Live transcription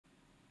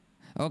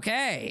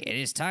Okay, it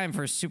is time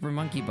for Super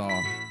Monkey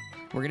Ball.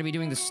 We're gonna be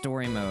doing the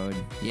story mode.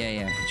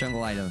 Yeah.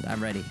 Jungle Idol. I'm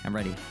ready.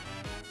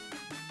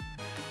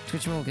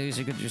 Twitch will use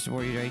a good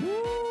support you, right?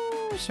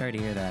 Woo! Sorry to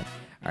hear that.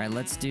 All right,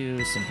 let's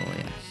do simple.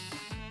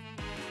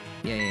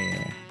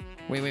 Yeah.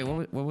 Wait.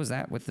 What was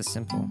that with the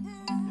simple?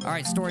 All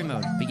right, story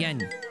mode.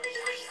 Begin.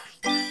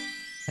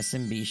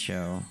 SMB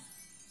show.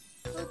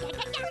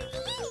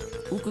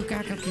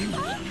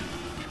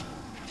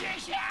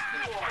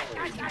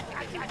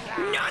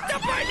 Not the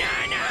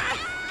banana!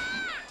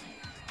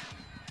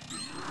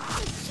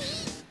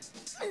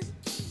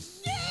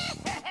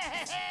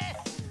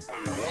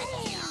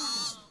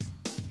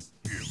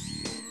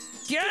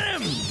 Get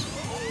him!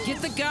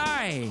 Get the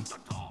guy!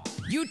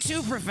 You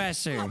too,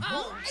 Professor!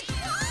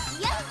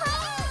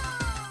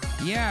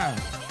 Yeah,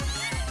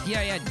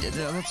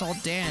 let's all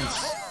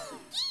dance.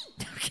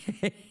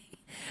 Okay.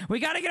 We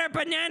gotta get our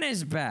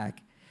bananas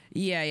back!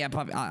 Yeah,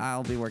 Poppy,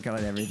 I'll be working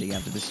on everything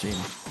after the stream.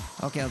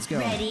 Okay, let's go.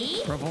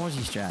 Ready?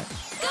 Propulsion strat.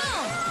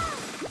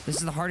 Go! This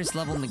is the hardest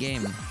level in the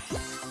game.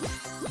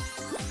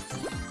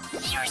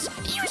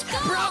 Here's go!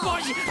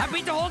 Propulsion! I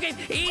beat the whole game.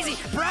 Easy.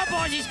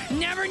 Propulsions.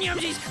 Never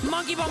nyumsies.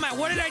 Monkey ball mat.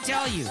 What did I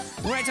tell you?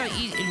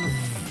 Easy.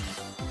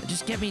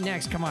 Just get me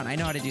next. Come on. I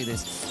know how to do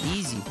this.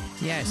 Easy.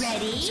 Yes.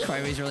 Ready? This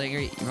Kaiway's really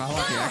great. You're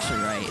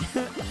actually right.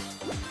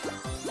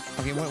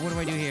 Okay, what do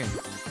I do here?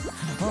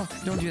 Oh,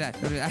 don't do that.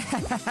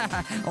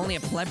 Only a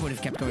pleb would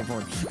have kept going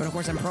forward. But of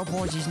course, I'm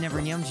propulsions,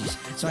 never nyumsies.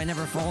 So I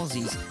never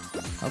fallsies.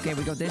 Okay,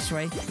 we go this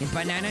way.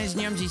 Banana is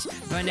nyumsies.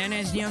 Banana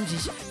is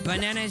nyumsies.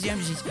 Banana is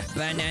nyumsies.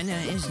 Banana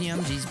is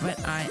nyumsies. But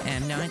I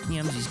am not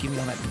nyumsies. Give me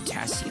all that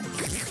potassium.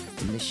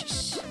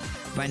 Delicious.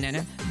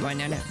 Banana.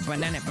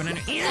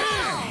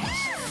 Yes!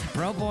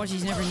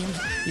 Propulsions, never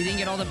nyumsies. You didn't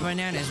get all the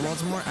bananas. Well,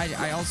 it's more.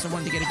 I also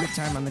wanted to get a good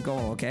time on the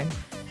goal, okay?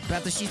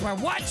 About the cheese part.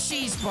 What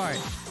cheese part?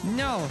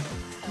 No.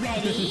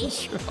 Ready?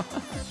 Go!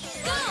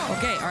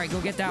 Okay, all right,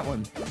 go get that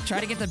one. Try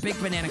to get the big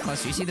banana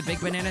cluster. You see the big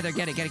banana there?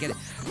 Get it.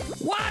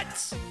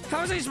 What?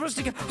 How was I supposed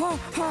to get? Oh,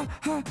 out!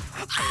 I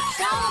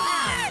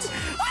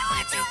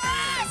went too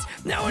fast!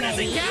 No, it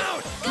doesn't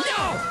count!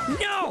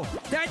 No!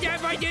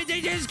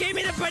 They just gave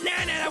me the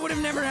banana. That would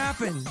have never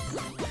happened.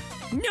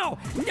 No,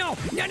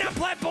 not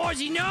Plat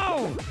Ballsy,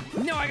 no!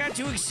 No, I got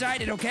too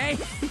excited, okay?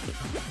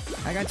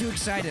 I got too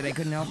excited. I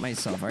couldn't help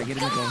myself. All right, get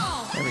it again.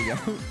 There we go.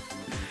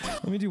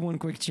 Let me do one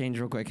quick change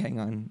real quick. Hang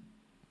on.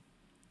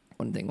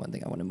 One thing.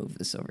 I want to move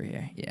this over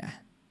here. Yeah.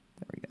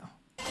 There we go.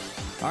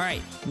 All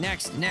right.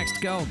 Next.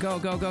 Go.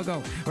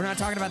 We're not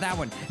talking about that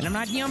one. And I'm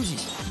not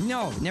Yumsies.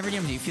 No, never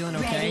Yumsy. You feeling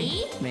okay?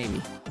 Ready?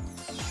 Maybe.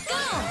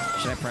 Go!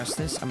 Should I press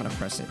this? I'm going to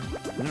press it.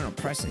 No,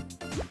 press it.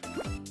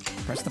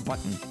 Press the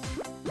button.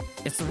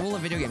 It's the rule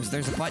of video games.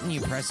 There's a button,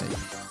 you press it.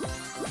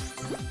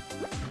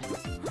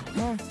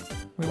 Oh.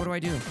 Wait, what do I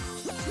do?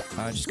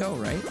 Just go,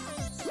 right?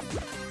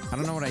 I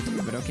don't know what I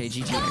did, but okay,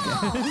 GG,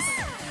 I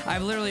guess. I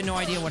have literally no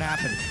idea what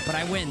happened, but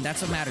I win.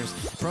 That's what matters.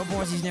 Bro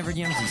boys, he's never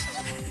yumsies.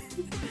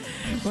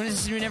 When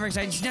is this never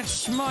excited? He's not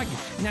smug.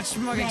 Not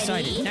smug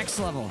excited. Next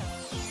level.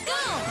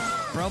 Go!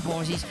 Bro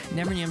boys, he's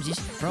never yumsies.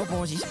 Bro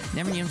boys, he's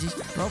never yumsies.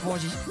 Bro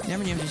boys, he's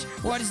never yumsies.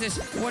 What is this?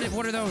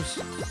 What are those?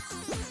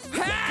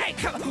 Hey!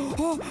 Come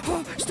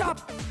oh,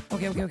 stop!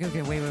 Okay,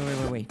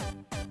 wait.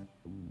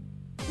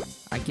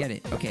 I get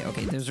it. Okay,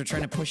 those are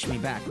trying to push me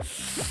back.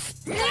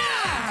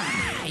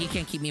 You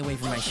can't keep me away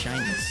from my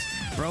shyness.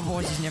 Bro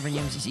boys is never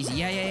yumsies. Easy.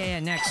 Yeah.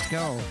 Next,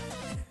 go.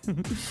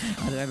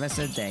 I messed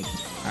up thing.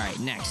 All right,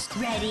 next.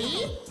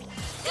 Ready?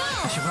 Go!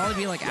 I should probably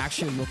be like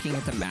actually looking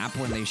at the map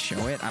when they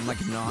show it. I'm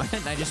like not.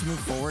 I just move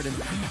forward and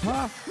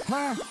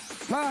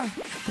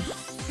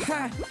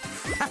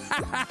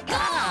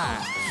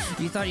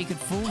You thought you could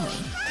fool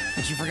me,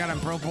 but you forgot I'm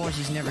Bro boys.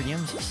 He's never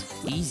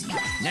yumsies. Easy.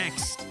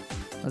 Next.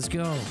 Let's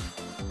go.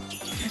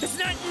 It's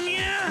not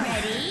yeah.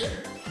 Ready?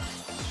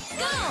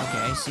 Go!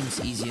 Okay, seems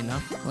easy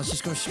enough. Let's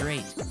just go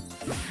straight.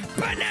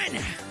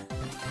 Banana!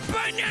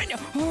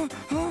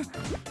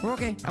 We're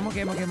okay. I'm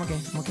okay.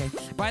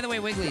 By the way,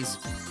 Wigglies,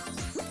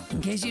 in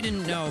case you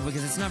didn't know,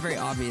 because it's not very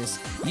obvious,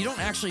 you don't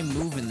actually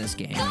move in this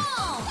game.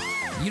 Go!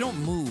 You don't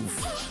move.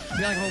 You'd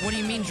be like, well, what do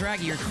you mean,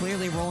 Draggy? You're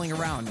clearly rolling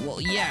around. Well,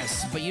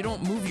 yes, but you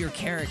don't move your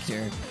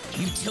character.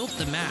 You tilt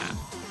the map.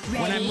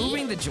 Ready? When I'm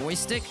moving the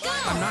joystick,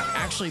 I'm not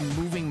actually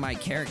moving my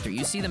character.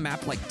 You see the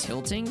map like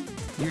tilting?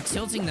 You're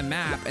tilting the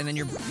map, and then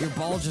your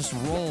ball just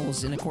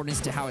rolls in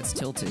accordance to how it's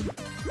tilted.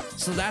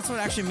 So that's what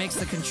actually makes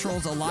the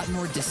controls a lot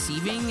more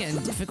deceiving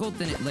and difficult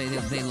than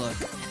they look.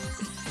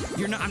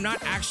 I'm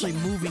not actually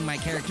moving my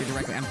character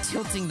directly. I'm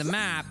tilting the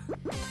map,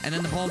 and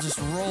then the ball just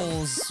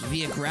rolls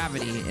via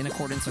gravity in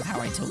accordance with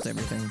how I tilt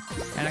everything.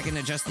 And I can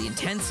adjust the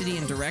intensity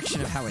and direction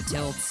of how it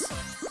tilts.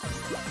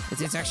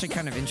 It's actually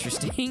kind of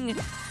interesting,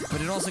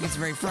 but it also gets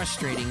very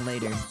frustrating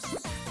later.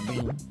 Just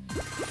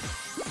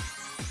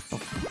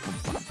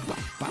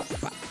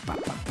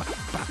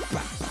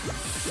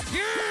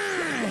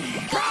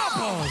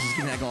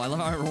give me that goal. I love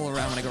how I roll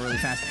around when I go really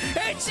fast.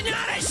 It's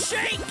not a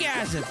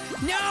shakegasm!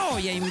 No!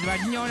 Yeah, you mean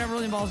about no, not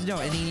rolling balls, no.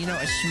 And then,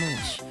 a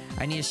smooch.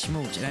 I need a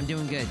smooch, and I'm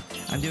doing good.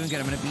 I'm doing good.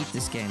 I'm gonna beat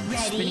this game.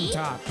 Ready? Spinning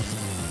top.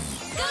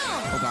 Go!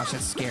 Oh gosh,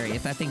 that's scary.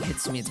 If that thing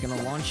hits me, it's gonna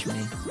launch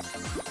me.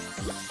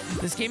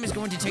 This game is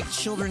going to take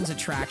children's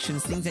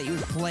attractions, things that you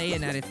would play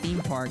in at a theme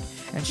park,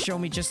 and show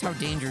me just how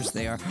dangerous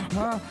they are.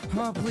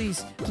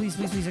 Please, please,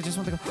 please, please, I just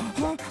want to go.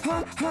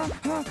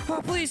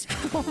 Please.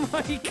 Oh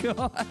my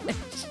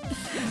gosh.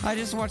 I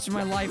just watched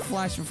my life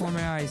flash before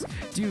my eyes.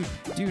 Dude,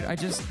 I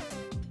just...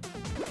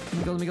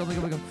 Let me go.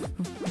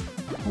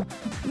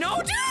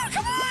 No, dude,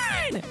 come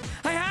on!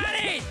 I had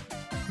it!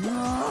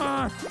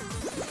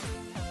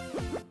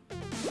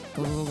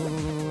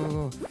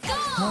 Go.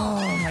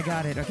 Oh, I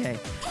got it. Okay.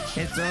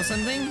 Hit throw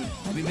something?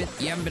 You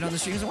haven't been on the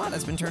streams in a while?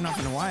 That's been turned off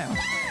in a while.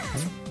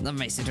 Love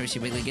my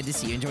Satoshi Wiggly. Good to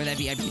see you. Enjoy that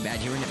VIP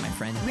badge. You earned it, my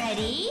friend.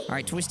 Ready? All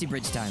right, Twisty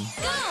Bridge time.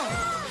 Go!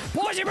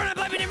 Pause your burn up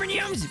life in different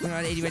yums!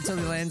 80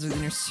 totally lands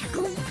within your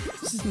circle.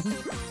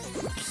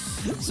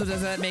 So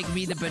does that make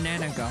me the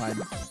banana god?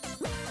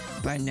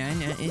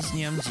 Banana is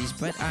Yumsies,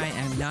 but I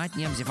am not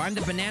Yumsies. If I'm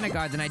the banana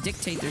god, then I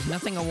dictate there's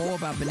nothing a woe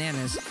about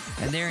bananas,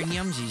 and they're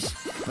Yumsies,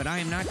 but I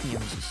am not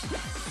Yumsies.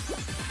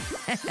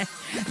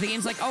 The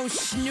game's like, oh,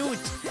 snoot,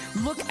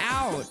 look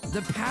out.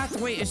 The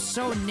pathway is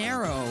so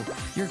narrow.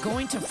 You're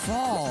going to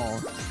fall.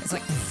 It's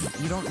like,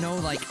 you don't know,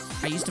 like,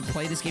 I used to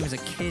play this game as a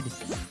kid.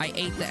 I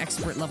ate the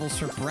expert levels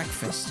for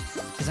breakfast.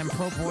 Because I'm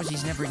pro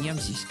Borsies, never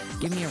Yumsies.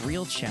 Give me a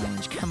real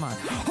challenge. Come on.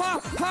 Ha,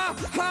 ha,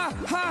 ha,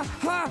 ha,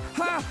 ha,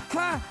 ha, ha,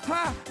 ha,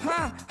 ha,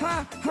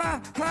 ha, ha,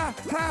 ha,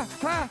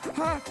 ha,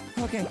 ha.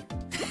 Okay.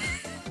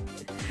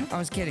 I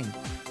was kidding.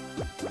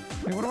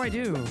 Wait, what do I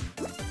do?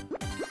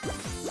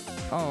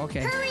 Oh,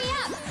 okay. Hurry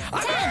up!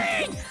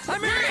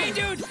 I'm hurrying,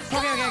 dude! Okay,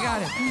 I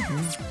got it.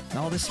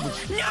 All this...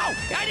 No!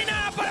 I did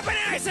not put a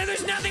banana! I said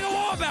there's nothing to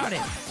know about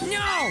it!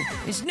 No!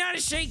 It's not a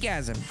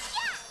shakeasm.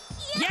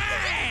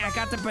 Yeah! I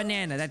got the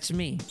banana. That's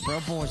me. Bro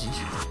Borsies.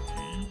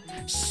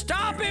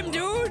 Stop him,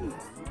 dude!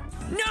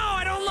 No,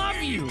 I don't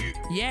love you!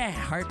 Yeah,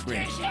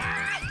 heartbreak.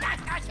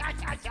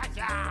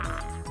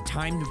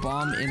 Timed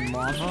bomb in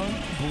lava.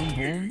 Boom,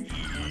 boom.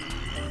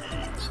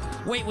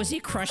 Wait, was he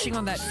crushing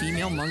on that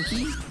female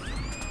monkey?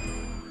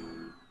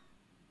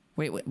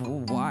 Wait,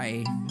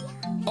 why?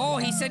 Oh,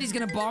 he said he's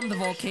gonna bomb the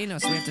volcano,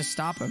 so we have to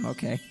stop him.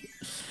 Okay.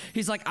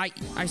 He's like, I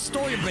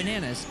stole your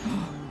bananas.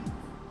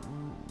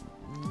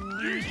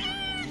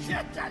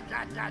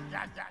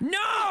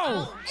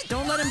 No!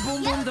 Don't let him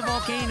boom boom the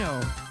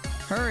volcano.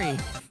 Hurry.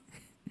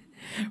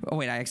 Oh,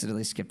 wait, I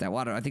accidentally skipped that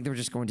water. I think they were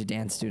just going to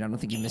dance, dude. I don't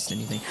think you missed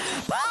anything.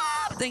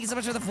 Bob! Thank you so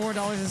much for the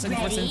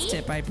 $4.74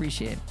 tip. I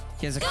appreciate it.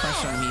 He has a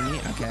crush on Mimi.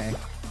 Okay.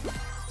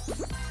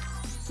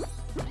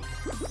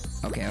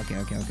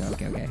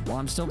 Okay. Well,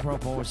 I'm still pro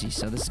Borsies,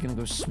 so this is gonna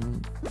go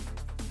smooth.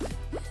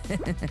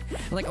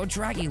 Like, oh,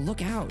 Draggy,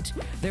 look out.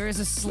 There is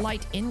a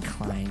slight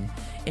incline.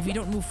 If you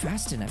don't move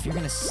fast enough, you're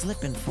gonna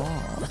slip and fall.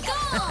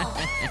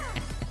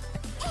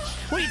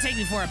 What do you take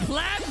me for, a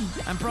pleb?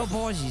 I'm pro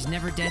Borsies,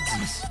 never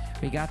deadsies.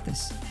 We got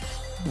this.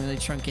 Really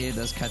truncated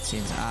those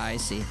cutscenes. Ah, I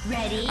see.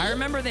 Ready? I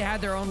remember they had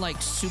their own, like,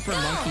 super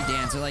monkey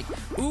dance. They're like,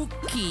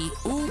 ookie,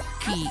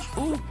 ookie,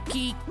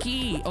 ookie,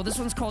 key. Oh, this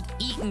one's called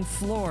Eaten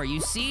Floor.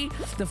 You see?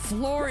 The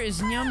floor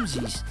is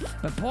Yumsies.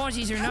 But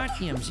Borsies are not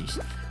Yumsies.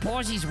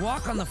 Borsies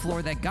walk on the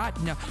floor that got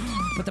numbed.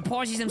 But the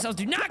Borsies themselves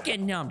do not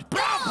get numbed.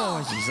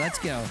 Bravo, Borsies. Let's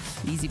go.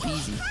 Easy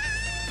peasy.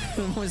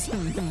 Was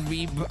the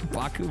Wii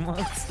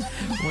Bakumons?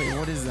 Wait,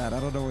 what is that? I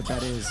don't know what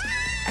that is.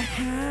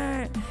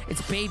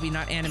 It's baby,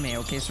 not anime.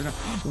 Okay, so no.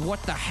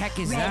 What the heck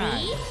is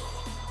that?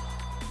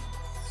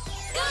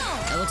 Go!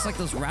 It looks like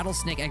those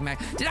rattlesnake egg mag.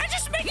 Did I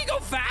just make it go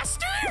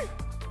faster?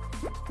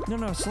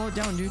 No, slow it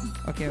down, dude.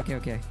 Okay.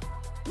 Okay.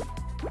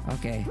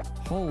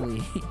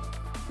 Holy.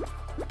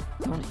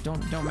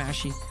 Don't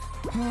mashy.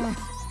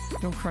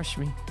 Don't crush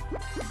me.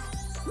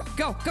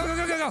 Go!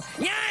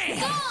 Yay!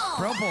 Go!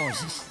 Bro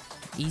Borsies.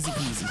 Easy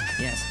peasy.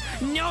 Yes.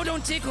 No,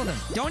 don't tickle them.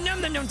 Don't numb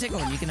them. Don't tickle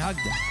them. You can hug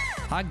them.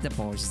 Hug the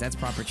Borsies. That's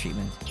proper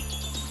treatment.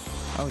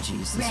 Oh,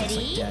 jeez. This looks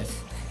like death.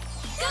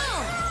 Go!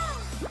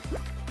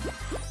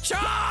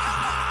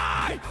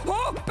 Charge!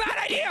 Oh, bad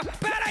idea!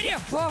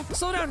 Oh,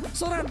 slow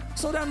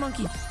down,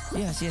 monkey.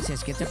 Yes.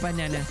 Get the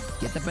banana.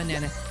 Yes.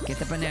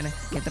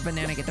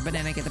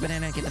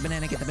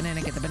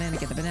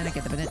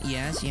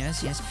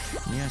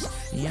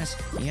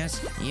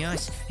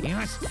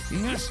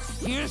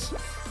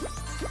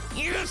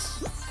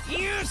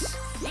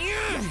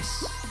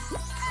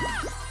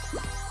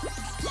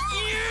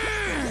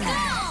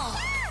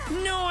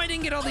 No, I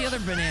didn't get all the other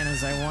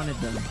bananas. I wanted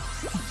them.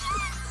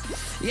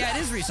 Yeah,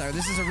 it is recycled.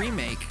 This is a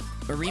remake.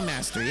 A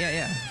remaster.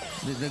 Yeah.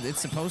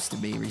 It's supposed to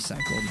be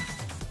recycled.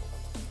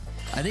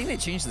 I think they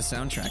changed the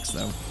soundtracks,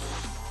 though.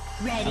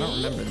 Ready? I don't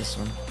remember this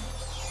one.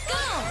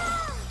 Go!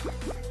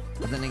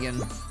 But then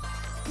again,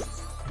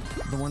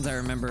 the ones I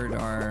remembered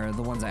are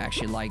the ones I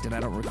actually liked, and I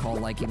don't recall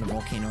liking the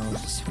volcano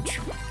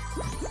soundtrack.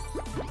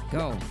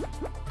 Go.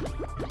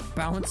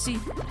 Bouncy.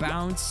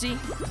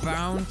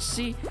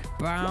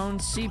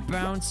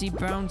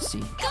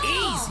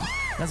 Easy.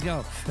 Let's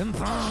go. I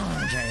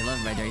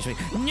love my Dirty Sweet.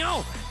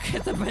 No!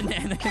 Get the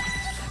banana.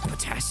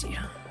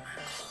 Potassium.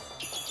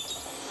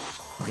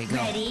 Okay, go.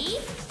 Ready?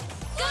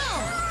 Go!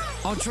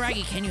 Oh,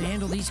 Draggy, can you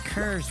handle these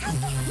curves?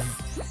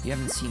 You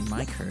haven't seen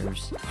my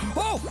curves.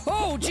 Oh!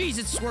 Oh, jeez,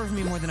 it swerved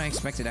me more than I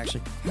expected,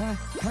 actually.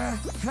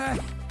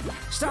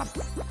 Stop!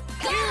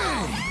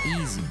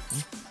 Easy.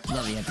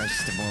 Love you,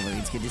 Precious Boy.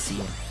 It's good to see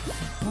you.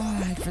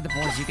 But for the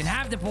boys, you can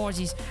have the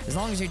boysies as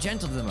long as you're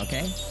gentle to them,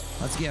 okay?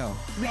 Let's go.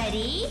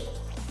 Ready?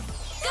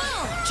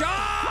 Go! Charge!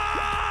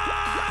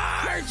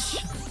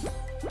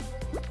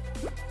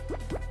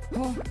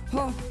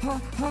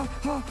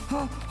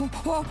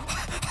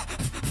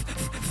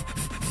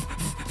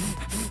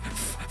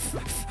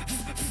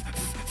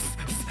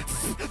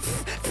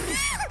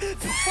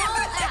 Fall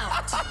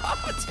out!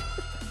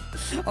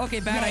 Okay,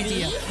 bad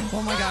idea.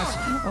 Oh my gosh.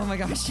 Oh my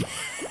gosh.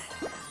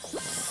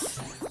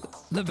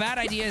 The bad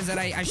idea is that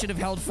I should have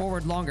held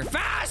forward longer.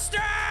 Faster!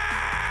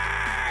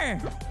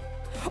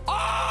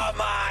 Oh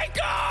my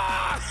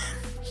gosh!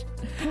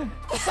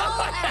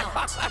 Fall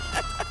out!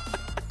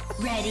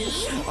 Ready?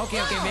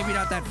 Okay, okay, maybe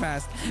not that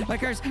fast. My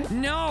curse,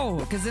 no,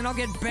 because then I'll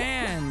get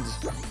banned.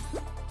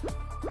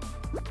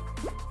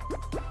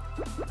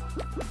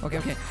 Okay,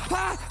 okay.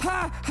 Ha,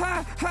 ha,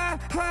 ha, ha,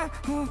 ha, ha,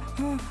 ha.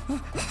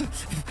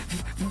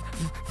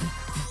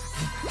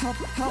 Help,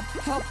 help,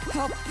 help,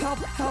 help, help, help,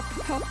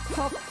 help,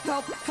 help,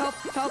 help, help,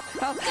 help,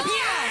 help.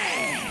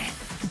 Yeah!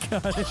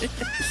 Got it.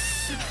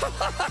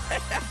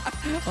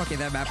 Okay,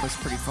 that map was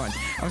pretty fun.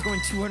 I was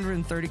going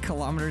 230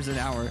 kilometers an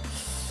hour.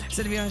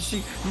 Instead of being on the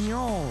street.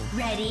 No.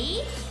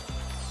 Ready?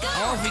 Go!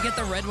 Oh, if we get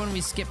the red one, we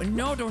skip.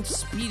 No, don't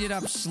speed it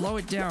up. Slow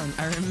it down.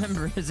 I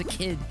remember as a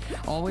kid,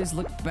 always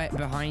look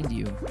behind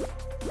you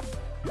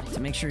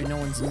to make sure no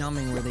one's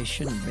numbing where they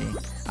shouldn't be.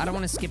 I don't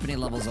want to skip any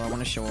levels, though. I want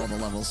to show all the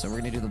levels, so we're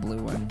going to do the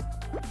blue one.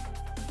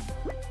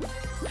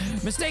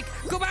 Mistake!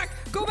 Go back!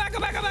 Go back! Go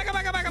back! Go back! Go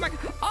back! Go back! Go back!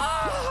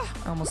 Ah!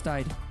 I almost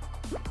died.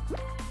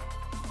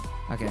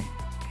 Okay.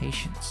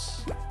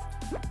 Patience.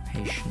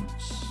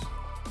 Patience.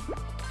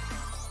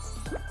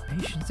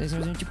 Patience. There's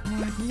no...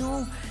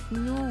 No!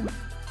 No!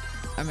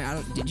 I mean, I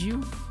don't... Did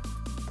you?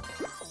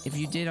 If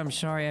you did, I'm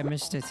sorry I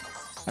missed it.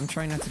 I'm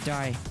trying not to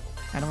die.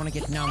 I don't want to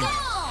get numbed.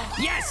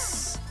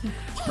 Yes!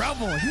 Bro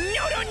boy.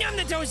 No, don't numb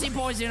the toasty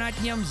boys. They're not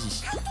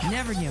yumsies.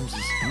 Never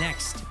yumsies.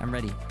 Next. I'm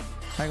ready.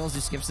 Peggles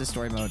who skips the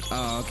story mode.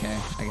 Oh, okay.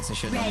 I guess I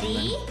should have.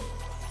 Ready?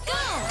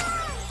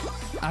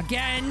 Go!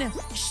 Again!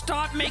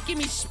 Stop making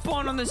me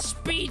spawn on the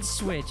speed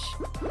switch!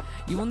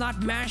 You will not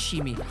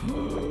mashy me.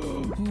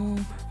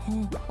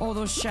 Oh,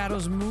 those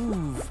shadows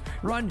move.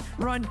 Run,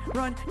 run,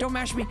 run. Don't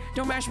mash me.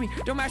 Don't mash me.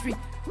 Don't mash me.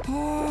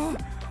 Oh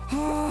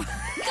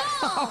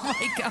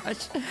my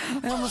gosh.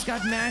 I almost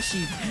got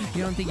mashied.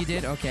 You don't think you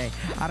did? Okay.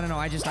 I don't know.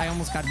 I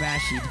almost got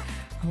mashied.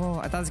 Oh,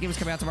 I thought this game was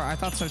coming out tomorrow. I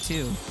thought so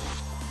too.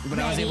 But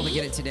I was able to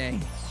get it today.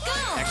 Go!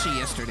 Actually,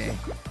 yesterday.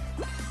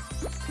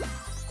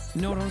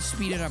 No, don't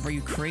speed it up. Are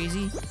you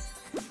crazy?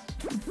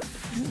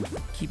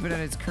 Keep it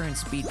at its current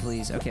speed,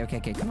 please. Okay, okay,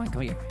 okay. Come on,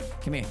 come here.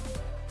 Come here.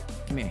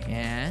 Come here.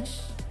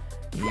 Yes.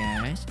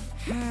 Yes.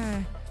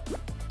 I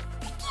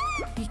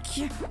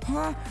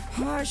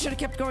should have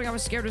kept going. I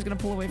was scared it was going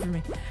to pull away from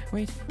me.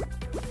 Wait.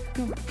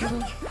 Go,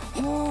 go,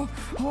 go.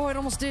 Oh, it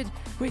almost did.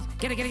 Wait.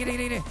 Get it, get it, get it,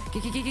 get it.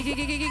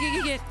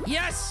 Get.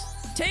 Yes.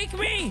 Take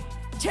me.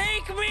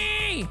 Take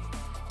me.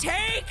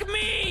 Take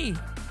me.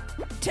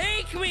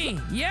 Take me!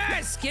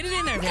 Yes! Get it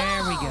in there.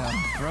 There we go.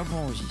 Bro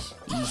Bolgies.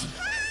 Easy.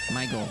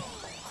 My goal.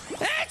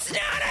 That's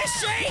not a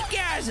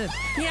shakegasm!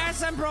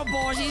 Yes, I'm Bro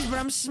Bolgies, but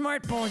I'm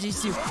smart Bolgies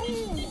too.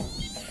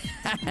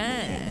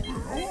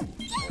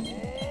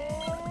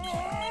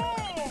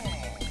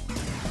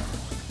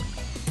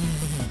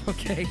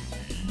 Okay.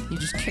 You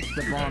just kicked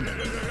the bomb.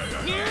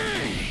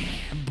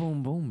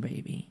 Boom, boom,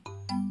 baby.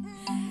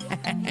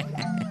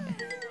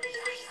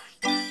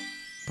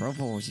 Bro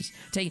Bolgies.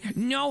 Take it.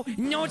 No,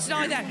 no, it's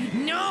not like that.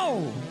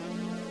 No!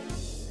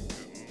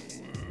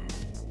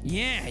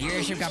 Yeah, your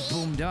airship got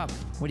boomed up.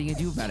 What are you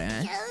gonna do about it,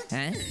 huh?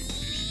 Huh?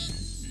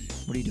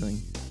 What are you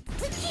doing?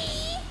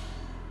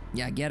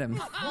 Yeah, get him.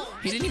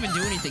 He didn't even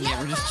do anything yet.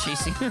 We're just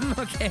chasing him.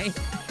 Okay.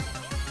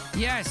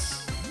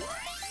 Yes.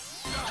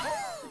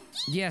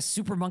 Yes,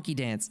 super monkey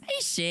dance. Hey,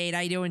 Shade,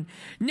 how you doing?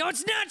 No,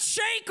 it's not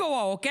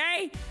Shaco,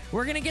 okay?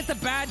 We're gonna get the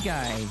bad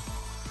guy.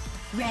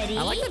 Ready?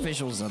 I like the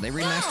visuals, though. They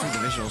remastered the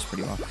visuals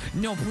pretty well.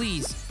 No,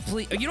 please.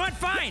 Please. You know what?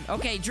 Fine.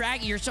 Okay,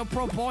 Draggy, you're so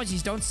pro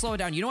Bolgies. Don't slow it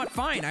down. You know what?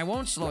 Fine. I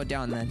won't slow it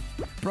down then.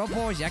 Pro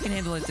Bolgies, I can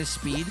handle it at this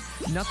speed.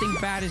 Nothing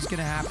bad is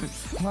gonna happen.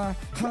 Help,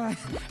 help,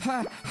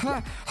 help,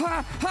 help,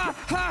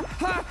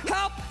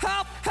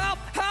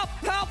 help,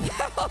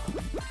 help.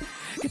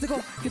 Get the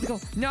goal. Get the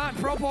goal. Not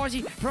pro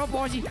Bolgie. Pro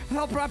Bolgie.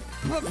 Help, Rob.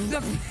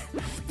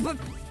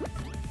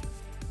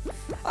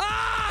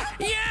 Ah!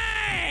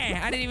 Yay!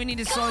 I didn't even need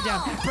to slow it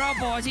down. Bro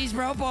Bolgies,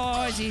 bro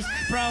Bolgies,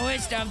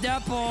 broest of the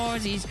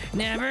Bolgies,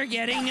 never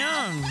getting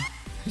numb.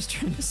 He's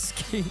trying to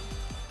escape.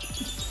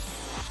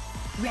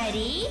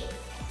 Ready?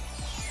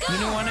 Go!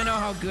 You want to know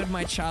how good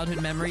my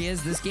childhood memory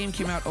is? This game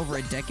came out over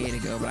a decade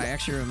ago, but I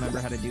actually remember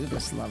how to do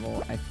this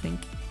level. I think...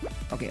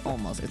 Okay,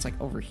 almost. It's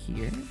like over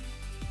here.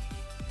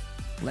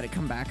 Let it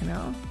come back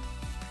now.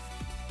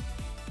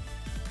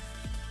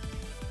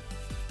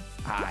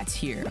 Ah, it's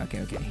here. Okay,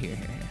 okay, here.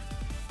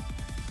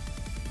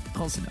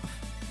 Close enough.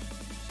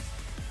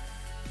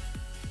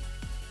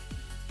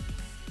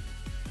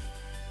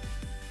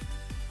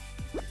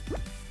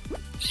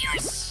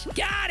 Yes!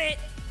 Got it!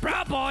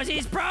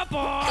 Proposies!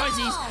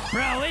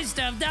 Bro is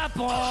stuffed up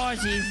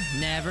posies.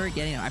 Never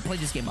getting it. I played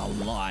this game a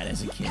lot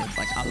as a kid.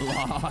 Like, a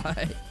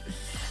lot.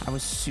 I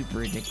was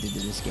super addicted to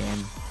this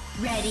game.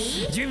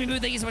 Ready? Dreamy Boo,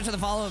 thank you so much for the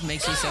follow-up.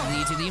 Make sure you sub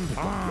the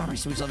YouTube.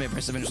 Switch love it,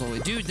 press the slowly.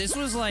 Dude, this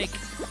was like...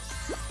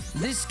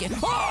 This game...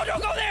 Oh,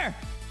 don't go there!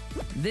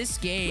 This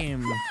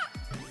game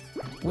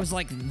was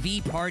like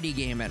the party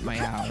game at my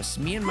house.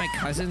 Me and my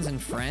cousins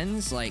and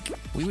friends, like,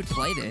 we would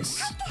play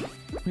this.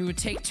 We would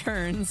take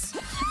turns,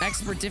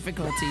 expert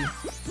difficulty,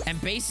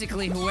 and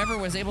basically whoever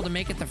was able to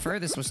make it the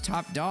furthest was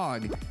top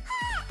dog.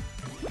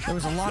 There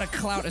was a lot of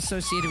clout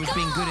associated with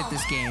being good at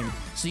this game,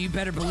 so you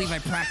better believe I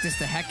practiced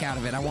the heck out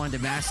of it. I wanted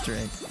to master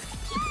it.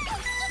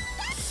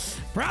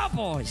 Bro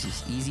boys,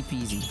 just easy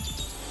peasy.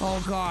 Oh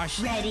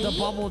gosh, Ready? The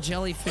bubble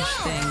jellyfish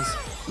things.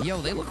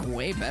 Yo, they look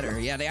way better.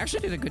 Yeah, they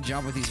actually did a good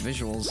job with these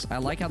visuals. I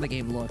like how the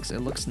game looks. It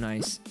looks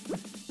nice.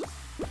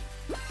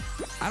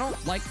 I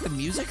don't like the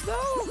music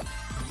though,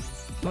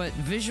 but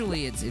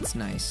visually it's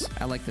nice.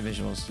 I like the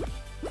visuals.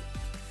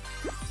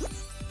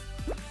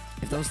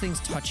 If those things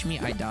touch me,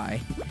 I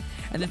die.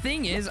 And the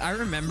thing is, I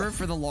remember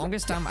for the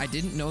longest time, I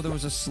didn't know there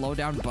was a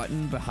slowdown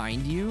button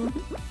behind you.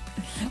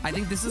 I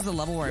think this is the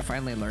level where I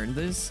finally learned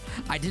this.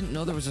 I didn't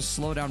know there was a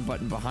slowdown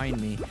button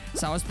behind me.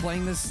 So I was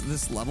playing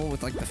this level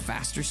with like the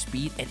faster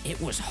speed, and it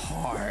was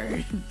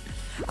hard.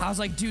 I was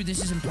like, dude,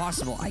 this is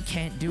impossible. I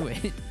can't do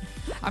it.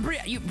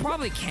 You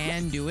probably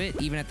can do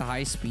it, even at the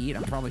high speed.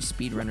 I'm probably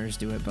speedrunners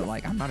do it, but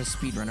like, I'm not a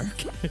speedrunner,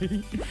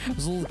 okay? I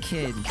was a little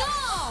kid.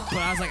 But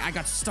I was like, I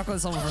got stuck on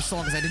this level for so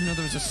long because I didn't know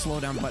there was a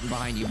slowdown button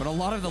behind you. But a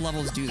lot of the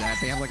levels do that.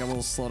 They have like a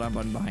little slowdown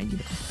button behind you.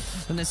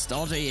 The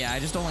nostalgia, yeah, I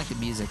just don't like the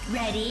music.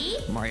 Ready?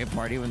 Mario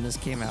Party when this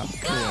came out.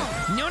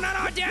 Cool. No, not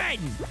all dead!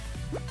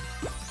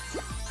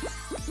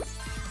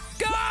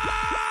 Go!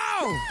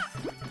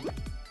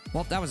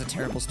 Well, that was a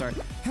terrible start.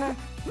 Fall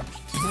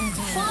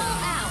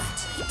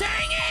out.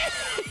 Dang it!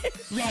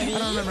 Ready? I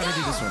don't remember how to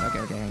do this one.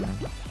 Okay, hang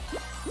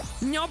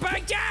on. No,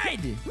 but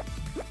dead!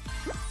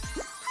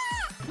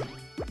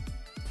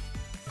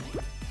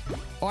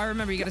 Oh, I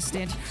remember, you gotta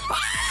stand. Fall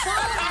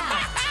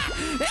out.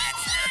 It's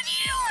not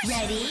you!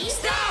 Ready?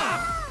 Stop!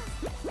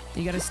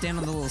 You gotta stand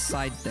on the little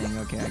side thing.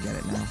 Okay, I get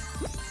it now.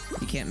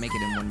 You can't make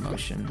it in one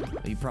motion,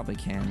 but you probably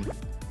can.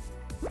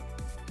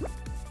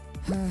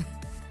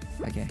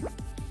 Okay.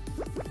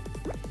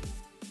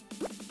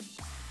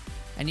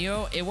 And you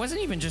know, it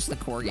wasn't even just the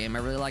core game I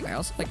really like. I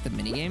also like the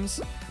mini games.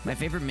 My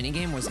favorite mini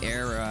game was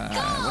Air,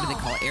 what do they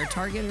call it? Air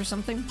Target or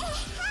something?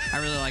 I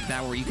really like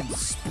that, where you can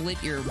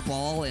split your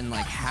ball in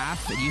like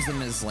half and use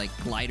them as like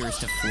gliders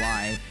to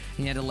fly. And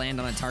you had to land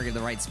on a target at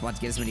the right spot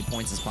to get as many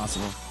points as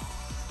possible.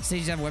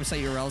 Stages have a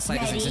website URL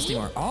site is existing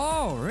or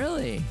oh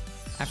really?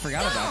 I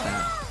forgot about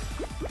that.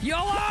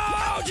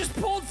 YOLO! Just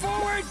pulled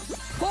forward!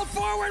 Pulled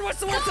forward! What's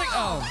the worst thing?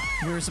 Oh,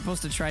 we were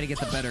supposed to try to get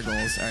the better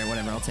goals. Alright,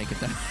 whatever, I'll take it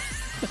then.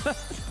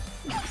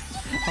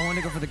 I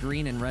wanted to go for the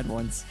green and red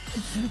ones.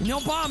 No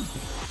bomb!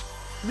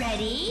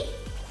 Ready?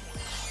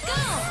 Go!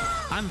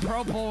 I'm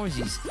pro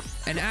posies.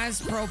 And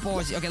as pro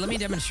posies, okay, let me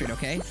demonstrate,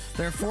 okay?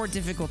 There are 4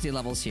 difficulty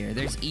levels here.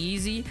 There's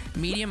easy,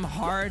 medium,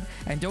 hard,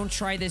 and don't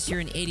try this, you're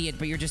an idiot,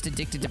 but you're just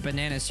addicted to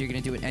bananas, so you're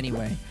gonna do it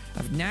anyway.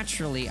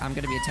 Naturally, I'm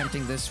gonna be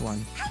attempting this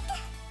one.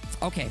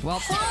 Okay, well...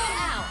 Fall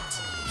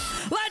out.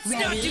 Let's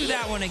not do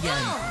that one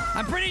again.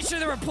 I'm pretty sure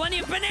there were plenty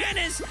of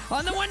bananas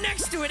on the one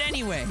next to it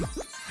anyway.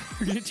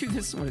 We're gonna do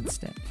this one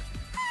instead.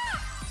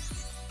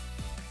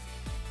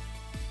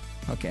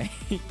 Okay.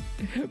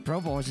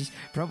 Pro Balls.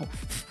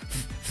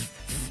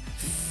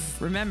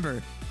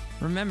 Remember,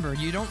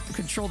 you don't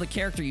control the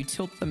character, you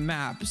tilt the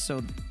map.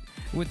 So,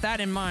 with that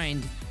in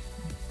mind...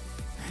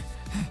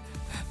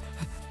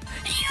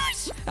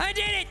 Yes! I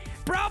did it!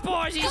 Pro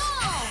Balls!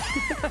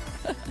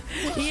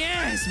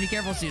 Yes! Be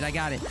careful, dude. I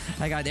got it.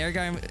 Air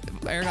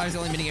Guy's the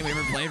only minigame we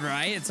ever played,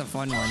 right? It's a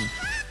fun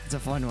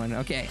one.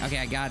 Okay,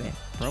 I got it.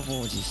 Pro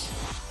Balls.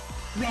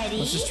 Ready?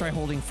 Let's just try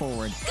holding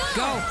forward.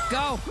 Go!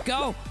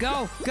 No!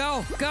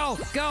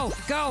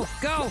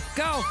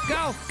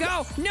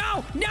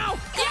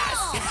 Yes!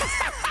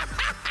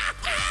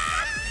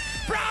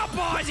 Bro,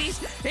 boys!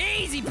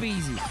 Easy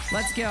peasy.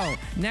 Let's go.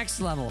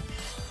 Next level.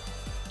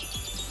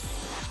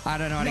 I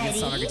don't know how to get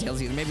Sonic or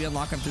Tails either. Maybe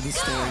unlock them through the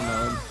story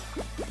mode.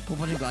 Whole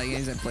bunch of gliding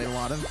games I played a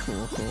lot of.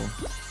 Cool.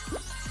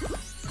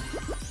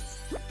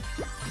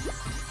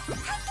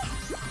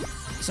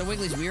 So,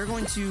 Wigglies, we are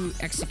going to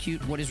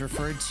execute what is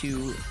referred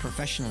to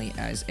professionally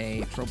as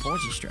a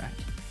Proporgy strat.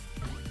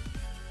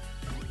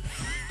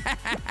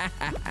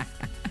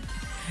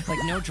 Like,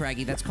 no,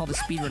 Draggy, that's called a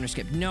speedrunner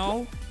skip.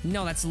 No,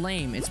 that's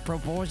lame. It's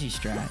Proporgy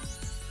strat.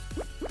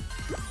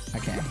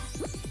 Okay.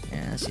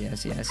 Yes.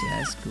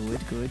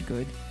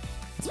 Good.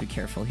 Let's be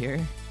careful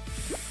here.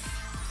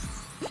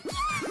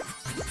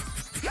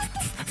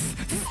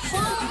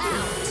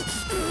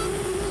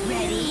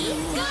 Ready?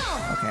 Go!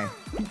 Okay.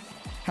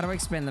 How do I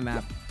expand the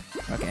map?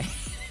 Okay.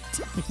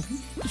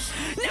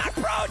 Not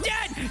pro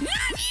dead!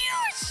 Not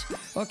use!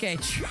 Okay,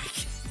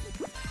 trick.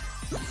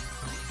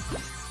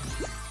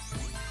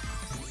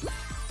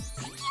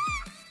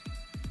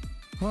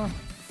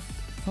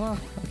 Oh,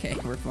 okay,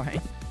 we're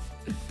fine.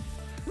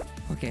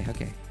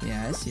 Okay.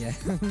 Yes, yeah.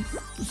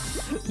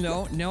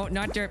 No,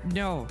 not dirt.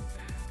 No.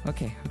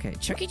 Okay.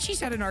 Chuck E. Cheese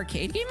had an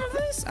arcade game of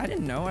this? I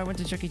didn't know. I went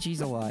to Chuck E.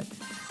 Cheese a lot.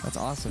 That's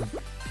awesome.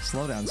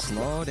 Slow down.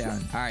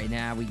 All right,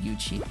 now we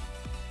Gucci.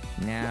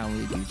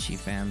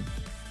 Fam.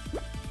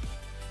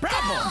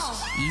 Bravo!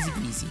 Easy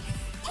peasy.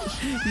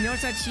 You know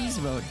it's that cheese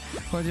mode.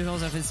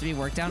 Controls have to be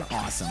worked down.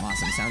 Awesome.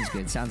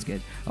 Sounds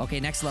good. Okay,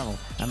 next level.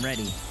 I'm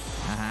ready.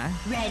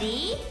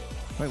 Ready?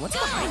 Wait, what's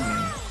behind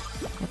me?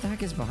 What the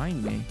heck is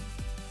behind me?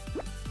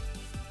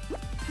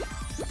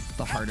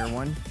 The harder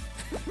one?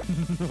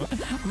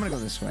 I'm gonna go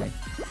this way.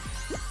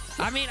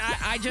 I mean,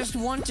 I just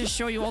want to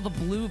show you all the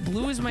blue.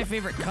 Blue is my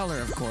favorite color,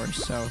 of course,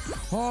 so...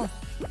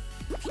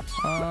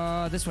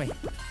 this way.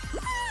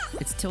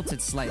 It's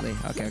tilted slightly.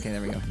 Okay,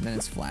 there we go. And then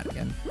it's flat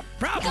again.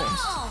 Problems!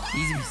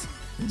 Easy.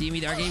 Do you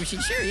mean the arcade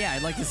machine? Sure, yeah,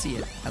 I'd like to see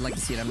it.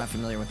 I'm not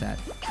familiar with that.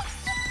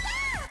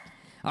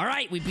 All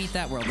right, we beat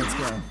that world. Let's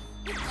go.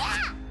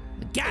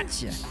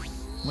 Gotcha!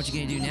 What you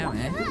gonna do now,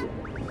 eh?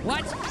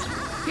 What?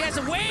 He has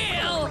a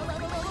whale!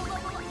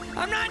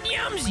 I'm not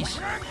Yumsies!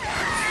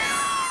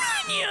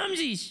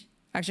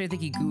 Actually, I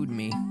think he gooed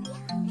me.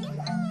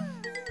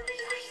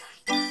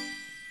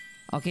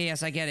 Okay,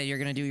 yes, I get it. You're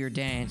gonna do your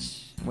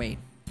dance. Wait,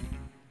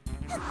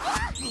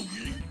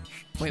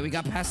 we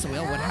got past the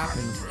whale. What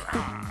happened?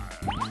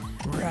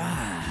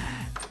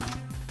 Right.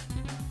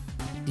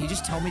 Did you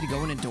just tell me to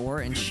go in a door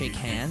and shake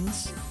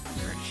hands?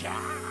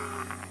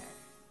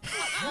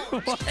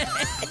 What?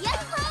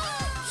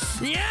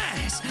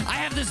 Yes! I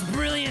have this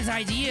brilliant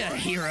idea,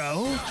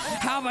 hero.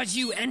 How about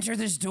you enter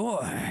this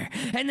door,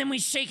 and then we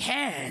shake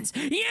hands?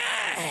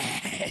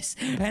 Yes!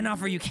 An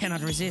offer you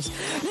cannot resist.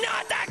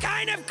 Not that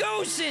kind of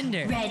ghost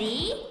cinder!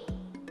 Ready?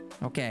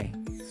 Okay.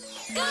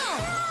 Go!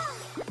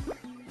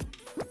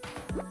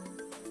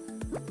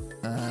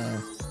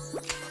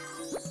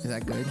 Is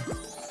that good?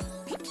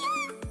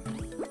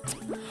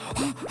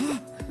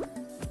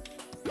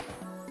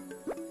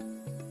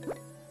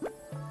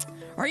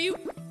 Are you...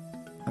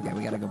 Okay,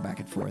 we gotta go back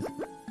and forth.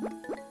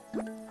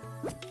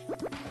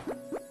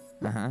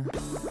 Go!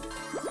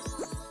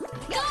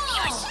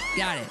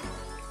 Got it.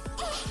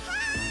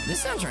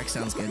 This soundtrack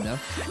sounds good, though.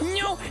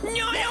 No,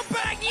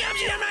 back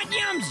Yumsies! I'm not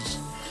Yumsies!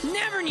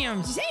 Never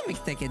Yumsies! Hey,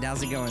 McThicket,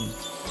 how's it going?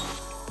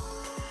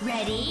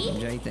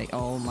 Ready?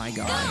 Oh my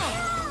god.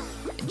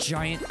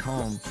 Giant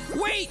comb.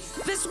 Wait!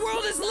 This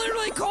world is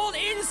literally called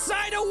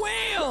Inside a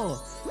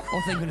Whale!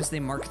 Oh, thank goodness they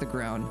marked the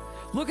ground.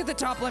 Look at the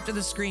top left of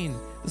the screen.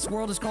 This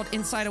world is called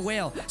Inside a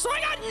Whale. So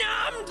I got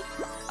numbed!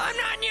 I'm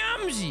not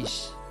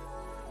Yumsies!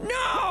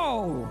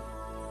 No!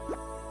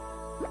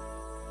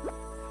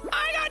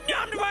 I got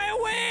numbed by a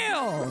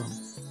whale!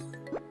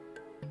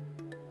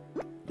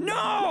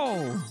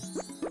 No!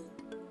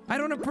 I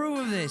don't approve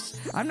of this.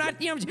 I'm not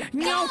Yumsies.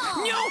 No,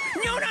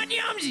 not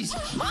Yumsies!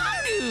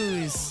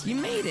 Mongoose! You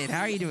made it.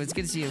 How are you doing? It's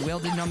good to see you. Whale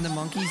did numb the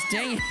monkeys.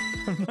 Dang it.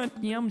 I'm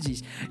not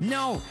Yumsies.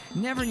 No,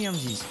 never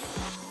Yumsies.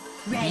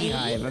 Ready?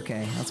 Beehive.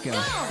 Okay, let's go.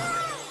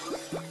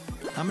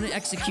 I'm gonna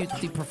execute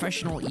the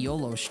professional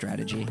YOLO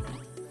strategy.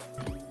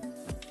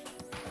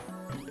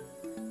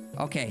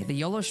 Okay, the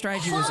YOLO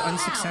strategy was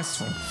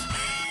unsuccessful.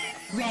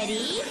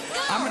 Ready?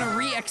 Go! I'm gonna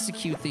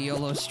re-execute the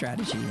YOLO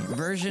strategy.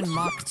 Version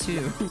Mach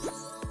 2.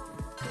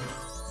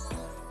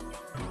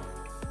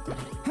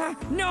 Huh?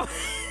 No!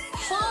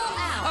 Fall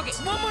out! Okay,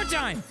 one more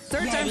time.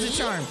 Third time's the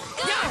charm.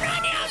 Go! No, I'm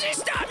not Yumsies!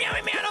 Stop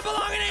yumming me! I don't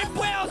belong in a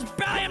whale's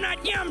belly! I'm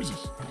not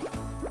Yumsies!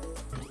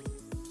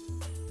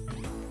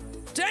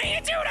 Dang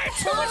it, dude! I had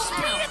too much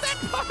speed at that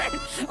part!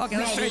 Okay,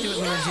 let's try to do it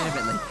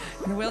legitimately.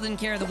 The whale didn't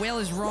care. The whale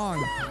is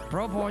wrong.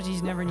 Bro,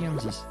 Porgies never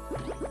Yumsies.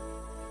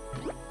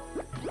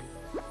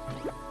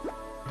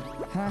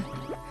 Huh?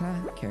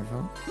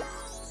 Careful.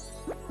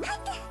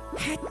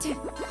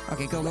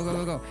 Okay, go.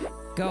 Go.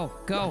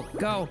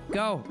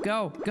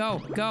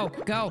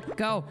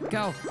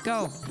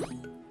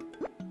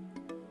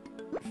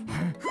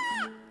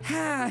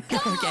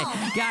 Okay,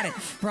 got it.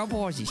 Bro,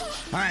 Porgies.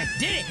 All right,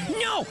 did it.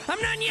 No,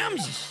 I'm not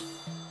Yumsies.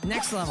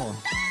 Next level.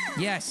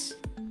 Yes.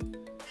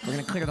 We're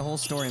gonna clear the whole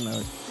story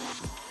mode.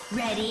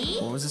 Ready?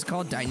 What was this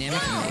called?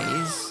 Dynamic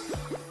maze?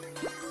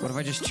 What if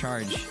I just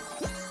charge?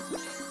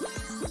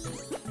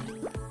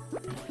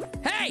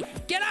 Hey!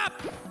 Get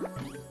up!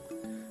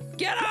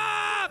 Get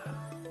up!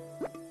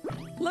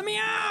 Let me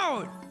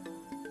out!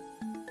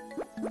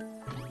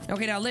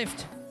 Okay, now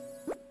lift.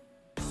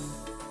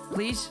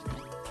 Please?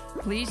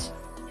 Please?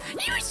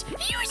 Use!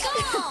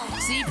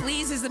 See,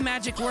 please is the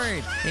magic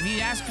word. If you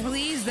ask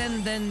please,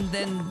 then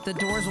the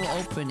doors will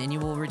open and you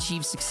will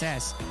achieve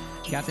success.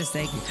 Got this,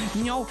 thank you.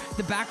 No,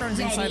 the background's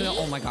inside of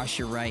the... Oh my gosh,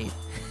 you're right.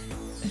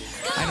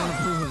 I don't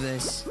approve of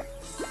this.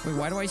 Wait,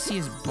 why do I see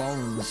his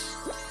bones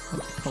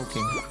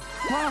poking?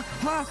 What?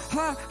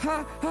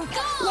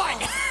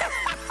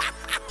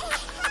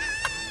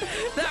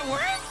 That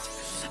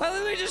worked? I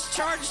literally just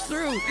charged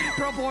through.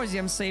 Bro, boys,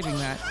 I'm saving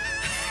that.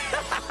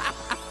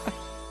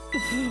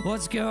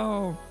 Let's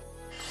go.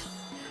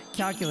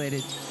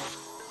 Calculated.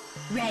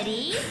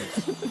 Ready?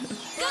 Go!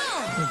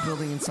 We're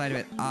building inside of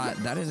it.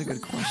 That is a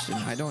good question.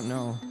 I don't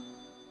know.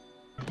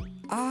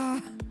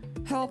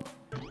 Help.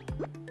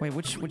 Wait,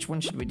 which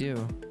one should we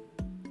do?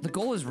 The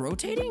goal is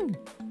rotating?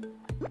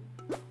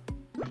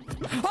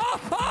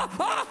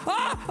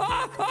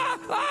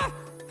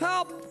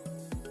 Help!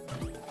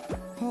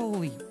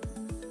 Holy.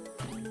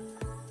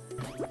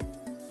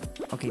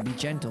 Okay, be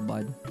gentle,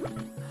 bud.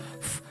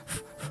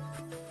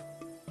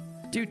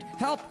 Dude,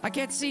 help! I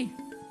can't see.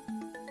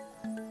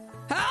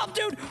 Help,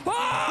 dude!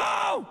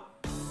 Oh!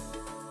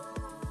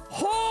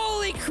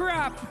 Holy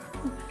crap!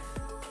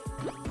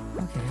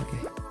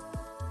 Okay.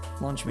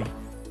 Launch me.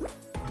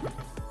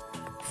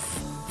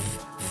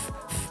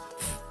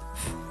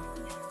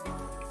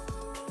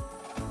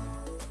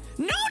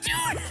 No,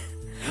 dude!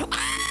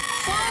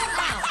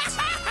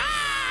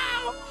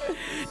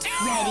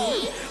 Dude!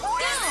 Ready?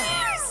 What is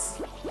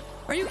this?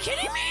 Are you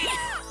kidding me?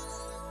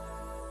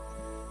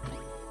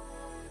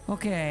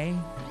 Okay.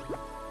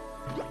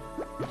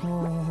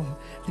 Oh,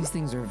 these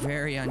things are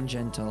very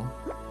ungentle.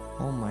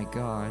 Oh my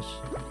gosh.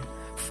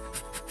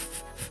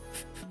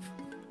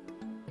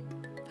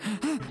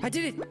 I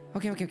did it!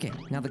 Okay.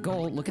 Now the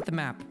goal, look at the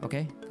map,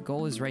 okay? The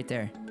goal is right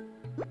there.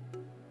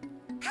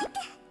 Go!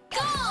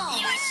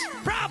 Yes!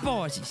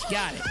 Bravo!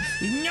 Got it.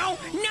 No,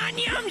 not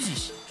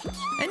yumsies!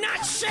 And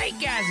not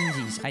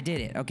shake-asmsies! I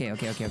did it. Okay.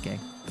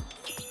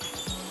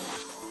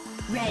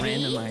 Ready?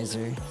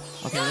 Randomizer.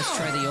 Okay, let's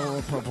try the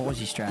YOLO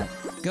Proposi strat.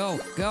 Go!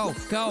 Fall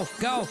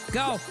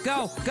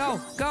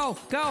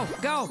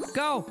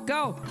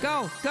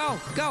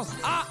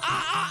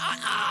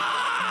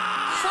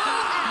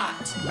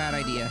out! Bad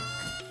idea.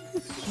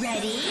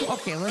 Ready?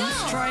 Okay,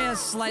 let's try a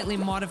slightly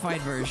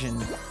modified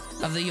version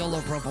of the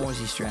YOLO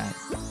Proposi strat.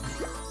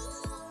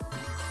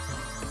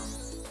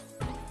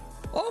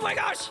 Oh my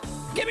gosh!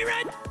 Give me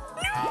red! No!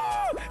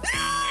 Fall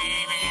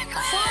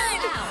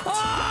out! Oh,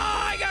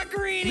 I got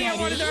greedy! I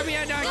wanted to be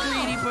not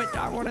greedy, but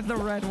I wanted the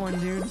red one,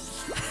 dude.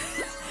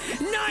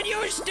 Not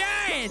your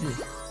dead!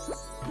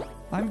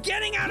 I'm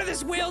getting out of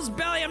this whale's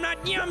belly. I'm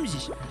not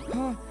yums.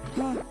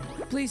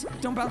 Please,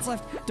 don't bounce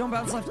left. Don't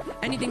bounce left.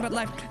 Anything but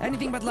left.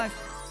 Anything but left.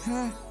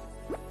 Yeah!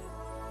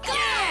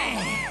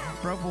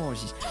 Bro,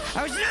 boys.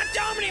 I was not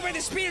dominated by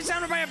the speed of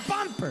sound or by a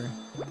bumper.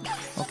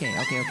 Okay.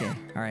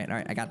 All right.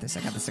 I got this.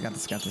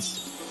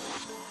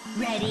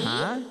 Ready?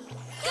 Huh?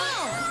 Go!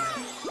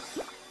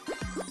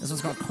 This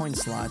one's called coin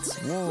slots.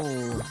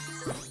 Whoa.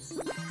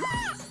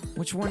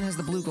 Which one has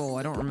the blue goal?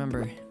 I don't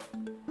remember.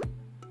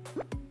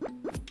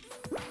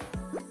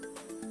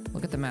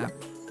 Look at the map.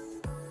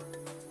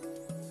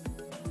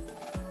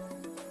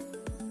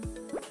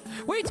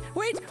 Wait!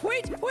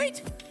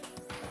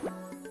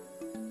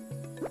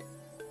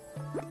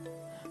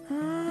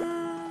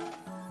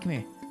 Come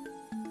here.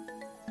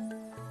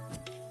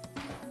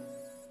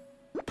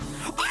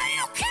 Are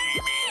you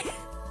kidding me?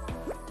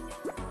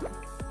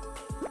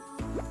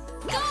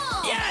 Go!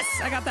 Yes!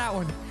 I got that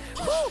one.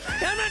 Woo!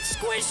 I'm not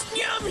squished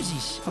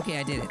yumsies. Okay,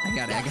 I did it. I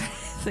got it.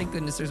 Thank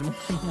goodness there's more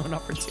than one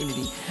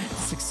opportunity to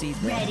succeed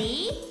there.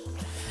 Ready?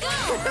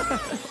 Go!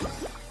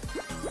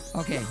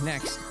 Okay,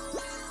 next.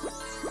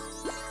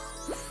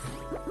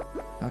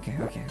 Okay.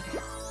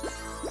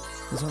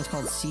 This one's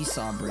called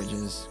seesaw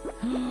bridges.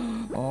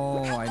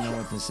 Oh, I know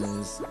what this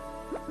is.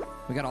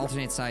 We gotta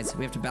alternate sides.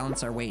 We have to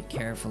balance our weight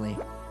carefully.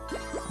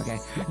 Okay.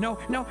 No,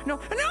 I'm not thick!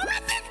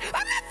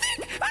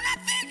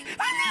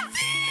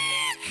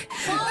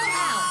 Fall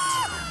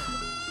out!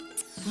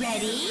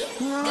 Ready?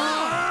 Go!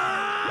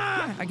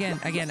 Again.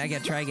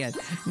 Try again.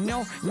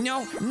 No,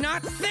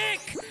 not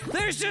thick!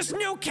 There's just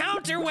no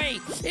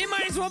counterweight! It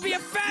might as well be a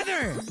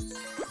feather!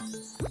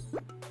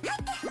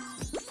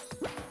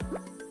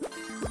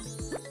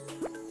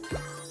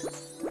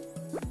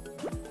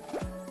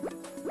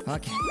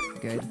 Okay,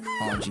 good.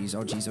 Oh, jeez.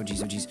 No,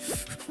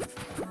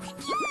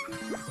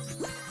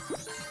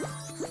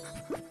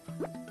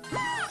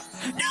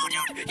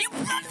 dude! You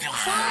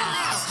Fall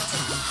out!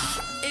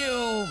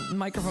 Ew! The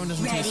microphone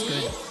doesn't taste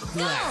Ready?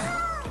 good.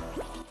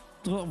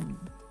 Go!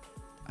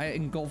 I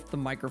engulfed the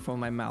microphone in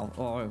my mouth.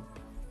 Oh.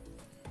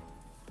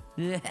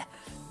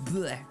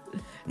 Blech.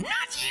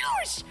 Not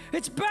yours!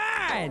 It's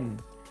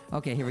bad!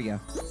 Okay, here we go.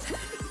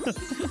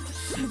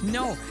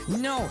 No,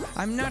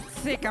 I'm not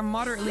thick. I'm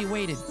moderately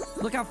weighted.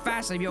 Look how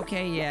fast I'd be.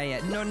 Okay,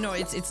 yeah. No,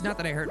 it's not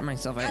that I hurt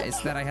myself.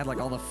 It's that I had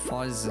like all the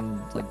fuzz and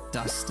like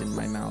dust in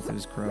my mouth. It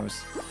was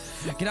gross.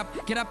 Get up.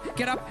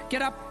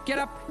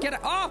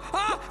 Oh!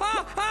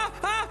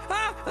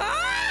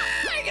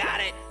 I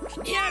got it.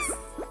 Yes.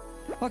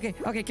 Okay,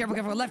 careful.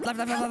 Left.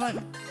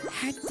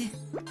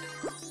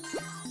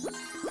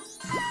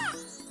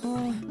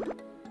 Oh.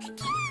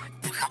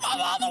 Come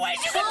on, all the way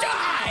to the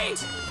die!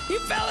 You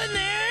fell in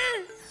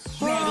there!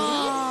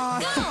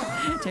 Ready?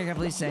 Go! Take it,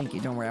 please. Thank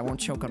you. Don't worry, I won't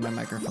choke on my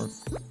microphone.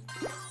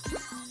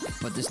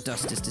 But this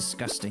dust is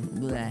disgusting.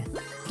 Bleh.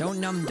 Don't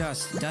numb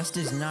dust. Dust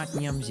is not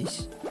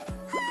yumsies.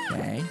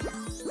 Okay.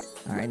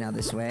 All right, now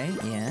this way.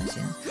 Yes,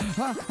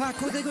 yeah.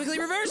 Quickly, quickly,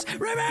 reverse!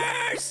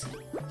 Reverse!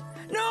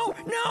 No,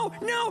 no,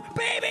 no!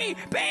 Baby!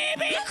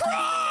 Baby,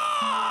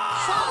 crawl!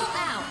 Fall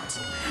out.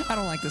 I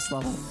don't like this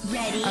level.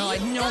 Ready? I'm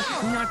like, no,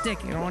 go. not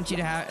dick. I don't want you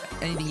to have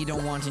anything you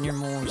don't want in your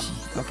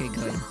emoji. Okay,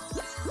 good.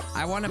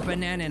 I want a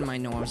banana in my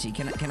emoji.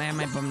 Can I have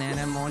my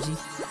banana emoji?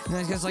 No,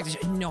 it's just like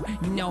the no,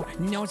 no,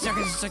 no. It's not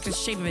because it's like the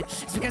shape of it.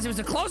 It's because it was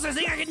the closest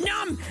thing I could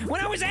numb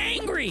when I was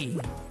angry.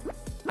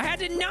 I had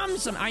to numb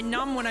some. I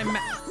numb when I'm.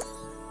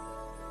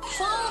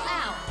 Fall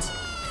out.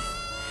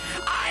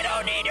 I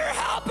don't need your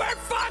help or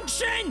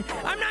function.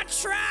 I'm not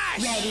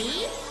trash.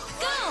 Ready?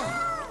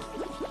 Go.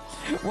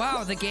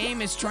 Wow, the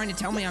game is trying to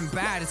tell me I'm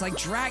bad. It's like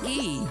Drag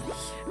E.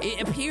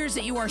 It appears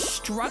that you are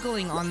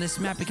struggling on this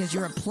map because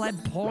you're a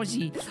pleb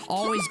posy,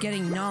 always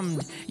getting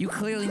numbed. You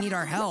clearly need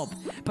our help.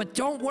 But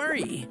don't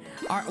worry.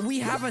 We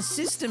have a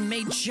system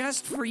made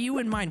just for you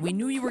in mind. We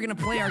knew you were going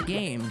to play our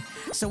game.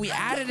 So we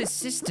added a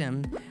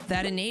system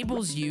that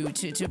enables you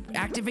to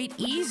activate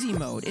easy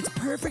mode. It's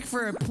perfect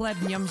for a pleb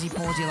yumsy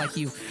posy like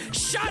you.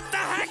 Shut the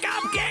heck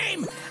up,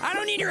 game! I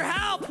don't need your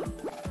help!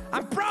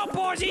 I'm pro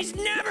posies,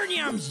 never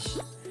yums!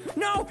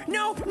 No,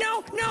 no,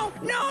 no, no, no,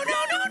 no, no,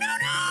 no,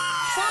 no!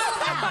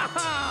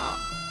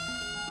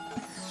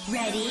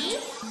 Ready?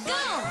 Go!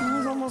 I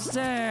was almost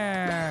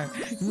there.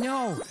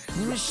 No,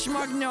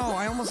 schmug, no.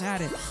 I almost had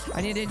it.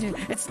 I needed to.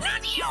 It's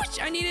not huge.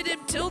 I needed to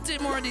tilt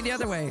it more the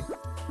other way.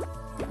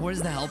 What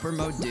does the helper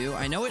mode do?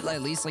 I know it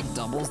at least like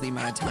doubles the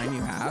amount of time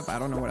you have. I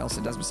don't know what else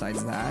it does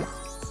besides that.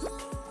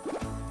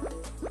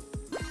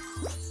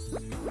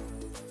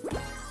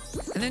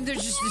 And then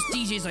there's just this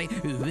DJ's like,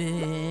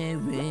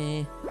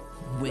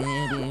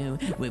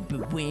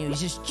 he's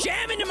just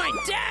jamming to my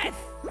death.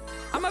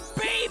 I'm a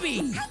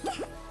baby.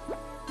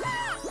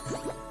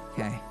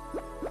 Okay.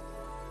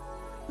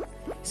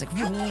 He's like,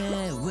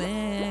 whoa,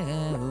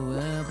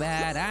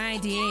 bad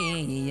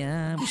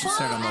idea. We should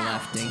start on the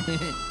left thing.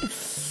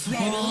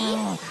 Ready?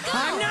 Go.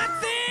 I'm not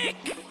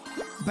thick.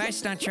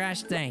 Best not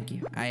trash, thank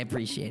you. I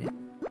appreciate it.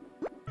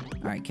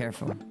 All right,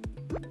 careful.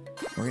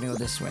 We're gonna go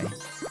this way.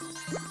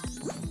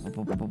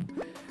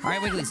 All right,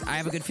 Wigglies, I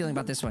have a good feeling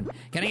about this one.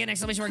 Can I get an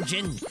exclamation mark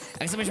Jin?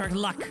 Exclamation mark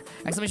luck?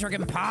 Exclamation mark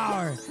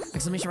empower?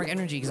 Exclamation mark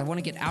energy, because I want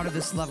to get out of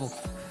this level.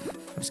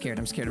 I'm scared,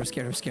 I'm scared, I'm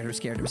scared, I'm scared, I'm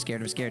scared, I'm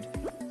scared, I'm scared.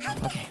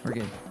 Okay, we're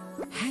good.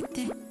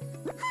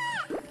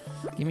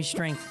 Give me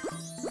strength.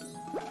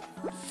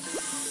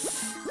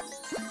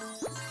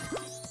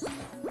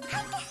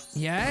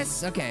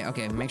 Yes? Okay,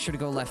 okay, make sure to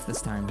go left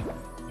this time.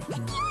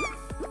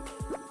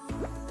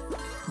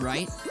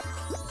 Right?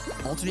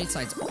 Alternate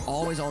sides,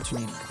 always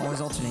alternate,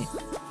 always alternate.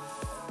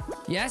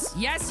 Yes,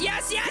 yes,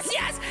 yes, yes,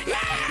 yes,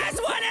 yes!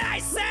 What did I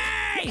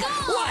say? Go!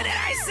 What did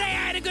I say? I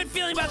had a good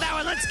feeling about that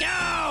one. Let's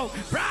go!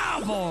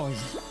 Bravo,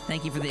 boys!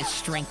 Thank you for the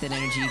strength and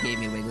energy you gave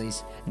me,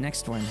 Wigglies.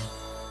 Next one.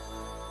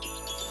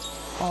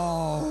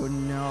 Oh,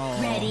 no.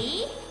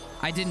 Ready?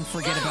 I didn't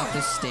forget about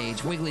this stage.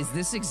 Wigglies,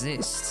 this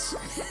exists.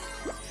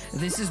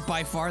 This is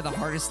by far the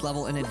hardest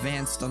level in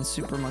Advanced on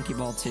Super Monkey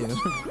Ball 2. Oh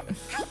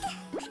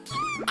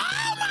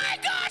my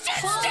gosh,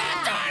 it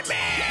stepped on me!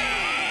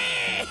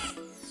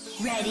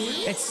 Ready?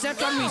 It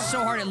stepped on me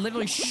so hard, it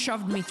literally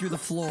shoved me through the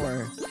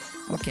floor.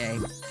 Okay.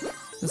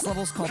 This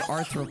level's called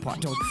Arthropod.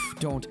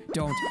 Don't.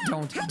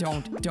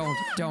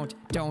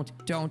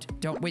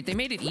 Wait, they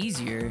made it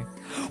easier.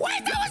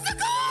 Wait, that was the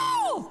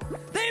goal!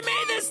 They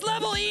made this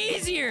level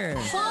easier!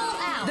 Fall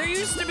out. There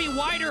used to be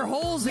wider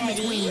holes in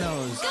between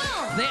those.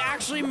 Go. They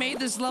actually made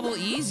this level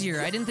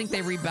easier. I didn't think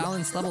they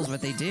rebalanced levels,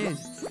 but they did.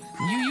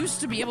 You used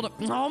to be able to...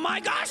 Oh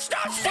my gosh,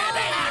 stop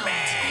stabbing at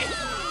me!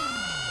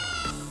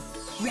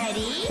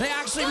 Ready? They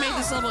actually made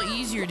this level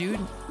easier, dude.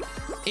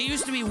 It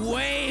used to be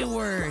way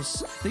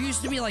worse. There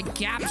used to be like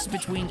gaps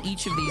between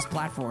each of these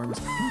platforms.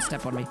 Don't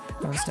step on me.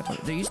 Don't step on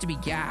me. There used to be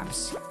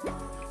gaps.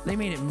 They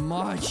made it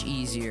much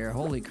easier.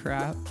 Holy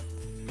crap.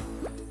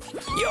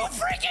 You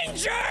freaking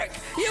jerk!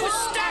 You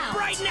step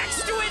right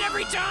next to it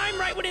every time,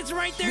 right when it's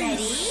right there.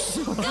 Ready?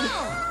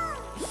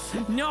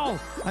 Go! No,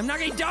 I'm not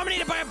getting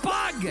dominated by a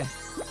bug!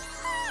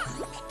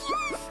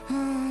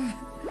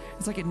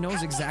 It's like it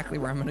knows exactly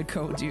where I'm gonna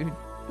go, dude.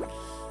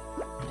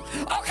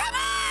 Oh, come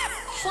on!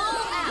 Fall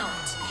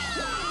out.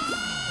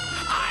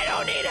 I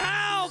don't need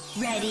help!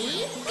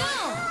 Ready?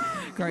 Go!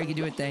 Kari, you can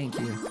do it, thank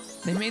you.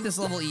 They made this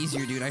level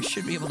easier, dude. I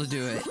should be able to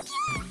do it.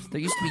 There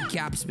used to be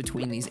gaps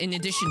between these, in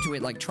addition to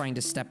it, like, trying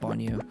to step on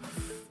you.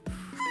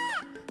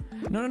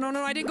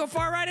 No, I didn't go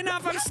far right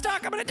enough. I'm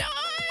stuck. I'm gonna die!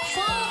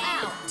 Fall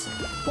out.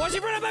 Why's he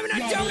run up? I'm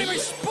not down with my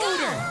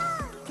spooter!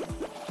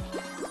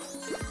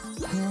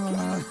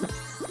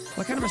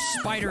 What kind of a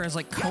spider has,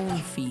 like, cone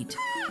feet?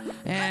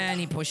 And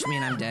he pushed me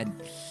and I'm dead.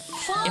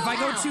 Fall If I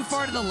go out. too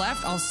far to the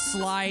left, I'll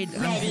slide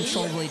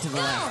uncontrollably to the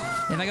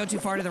left. If I go too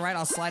far to the right,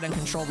 I'll slide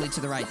uncontrollably to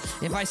the right.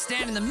 If I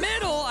stand in the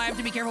middle, I have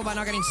to be careful about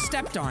not getting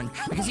stepped on,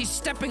 because he's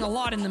stepping a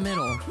lot in the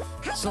middle.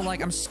 So,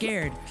 like, I'm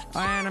scared.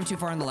 And I'm too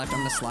far on the left. I'm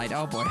gonna slide.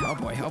 Oh boy, oh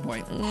boy, oh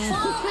boy.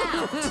 Fall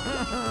out.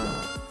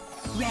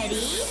 Ready,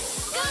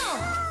 go!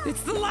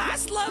 It's the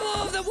last level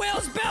of the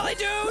whale's belly,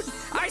 dude!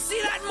 I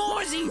see that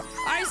Mozzie!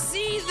 I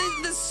see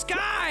the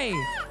sky!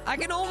 I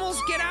can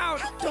almost get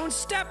out! Don't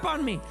step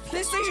on me!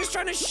 This thing's just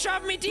trying to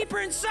shove me deeper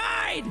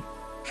inside!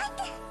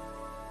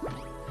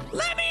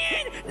 Let me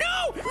in!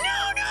 No! No,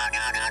 no,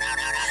 no, no, no, no,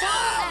 no, no!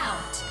 Fall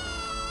out!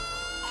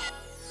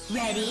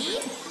 Ready,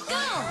 go!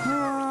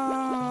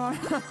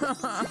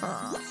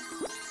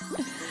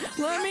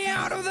 Let me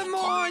out of the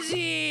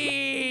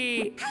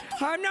Mozzie!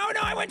 Oh, no,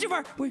 I went too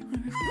far! Wait,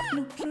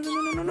 no,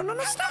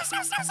 stop!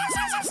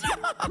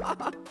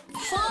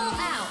 Fall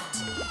out!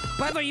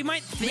 By the way, you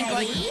might think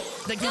Ready?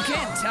 like you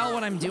can't tell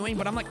what I'm doing,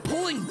 but I'm like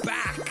pulling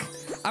back.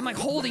 I'm like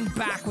holding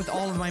back with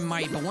all of my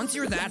might, but once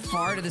you're that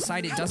far to the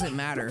side, it doesn't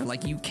matter.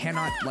 Like you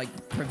cannot like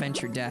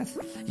prevent your death.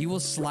 You will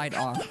slide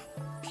off.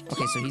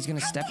 Okay, so he's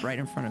gonna step right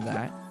in front of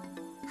that.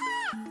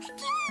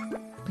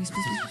 Please.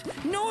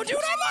 No, dude,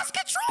 I lost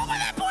control by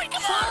that point.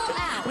 Come on.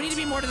 Out. We need to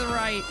be more to the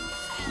right.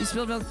 You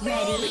spilled milk.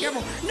 Ready? Be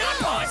careful. Not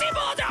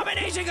possible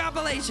domination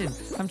compilation.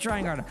 I'm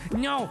trying harder.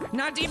 No,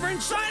 not deeper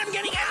inside. I'm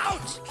getting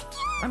out.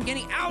 I'm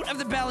getting out of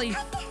the belly.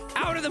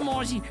 Out of the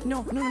Mozzie.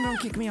 No,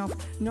 kick me off.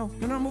 No,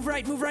 move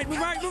right,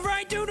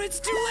 dude, it's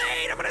too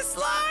late. I'm gonna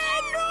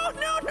slide. No.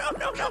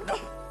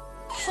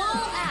 Fall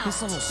out!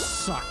 This level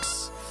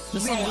sucks.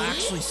 This Ready? level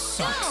actually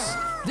sucks.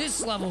 Go.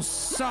 This level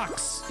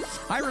sucks.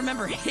 I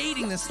remember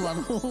hating this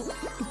level.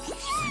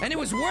 And it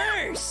was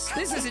worse.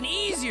 This is an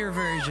easier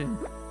version.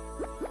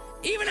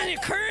 Even in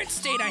the current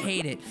state, I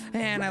hate it.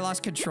 And I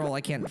lost control.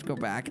 I can't go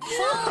back.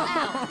 Fall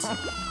out!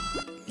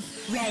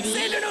 Ready?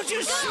 Sandra, don't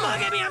you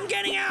smug at me. I'm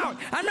getting out.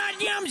 I'm not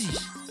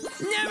Yumsies.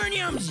 Never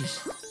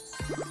Yumsies.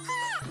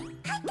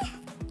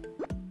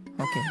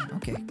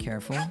 Okay,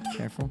 careful.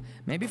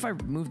 Maybe if I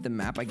move the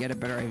map, I get a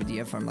better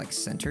idea if I'm like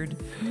centered.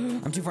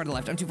 I'm too far to the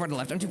left, and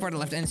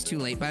it's too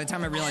late. By the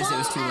time I realized it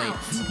was too late.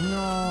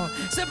 No.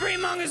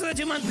 Supreme Mongoose with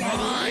a 2-month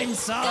Prime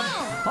sub.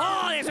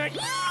 Oh, that's right.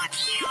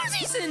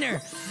 He's in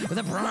there with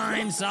a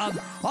Prime sub.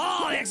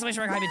 Oh, the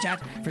exclamation mark hype in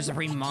chat for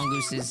Supreme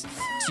Mongoose's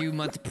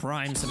 2-month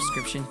Prime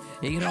subscription.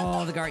 You get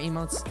all the Gar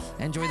emotes.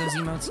 Enjoy those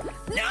emotes.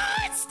 No,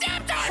 it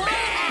stepped on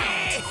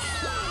me!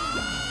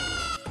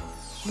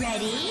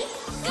 Ready?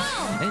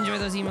 Go! Enjoy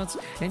those emotes.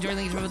 Enjoy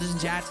links for in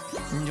chat.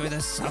 Enjoy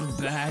the sub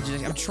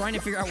badges. I'm trying to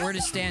figure out where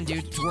to stand,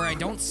 dude, to where I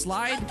don't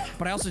slide,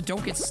 but I also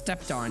don't get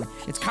stepped on.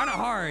 It's kind of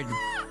hard.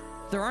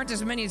 There aren't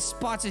as many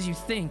spots as you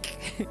think.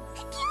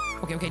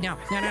 Okay, now.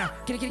 Get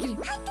it. No.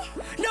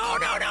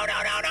 Fall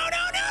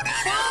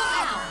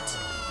out!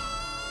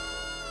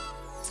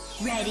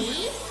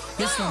 Ready?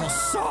 This level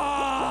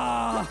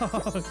sucks.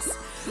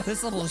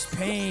 This level is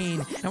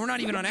pain. And we're not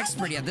even on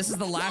expert yet. This is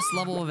the last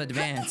level of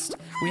advanced.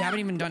 We haven't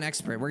even done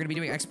expert. We're gonna be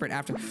doing expert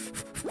after.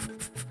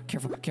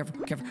 Careful.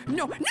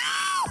 No!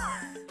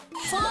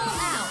 Fall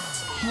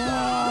out!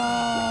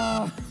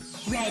 Oh.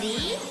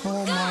 Ready?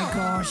 Oh go. my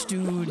gosh,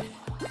 dude.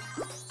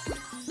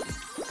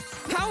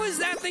 How is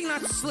that thing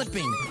not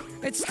slipping?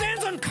 It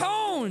stands on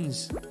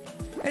cones.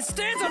 It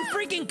stands on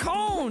freaking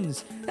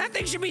cones. That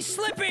thing should be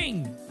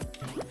slipping.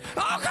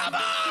 Oh, come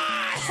on!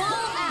 Fall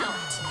out!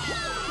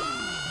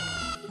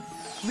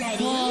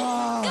 Ready?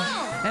 Oh. Go!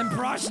 And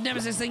Brosh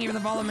Nemesis, thank you for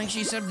the follow. Make sure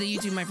you sub to the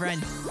YouTube, my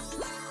friend.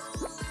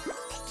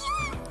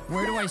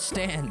 Where do I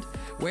stand?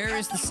 Where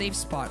is the safe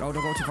spot? Oh,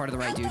 don't go too far to the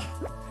right, dude.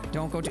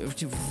 Don't go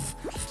too...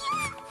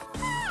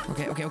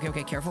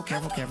 Okay. Careful.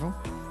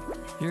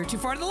 You're too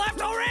far to the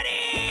left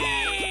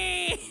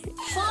already!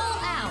 Fall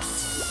out!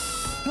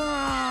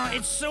 Ah,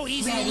 it's so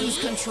easy to lose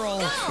control.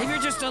 Go. If you're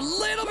just a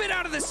little bit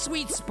out of the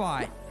sweet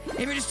spot.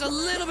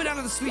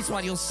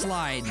 You'll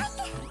slide.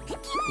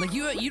 Like,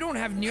 you don't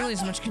have nearly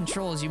as much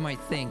control as you might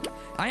think.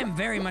 I am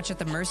very much at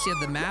the mercy of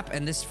the map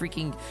and this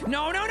freaking...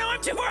 No,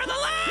 I'm too far to the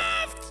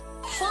left!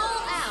 Fall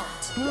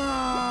out!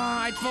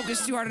 Ah, I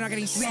focused too hard on not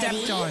getting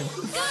stepped on.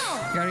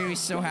 Go! You're gonna be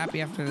so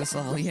happy after this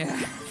level. Yeah,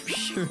 for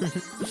sure.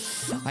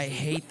 I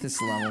hate this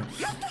level.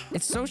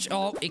 It's so...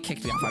 Oh, it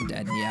kicked me off. I'm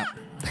dead. Yeah.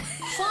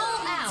 Fall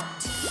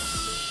out!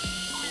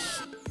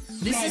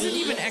 This Ready? isn't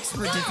even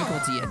expert Go.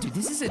 difficulty yet, dude.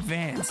 This is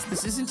advanced.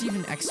 This isn't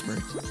even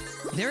expert.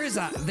 There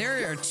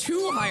are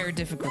 2 higher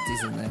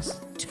difficulties in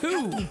this.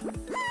 2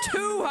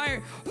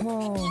 higher.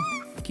 Oh,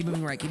 keep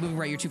moving right.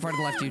 You're too far to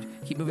the left, dude.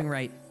 Keep moving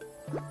right.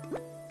 No!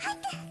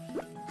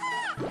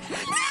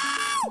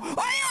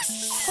 Are you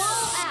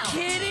Fall out!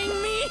 kidding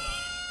me?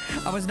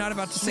 I was not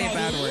about to say a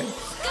bad word.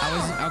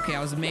 I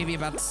was maybe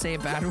about to say a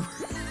bad word.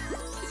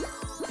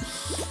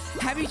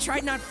 Have you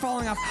tried not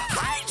falling off?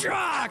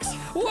 Hydrox!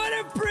 What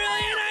a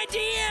brilliant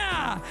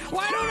idea!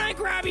 Why don't I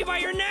grab you by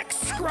your neck,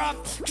 scrub,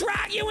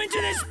 drag you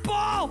into this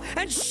ball,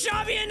 and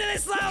shove you into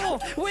this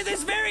level with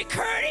this very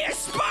courteous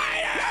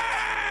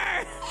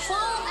spider!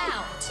 Fall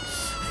out!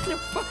 No,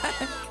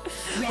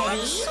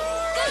 Ready?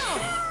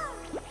 Go!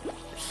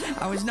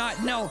 I was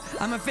not. No,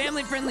 I'm a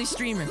family-friendly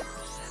streamer.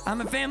 I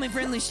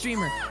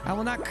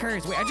will not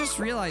curse. Wait, I just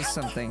realized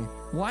something.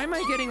 Why am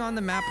I getting on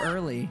the map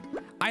early?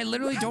 I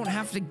literally don't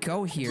have to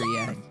go here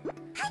yet.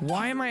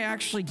 Why am I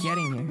actually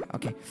getting here?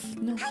 Okay.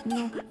 No.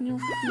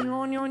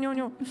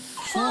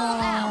 Fall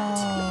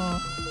out.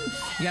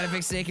 You got a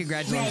big say.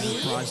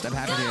 Congratulations, Project. I'm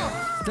happy to hear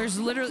it. There's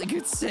literally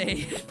good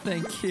say.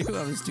 Thank you.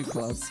 I was too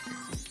close.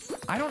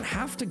 I don't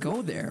have to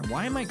go there.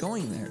 Why am I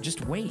going there?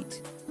 Just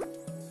wait.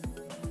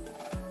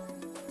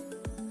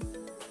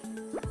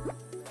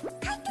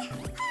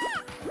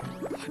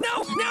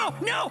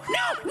 No!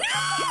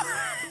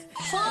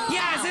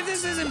 Yeah, as if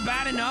this isn't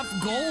bad enough,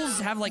 goals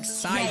have like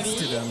sides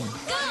to them.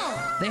 Go!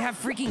 They have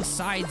freaking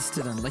sides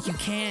to them. Like you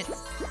can't,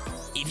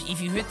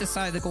 if you hit the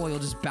side of the goal, you'll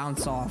just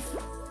bounce off.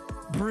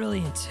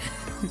 Brilliant.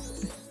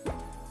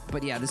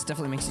 But yeah, this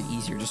definitely makes it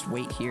easier. Just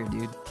wait here,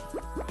 dude.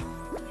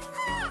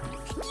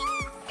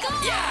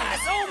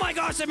 Yes! Oh my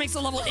gosh, that makes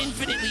the level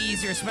infinitely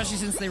easier, especially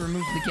since they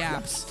removed the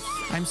gaps.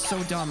 I'm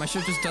so dumb. I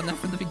should have just done that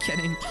from the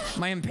beginning.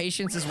 My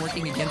impatience is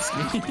working against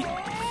me.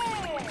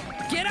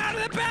 Get out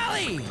of the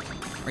belly!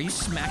 Are you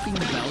smacking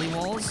the belly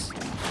walls?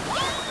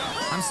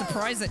 I'm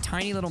surprised that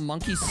tiny little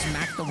monkeys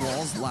smack the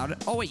walls louder.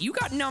 Oh wait, you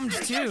got numbed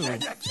too.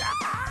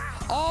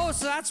 Oh,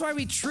 so that's why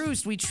we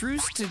truced. We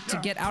truced to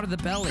get out of the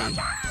belly.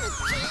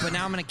 But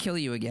now I'm gonna kill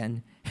you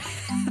again.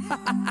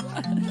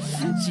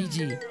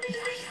 GG.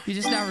 You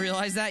just now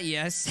realized that?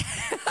 Yes.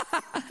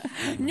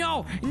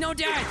 No,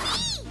 Dad.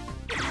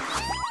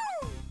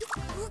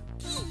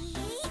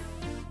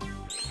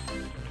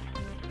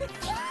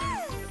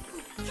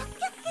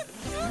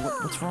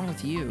 What's wrong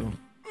with you?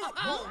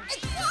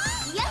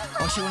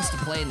 Oh, she wants to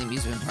play in the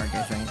amusement park,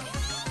 I think.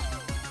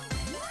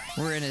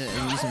 We're in an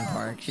amusement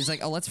park. She's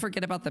like, oh, let's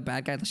forget about the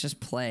bad guy. Let's just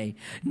play.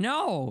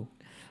 No!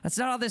 That's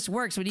not how this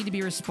works. We need to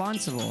be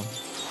responsible.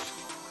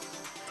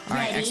 All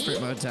right, expert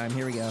mode time.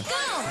 Here we go.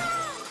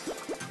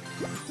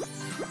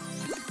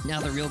 Now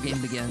the real game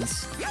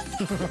begins.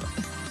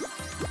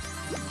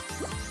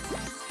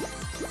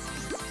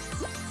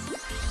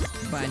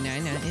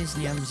 Banana is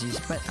yumsies,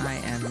 but I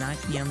am not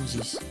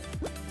yumsies.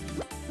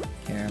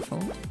 Careful.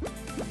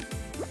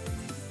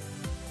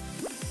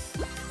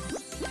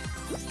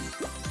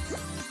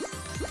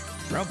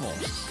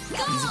 Rubbles.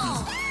 Easy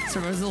peasy.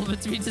 Servo's a little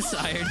bit to be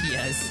desired,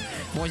 yes.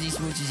 Morsey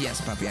smooches,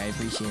 yes, puppy, I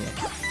appreciate it.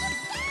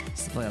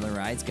 Let's play other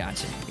rides,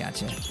 gotcha.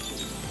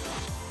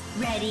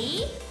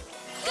 Ready?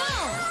 Go!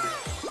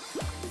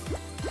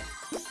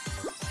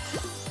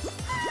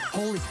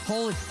 Holy.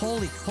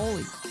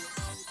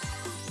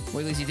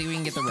 Wait, Lizzie, you think we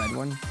can get the red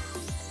one?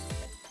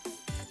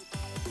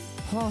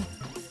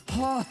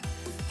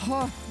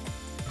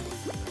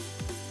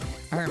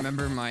 I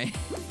remember my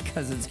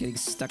cousins getting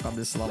stuck on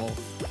this level.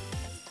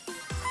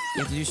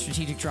 You have to do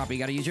strategic drop. You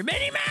gotta use your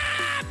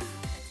mini-map!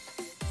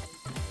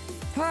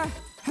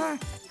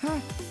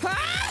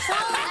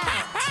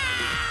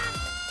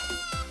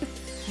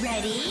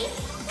 Ready?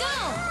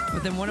 Go!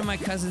 But then one of my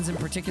cousins in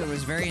particular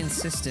was very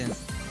insistent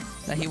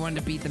that he wanted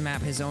to beat the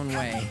map his own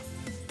way.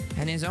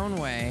 And his own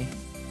way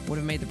would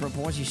have made the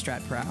Proporgi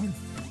strat proud.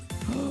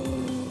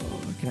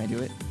 Can I do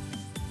it?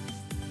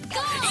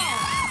 Go!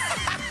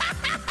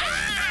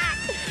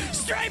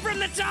 Straight from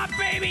the top,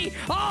 baby!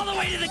 All the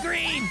way to the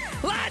green!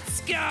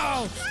 Let's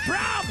go!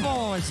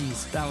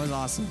 Proporgies! That was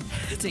awesome.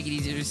 Take it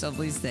easy on yourself,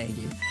 please. Thank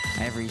you.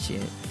 I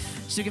appreciate it.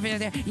 So you can fit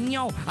out there.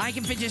 No, I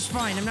can fit just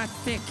fine. I'm not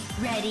thick.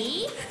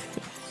 Ready?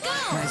 Go!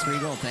 Nice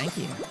reroll. Thank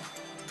you.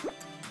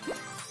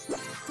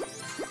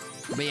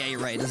 But yeah, you're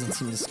right. It doesn't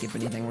seem to skip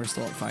anything. We're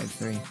still at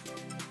 5-3.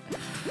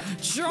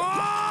 Charge!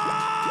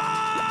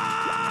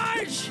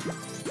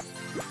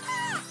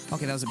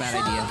 Okay, that was a bad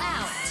idea.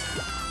 Out.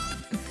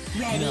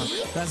 Ready? No,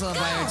 that's a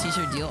buy our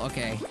t-shirt deal.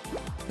 Okay,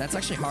 that's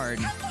actually hard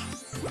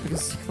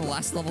because the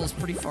last level is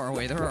pretty far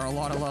away. There are a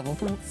lot of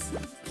levels.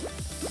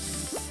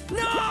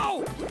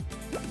 No!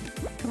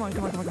 Come on.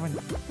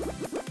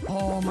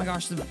 Oh my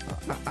gosh.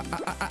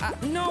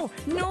 No!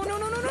 I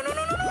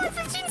have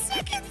 15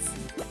 seconds!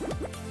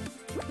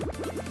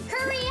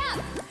 Hurry up!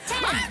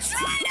 10, I'm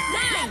trying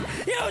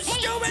 9, You 8,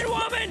 stupid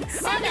woman!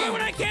 7, I'm doing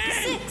what I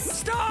can! 6,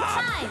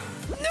 Stop! 5,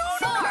 No!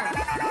 4,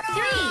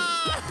 3,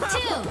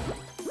 2,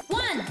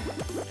 1,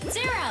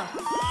 0.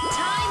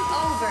 Time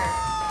over.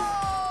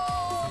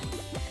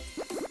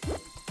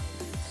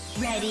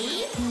 Ready?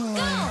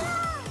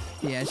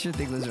 Go! Yeah, sure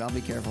thing, Lizard. I'll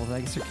be careful.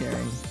 Thanks for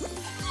caring.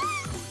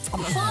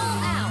 Fall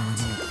out.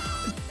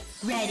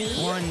 Ready?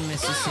 1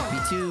 Mississippi,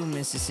 2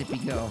 Mississippi,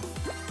 go.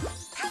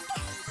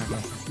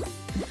 Okay.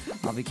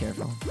 I'll be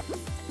careful.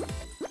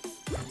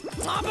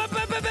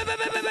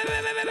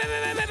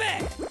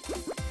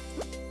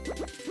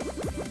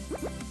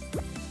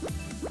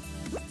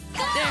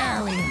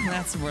 There we go.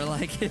 That's more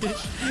like it.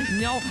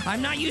 No,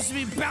 I'm not used to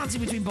be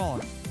bouncing between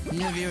balls. You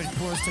know, if you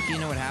Poor took you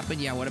know what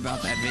happened? Yeah, what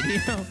about that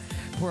video?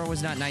 Poor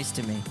was not nice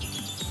to me.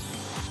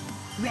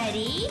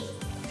 Ready?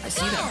 I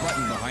see that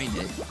button behind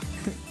it.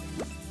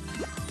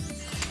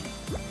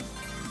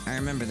 I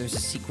remember there's a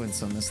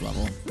sequence on this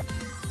level.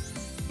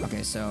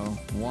 Okay, so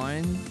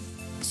 1,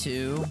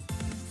 2,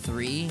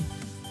 3,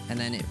 and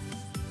then it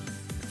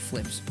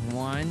flips.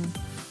 1,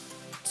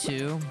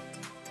 2,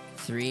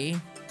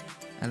 3,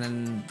 and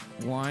then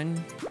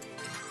 1,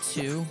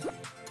 2,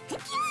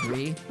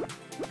 3.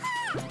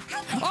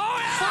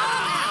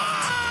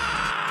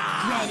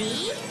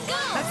 Ready, go!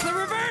 That's the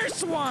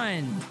reverse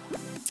one!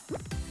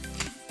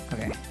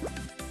 Okay.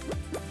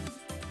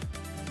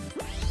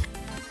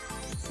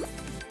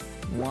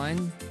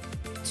 1,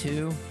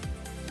 2,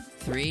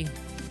 3.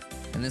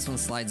 And this one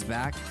slides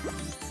back.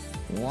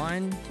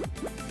 1,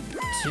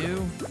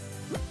 2,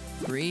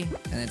 3.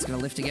 And it's gonna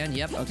lift again.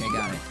 Yep, okay,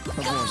 got it.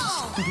 Of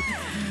course.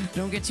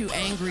 Don't get too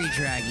angry,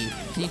 Draggy.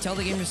 Can you tell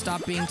the game to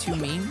stop being too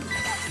mean?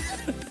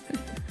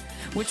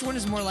 Which one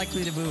is more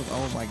likely to move?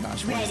 Oh my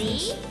gosh, what Ready,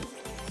 is this?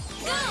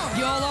 go!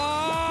 YOLO!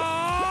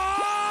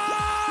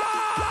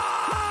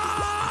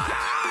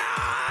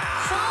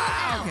 Fall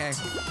out. Okay.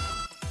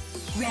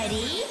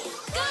 Ready,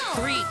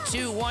 go! 3,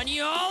 2, 1,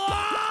 YOLO!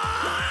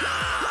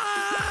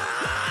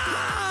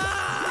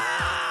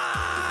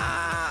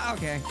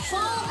 Okay. Fall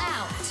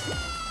out.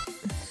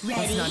 Ready,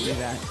 Let's not do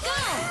that.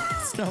 go!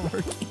 It's not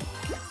working.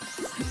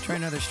 Try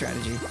another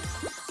strategy.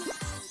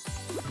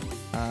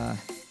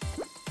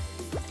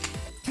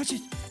 Touch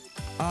it.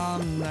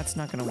 That's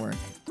not gonna work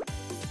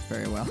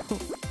very well.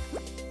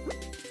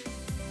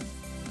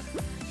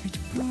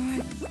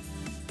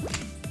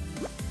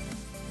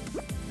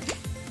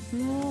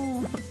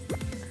 No.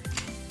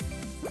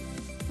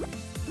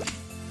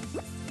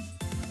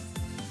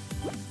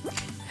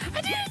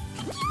 I did it!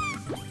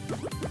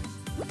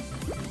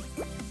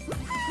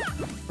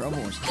 Bro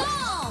Wars. Go!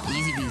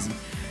 Easy peasy.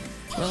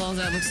 For as long as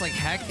that looks like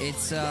heck,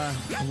 it's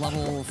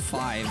level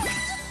 5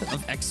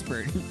 of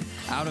expert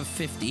out of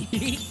 50.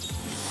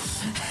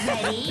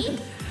 Ready,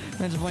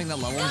 Imagine playing that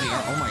level in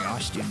VR. Oh my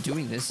gosh, dude,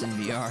 doing this in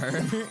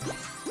VR.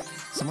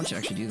 Someone should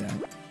actually do that.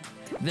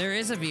 There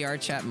is a VR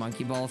chat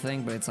monkey ball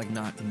thing, but it's like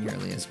not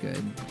nearly as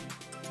good.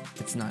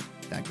 It's not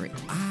that great.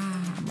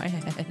 Ah, my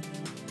head.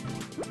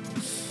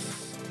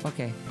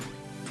 Okay.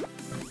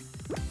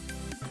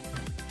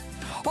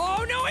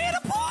 Oh no, I hit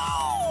a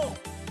pole!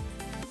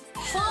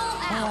 fall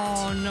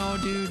out. Oh no,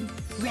 dude.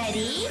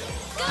 Ready,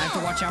 go! I have to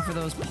watch out for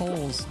those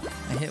poles.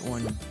 I hit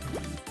one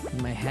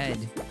in my head.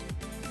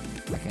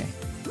 Okay.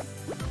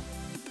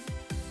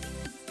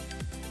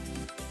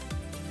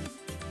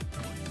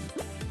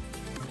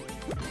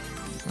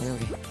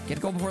 Okay. Get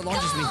a goal before it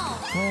launches me.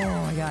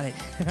 Oh, I got it.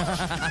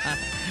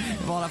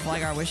 Ball that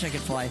flag, I wish I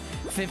could fly.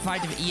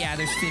 Yeah,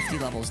 there's 50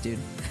 levels, dude.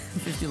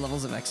 50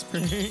 levels of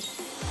expert.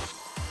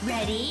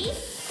 Ready,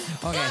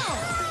 Okay. go!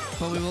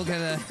 But we will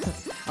get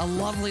a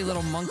lovely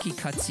little monkey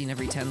cutscene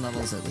every 10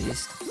 levels at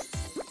least.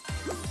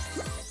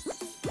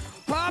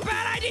 Oh,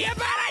 bad idea,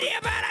 bad idea,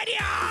 bad idea!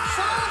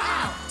 Fall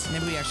out.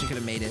 Maybe we actually could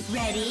have made it.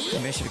 Ready,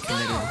 Maybe I should have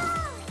committed.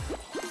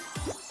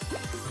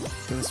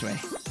 Go this way.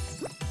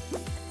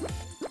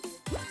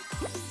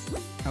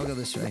 I'll go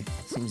this way.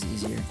 Seems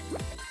easier.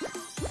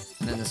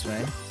 And then this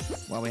way.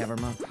 While we have our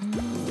mom.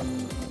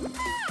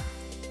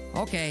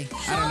 Okay,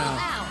 I don't know.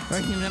 We're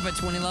even up at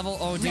 20 level.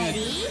 Oh, dude, Ready,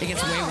 it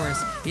gets go. way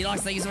worse. Elox,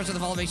 thank you so much for the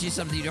follow. Make sure you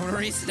sub. You don't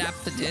already snap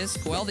the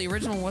disc. Well, the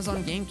original was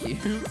on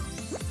GameCube.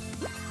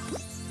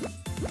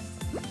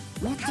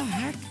 What the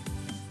heck?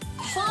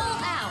 fall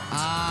out.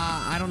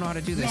 I don't know how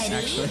to do this, Ready,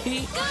 actually.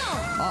 go!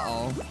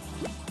 Uh-oh.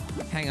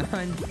 Hang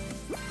on.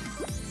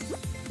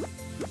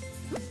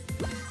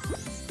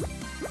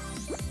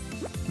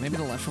 Maybe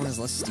the left one is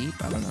less steep?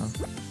 I don't know.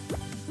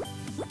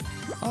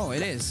 Oh,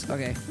 it is.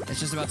 Okay. It's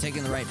just about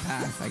taking the right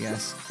path, I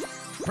guess.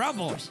 Pro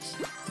Boys!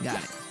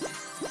 Got it.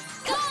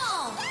 Go!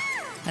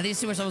 I think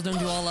it's too much levels. Don't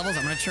do all levels.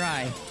 I'm gonna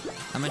try.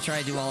 I'm gonna try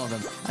to do all of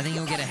them. I think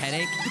you'll get a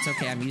headache. It's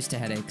okay. I'm used to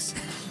headaches.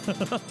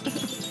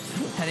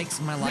 Headaches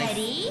in my life.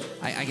 Ready,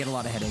 I get a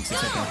lot of headaches.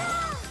 It's okay.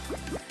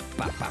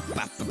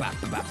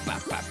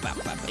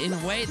 In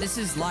a way, this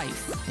is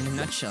life in a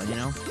nutshell, you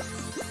know?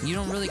 You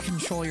don't really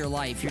control your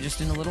life. You're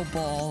just in a little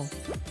ball,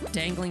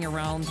 dangling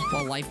around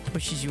while life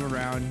pushes you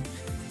around.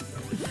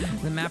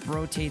 The map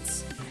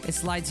rotates. It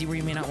slides you where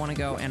you may not want to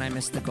go, and I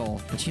missed the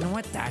goal. But you know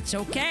what? That's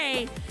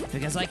okay.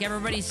 Because like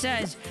everybody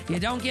says, you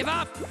don't give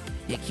up.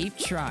 You keep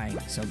trying.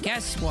 So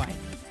guess what?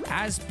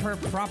 As per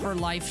proper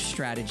life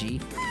strategy,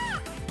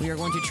 we are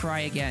going to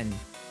try again.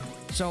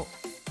 So,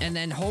 and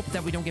then hope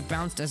that we don't get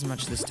bounced as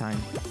much this time.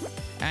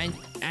 And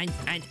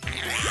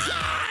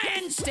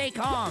stay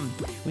calm.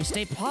 We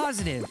stay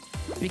positive.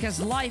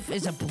 Because life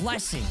is a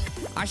blessing.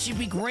 I should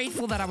be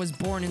grateful that I was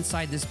born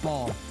inside this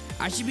ball.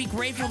 I should be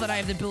grateful that I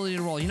have the ability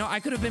to roll. You know, I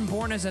could have been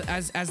born as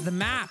the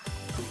map.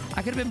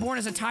 I could have been born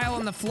as a tile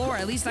on the floor.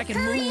 At least I can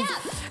move.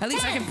 At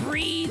least I can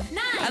breathe.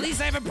 9, At least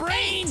I have a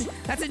brain 8,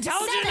 that's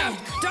intelligent 7,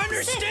 enough to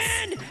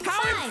understand 6,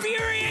 how 5,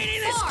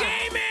 infuriating this 4,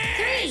 game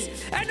is.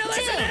 3, And to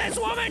listen 2, to this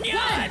woman yell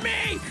 1, at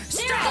me.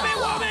 0. Stop it,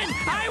 woman.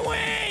 I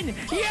win.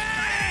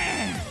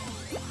 Yeah.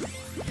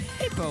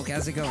 Hey, Poke.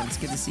 How's it going? It's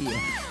good to see you.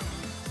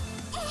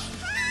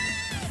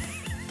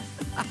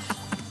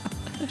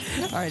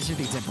 All right, should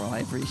be temporal. I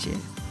appreciate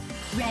it.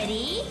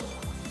 ready,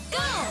 go!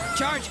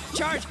 Charge!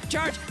 Charge!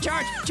 Charge!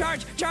 Charge!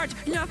 Charge! Charge!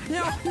 No!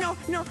 No! No!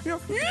 No! No!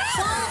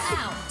 Fall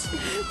out.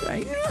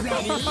 Right.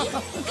 Ready,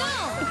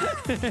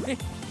 go!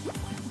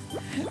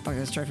 Okay,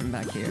 let's try from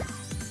back here.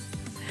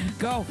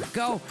 Go!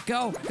 Go!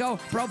 Go! Go!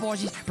 Bro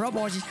Borgies! Bro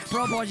Borgies!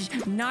 Bro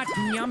Borgies! Not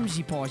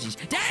Nyumsy Porgies!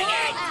 Dang Fall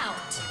it!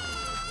 out.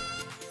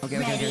 Okay.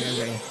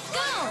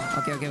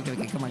 Go!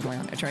 Okay. Come on.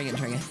 Try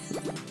again.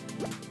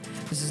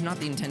 This is not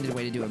the intended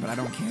way to do it, but I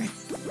don't care.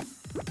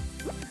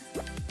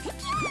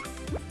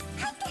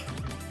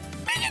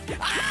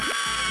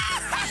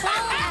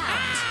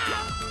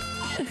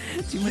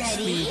 Too much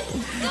speed.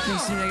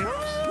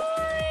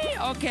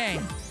 Okay,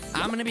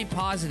 I'm gonna be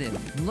positive.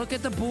 Look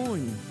at the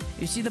boon.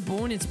 You see the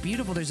boon? It's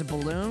beautiful. There's a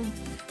balloon.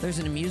 There's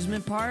an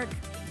amusement park.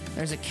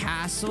 There's a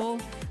castle.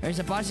 There's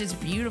a bunch. It's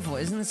beautiful.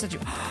 Isn't this such a...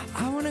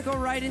 I want to go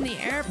ride in the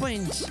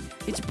airplanes.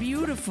 It's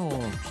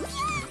beautiful.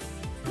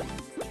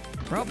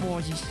 Bro,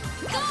 boys.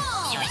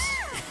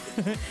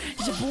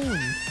 It's a boon.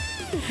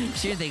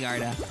 Sure thing,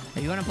 Arda.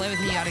 If you want to play with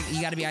me,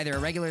 you gotta be either a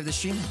regular of the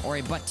stream or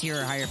a butt tier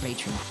or higher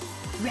patron.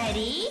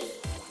 Ready?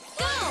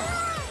 Go!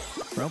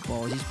 Bro,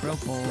 boys. Bro,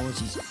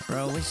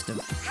 it's the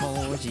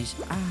boys.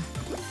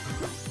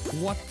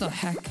 What the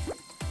heck?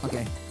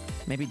 Okay,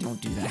 maybe don't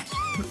do that.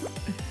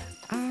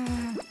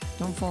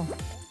 Don't fall.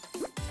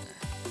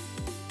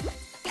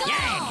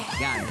 Yeah!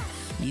 Got it.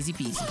 Easy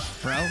peasy.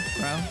 Bro,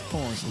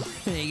 boys.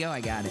 There you go, I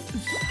got it.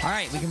 All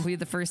right, we completed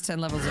the first 10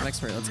 levels of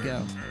expert. Let's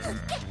go.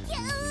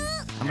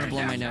 I'm gonna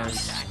blow my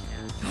nose.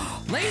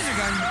 Laser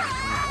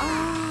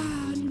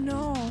gun!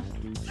 No.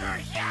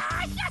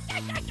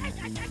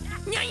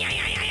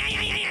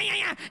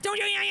 Don't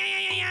you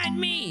at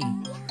me!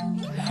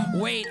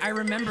 Wait, I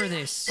remember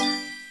this.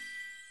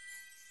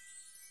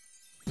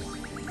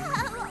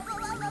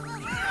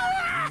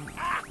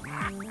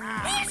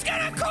 He's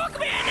gonna cook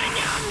me in the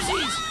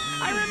yumsies!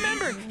 I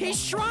remember, he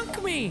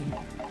shrunk me!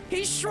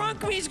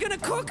 He's gonna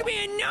cook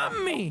me and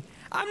numb me!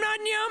 I'm not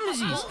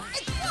yumsies!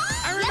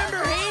 I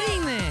remember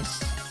hating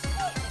this!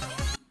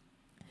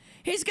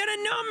 He's gonna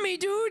numb me,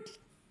 dude!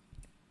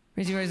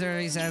 Crazy boys are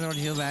already sad, I don't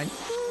feel bad.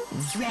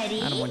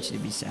 Ready? I don't want you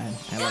to be sad.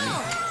 I love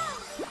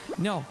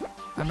you. No,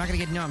 I'm not gonna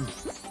get numb.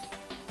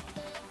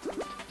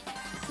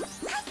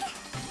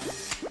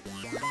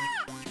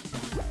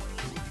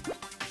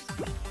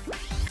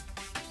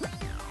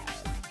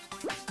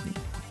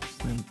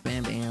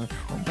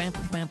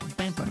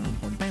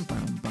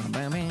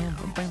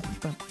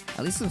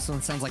 At least this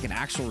one sounds like an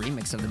actual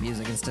remix of the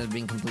music instead of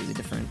being completely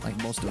different, like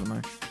most of them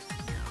are.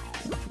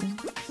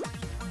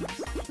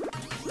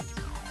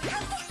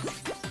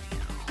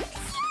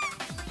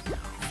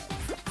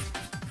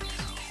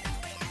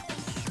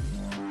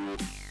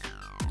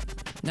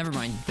 Never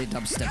mind, they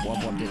dubstep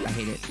wub-wubbed it. I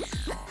hate it.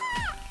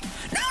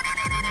 No!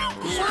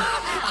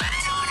 I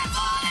don't want to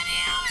fall in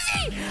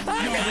Yumsy!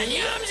 I'm not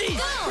Yumsy!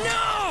 No!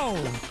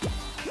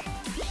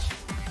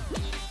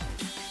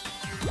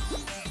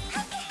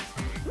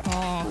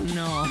 Oh,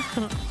 no.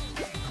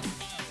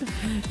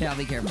 Yeah, I'll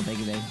be careful. Thank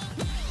you, babe.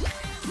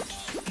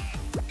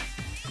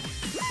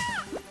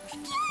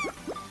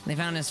 They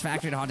found this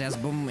factory at Hot House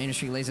Boom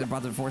Industry laser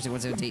brought the force. It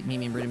wants to date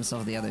Mimi and rid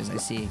himself of the others. I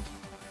see.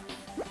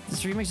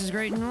 This remix is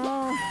great.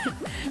 No,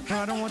 bro,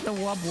 I don't want the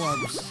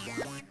wub-wubs.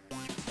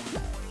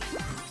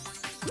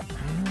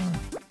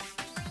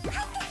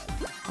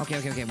 Okay.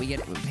 We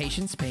get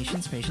patience. We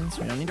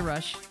don't need to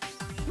rush.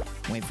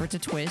 Wait for it to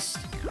twist.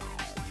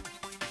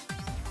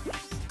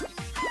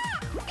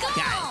 Got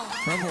it.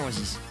 Pro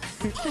forces.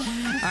 All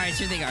right,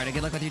 sure thing, Arda.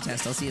 Good luck with your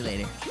test. I'll see you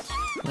later.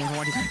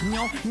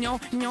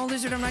 No,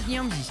 lizard, I'm not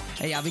yumsies.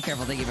 Hey, I'll be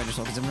careful. Thank you, Better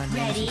Soul, because I'm not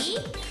yumsies. Ready?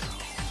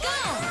 Go!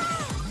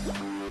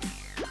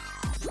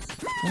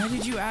 Why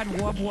did you add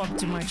wub-wub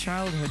to my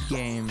childhood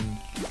game?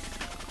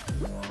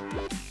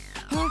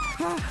 I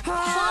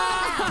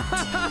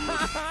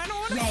don't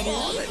want to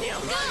fall in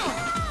Yumsy.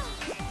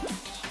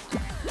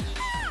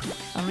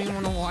 I don't even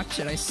want to watch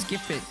it. I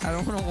skip it. I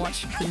don't want to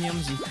watch the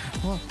Yumsy.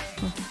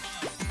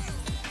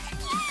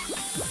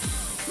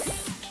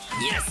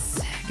 Yes!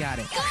 Got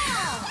it.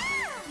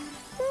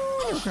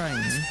 I'm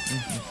crying.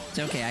 It's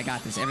okay, I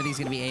got this. Everything's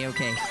gonna be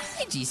A-okay.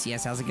 Hey,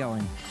 GCS, how's it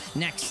going?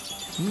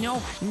 Next.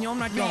 No, I'm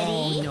not going.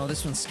 Oh, no,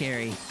 this one's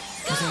scary.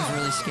 This one's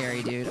really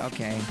scary, dude.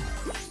 Okay.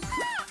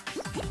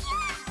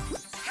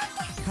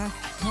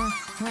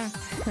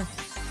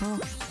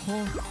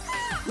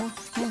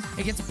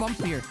 It gets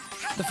bumpier.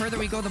 The further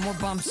we go, the more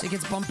bumps. It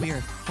gets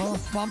bumpier. Oh,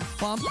 bump.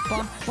 Oh,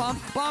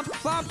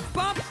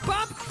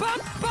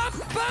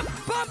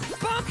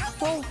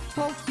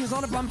 there's a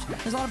lot of bumps.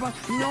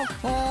 No.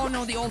 Oh,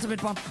 no, the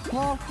ultimate bump.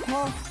 Oh,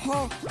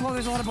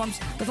 there's a lot of bumps.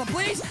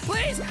 Please,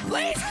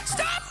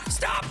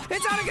 stop.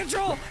 It's out of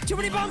control. Too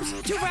many bumps.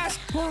 Too fast.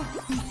 Oh,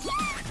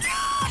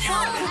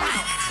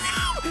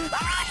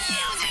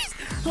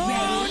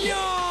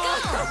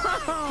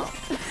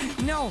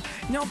 no.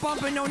 No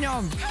bumper, no.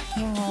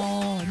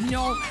 Oh,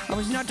 no. I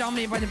was not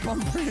dominated by the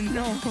bumper.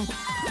 No.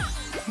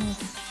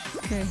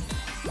 Okay.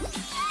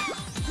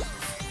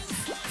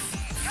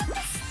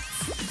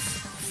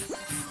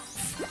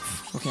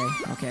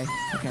 Okay.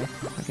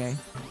 Okay.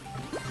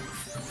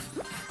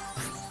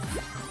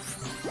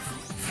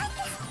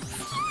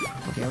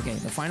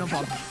 The final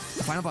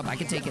bump. I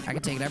can take it. I'm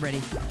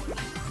ready.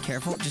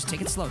 Careful. Just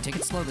take it slow. Take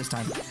it slow this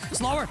time.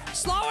 Slower.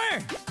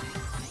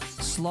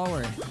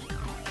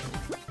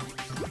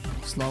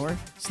 Slower,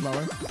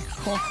 slower.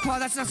 Oh,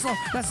 that's not slow.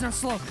 That's not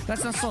slow.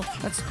 That's not slow.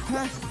 That's...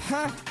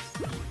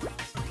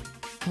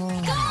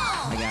 Oh,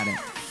 I got it.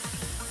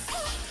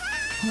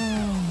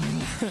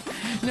 Oh.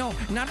 No,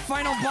 not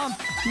final bump.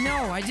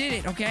 No, I did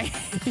it, okay?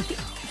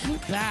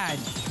 Bad.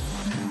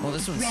 Well,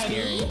 this one's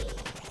scary.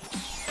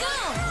 Go!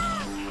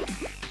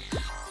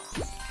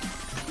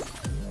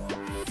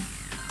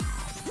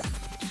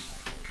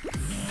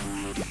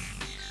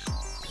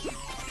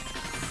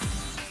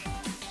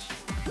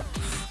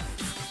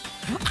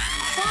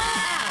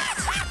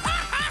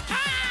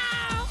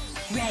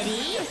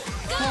 Ready?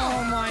 Go!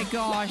 Oh my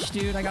gosh,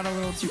 dude, I got a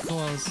little too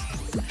close.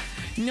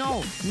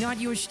 No, not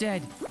yours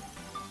dead.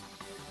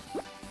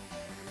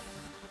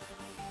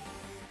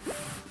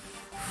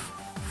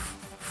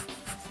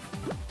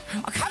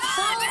 Oh, come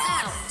on!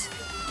 Out!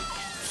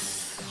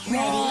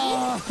 Ready?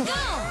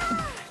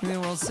 Go!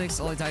 In World 6,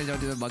 only time you don't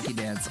do the monkey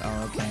dance.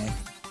 Oh, okay.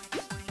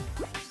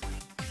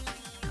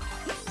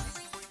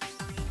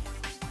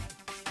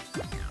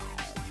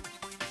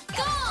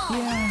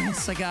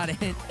 Yes, I got it.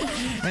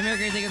 And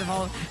Mercury, thank you for the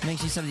follow.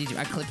 Makes you some YouTube.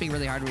 I'm clipping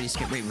really hard when you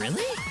skip. Wait,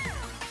 really?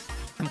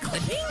 I'm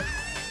clipping?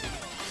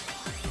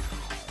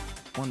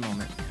 One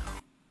moment.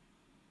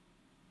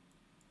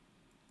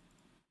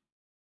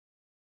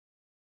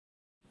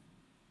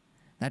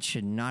 That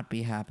should not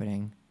be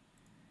happening.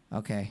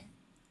 Okay.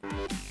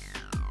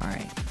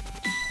 Alright.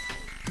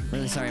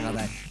 Really sorry about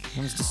that.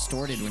 It was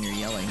distorted when you're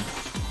yelling.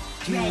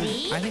 Dude,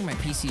 Ready? I think my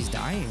PC's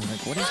dying.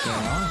 Like, what is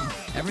going on?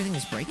 Everything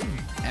is breaking.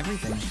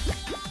 Everything.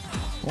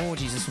 Oh,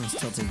 jeez, this one's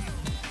tilted.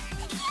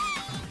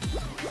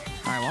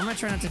 Alright, well, I'm gonna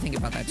try not to think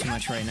about that too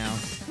much right now.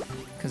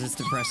 Because it's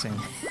depressing.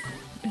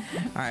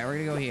 Alright, we're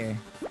gonna go here.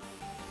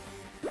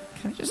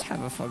 Can I just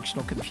have a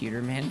functional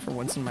computer, man, for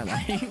once in my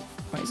life?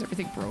 Why is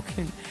everything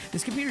broken?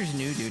 This computer's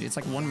new, dude. It's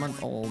like 1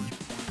 month old.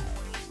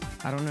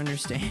 I don't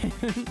understand.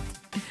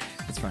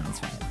 It's fine, it's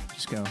fine.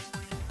 Just go.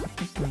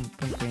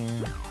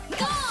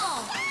 Go!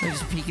 They're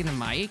just peeking the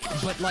mic,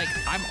 but like,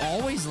 I'm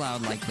always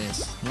loud like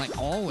this. Like,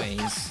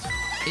 always.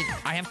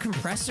 I have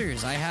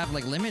compressors, I have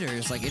like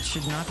limiters, like it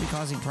should not be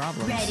causing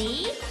problems.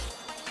 Ready?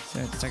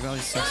 So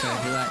technology sucks, so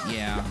I do that?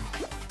 Yeah.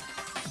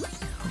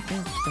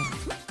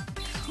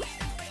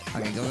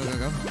 Okay, go, go, go,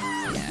 go.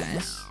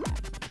 Yes.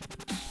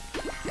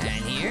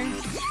 And here.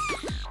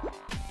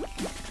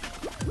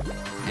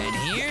 And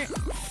here.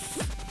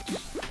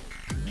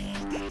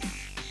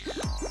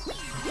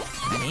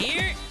 And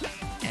here.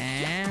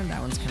 And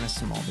that one's kind of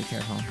small, be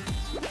careful.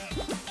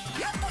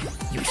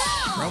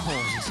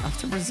 Robles, off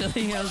to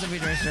Brazilian hills to be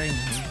restrained.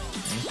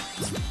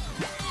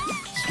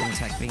 Just gonna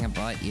attack being a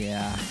butt,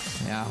 yeah.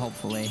 Yeah,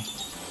 hopefully.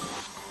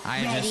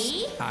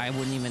 I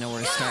wouldn't even know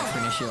where to start for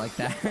an issue like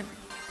that.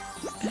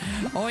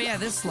 Oh yeah,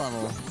 this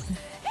level.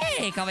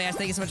 Hey, Coffee Ass,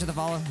 thank you so much for the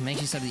follow.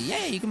 Makes you said,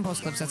 yeah, you can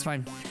post clips, that's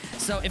fine.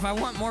 So if I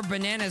want more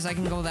bananas, I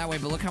can go that way,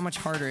 but look how much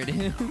harder it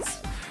is.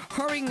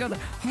 Or we can go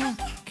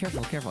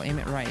careful, careful, aim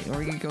it right. Or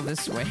we can go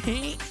this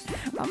way.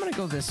 I'm gonna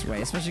go this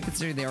way, especially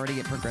considering they already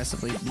get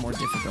progressively more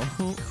difficult.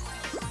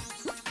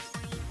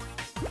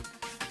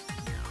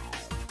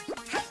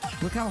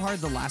 Look how hard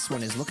the last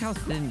one is. Look how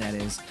thin that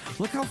is.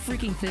 Look how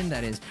freaking thin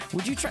that is.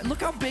 Would you try? Look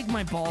how big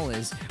my ball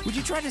is. Would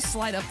you try to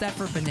slide up that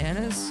for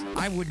bananas?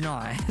 I would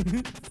not.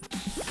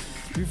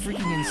 You're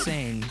freaking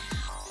insane.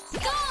 Go!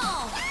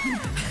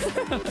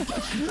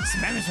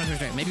 Spanish Feather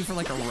Strike. Maybe for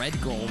like a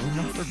red goal,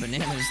 not for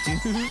bananas,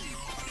 dude.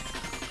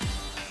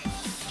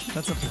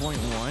 That's a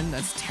 0.1.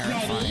 That's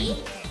terrifying.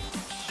 Ready?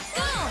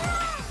 Go!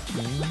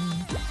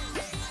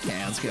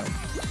 Okay, let's go.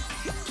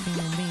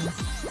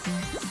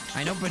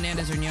 I know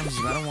bananas are yums,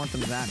 but I don't want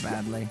them that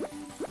badly.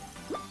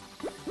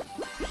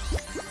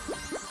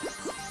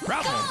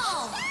 Bravo!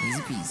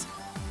 Easy peasy.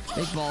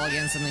 Big ball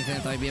again, something that I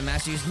thought would be a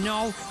master use.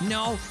 No,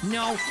 no,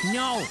 no,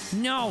 no,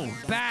 no!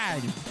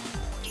 Bad!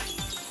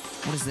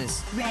 What is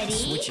this? Ready?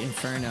 Switch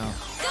Inferno. Go!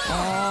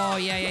 Oh,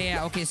 yeah, yeah,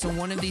 yeah. Okay, so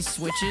one of these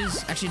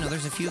switches... Actually, no,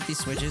 there's a few of these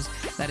switches.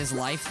 That is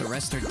life, the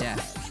rest are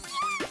death.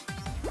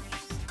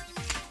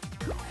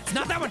 It's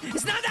not that one!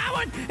 It's not that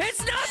one!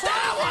 It's not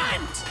that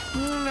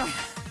one!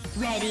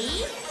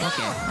 Ready? Go!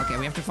 Okay, okay,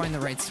 we have to find the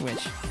right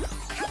switch.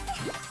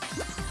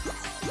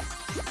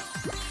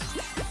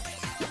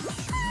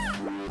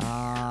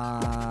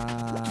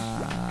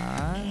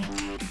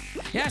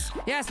 Yes,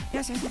 yes,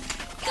 yes, yes, yes.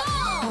 Go!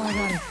 Oh, I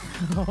got it.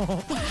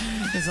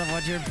 This is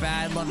what you're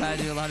bad. Love how to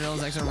do a lot of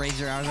those extra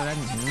ranger hours.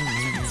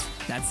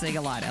 That's saying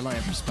a lot. I love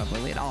Empress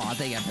Publicly. Oh,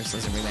 thank you, Empress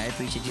Lizard. I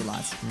appreciate you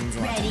lots. It means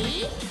a lot.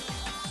 Ready?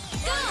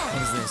 Go!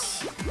 What is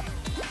this?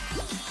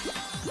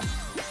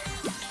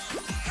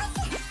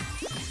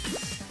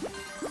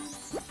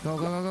 Go,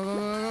 go, go, go, go, go,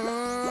 go,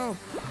 go, go.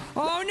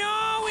 Oh,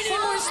 no! We need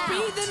more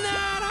speed than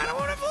that! I don't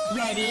want to fall.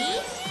 Ready?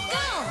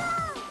 Go!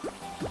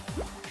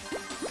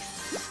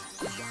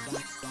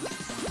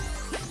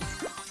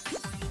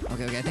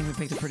 Okay, okay, I think we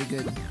picked a pretty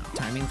good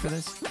timing for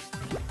this.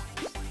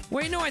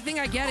 Wait, no, I think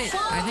I get it.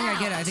 I think I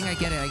get it. I think I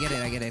get it. I get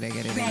it. I get it. I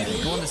get it. I get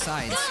it. Go on the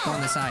sides. Go on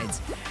the sides.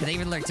 Thank you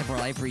for the lurk,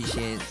 Temporal. I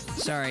appreciate it.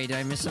 Sorry, did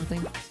I miss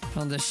something?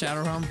 On the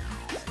Shadow Realm?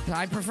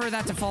 I prefer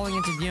that to falling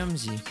into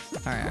Yumsy.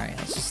 Alright.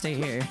 Let's just stay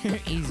here.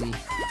 Easy.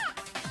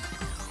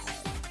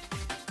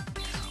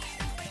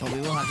 But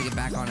we will have to get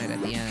back on it at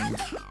the end.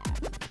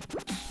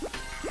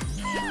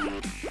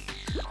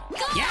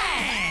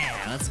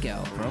 Yeah! Let's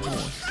go. Pro Bowl.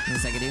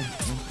 What's I can do?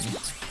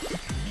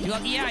 You're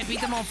like, yeah, I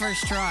beat them all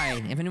first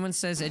try. If anyone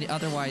says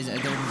otherwise,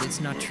 it's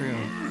not true.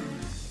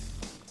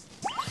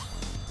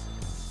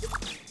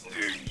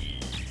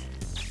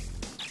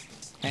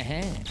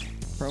 Heh.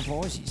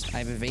 Proposes.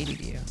 I've evaded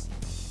you.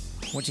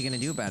 What you gonna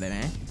do about it,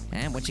 eh?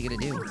 What you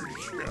gonna do?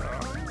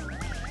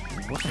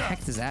 What the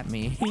heck does that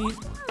mean?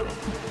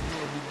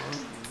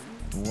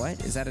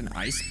 What? Is that an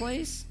ice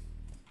place?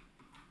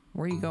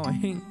 Where are you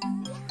going?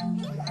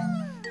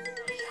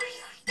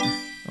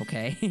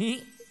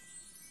 Okay.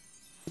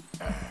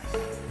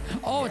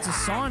 Oh, it's a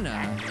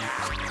sauna.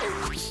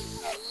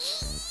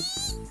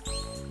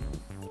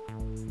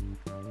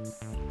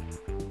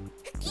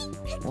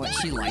 What,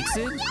 she likes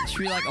it? Should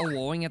we like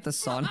a-woing at the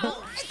sauna?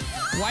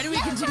 Why do we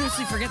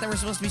continuously forget that we're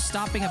supposed to be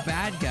stopping a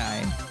bad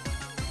guy?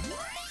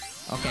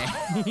 Okay.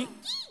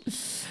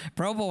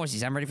 Pro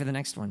Boys, I'm ready for the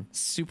next one.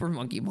 Super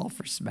Monkey Ball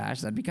for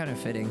Smash. That'd be kind of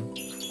fitting.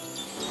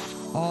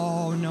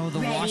 Oh no, the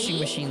washing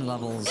machine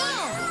levels.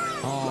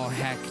 Oh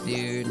heck,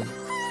 dude.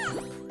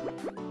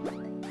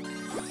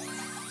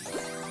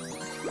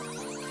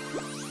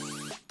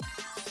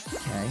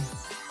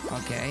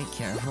 Okay,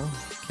 careful.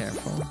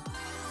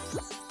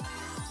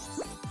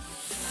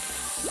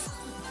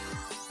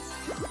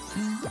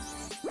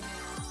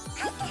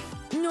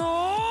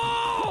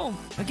 No!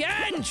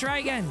 Again! Try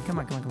again. Come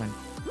on.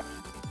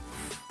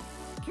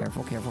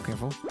 Careful.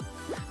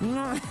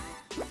 No.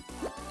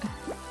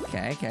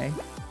 Okay.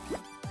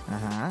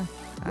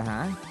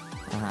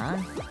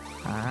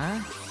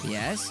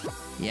 Yes.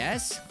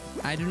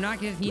 I do not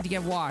need to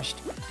get washed.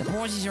 The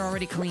posies are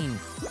already clean.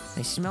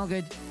 They smell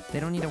good. They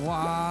don't need to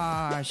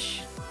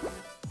wash.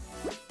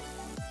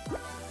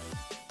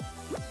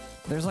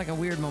 There's like a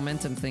weird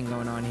momentum thing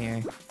going on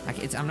here.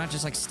 I'm not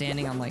just like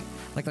standing on like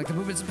the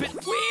movement's a bit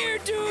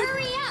weird, dude.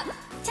 Hurry up!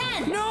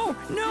 10. No.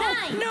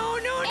 9, No.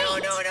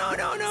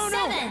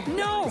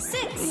 7,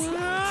 6, 5, 4.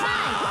 Fall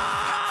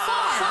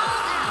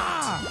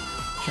out.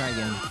 Try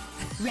again.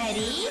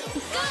 Ready?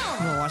 Go!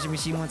 The washing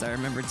machine ones I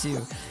remember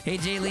too. Hey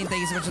Jaylene,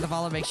 thank you so much for the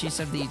follow. Make sure you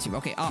sub to the YouTube.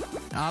 Okay, up.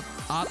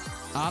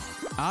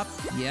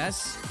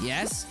 Yes.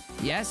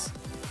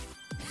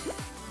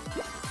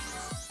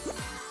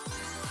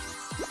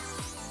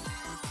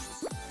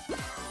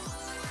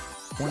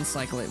 One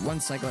cycle it.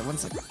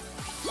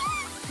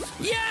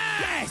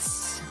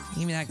 Yes!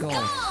 Give me that goal.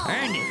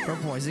 Earned it. For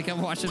boys, they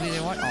can watch it. They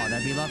want. Oh,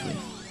 that'd be lovely.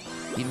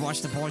 You'd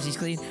watch the posies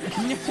clean.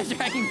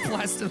 Dragon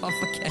blasted off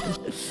again.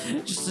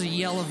 Just a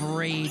yell of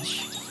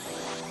rage.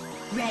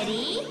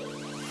 Ready?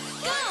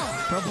 Go!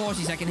 Pro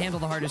posies, I can handle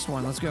the hardest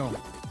one. Let's go.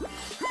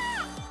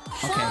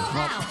 Okay,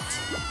 well.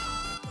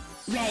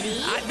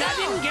 Ready? That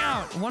didn't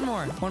count. One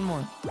more.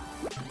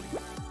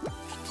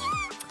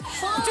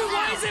 Dude,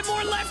 why is it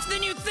more left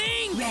than you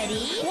think?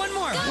 Ready? One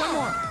more.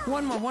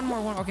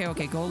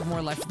 Okay. Go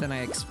more left than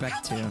I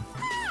expect to.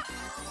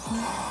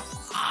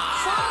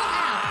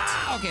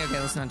 Okay,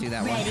 let's not do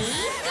that one. Ready?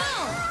 Go!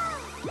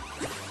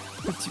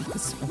 Let's do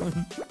this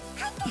one.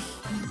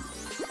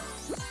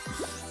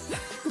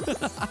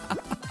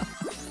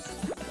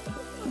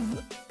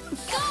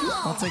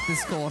 I'll take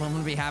this gold. I'm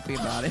gonna be happy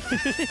about it.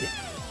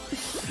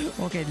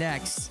 Okay,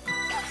 next.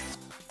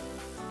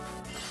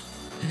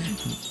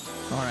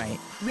 Alright.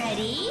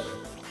 Ready?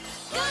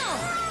 Go!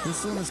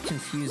 This one is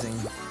confusing.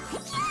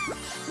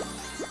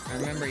 I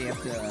remember you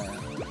have to...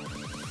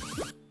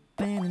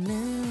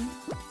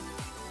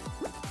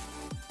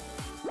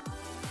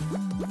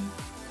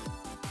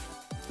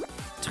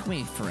 Took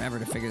me forever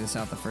to figure this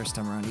out the first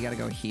time around. You gotta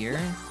go here,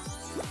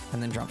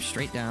 and then drop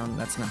straight down.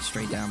 That's not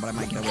straight down, but I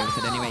might get away with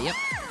it anyway. Yep.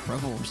 Pro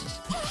Ballsies.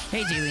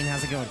 Hey, Jaylene,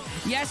 how's it going?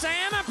 Yes, I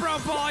am a Pro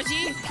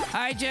Ballsy.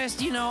 I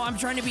just, I'm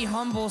trying to be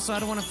humble, so I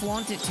don't want to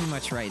flaunt it too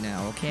much right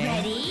now, okay?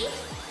 Ready?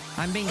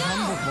 I'm being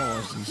humble,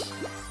 Ballsies.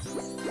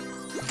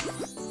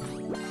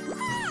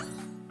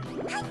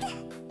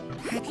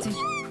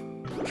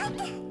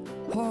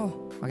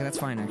 Oh, okay, that's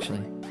fine,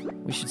 actually.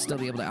 We should still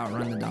be able to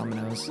outrun the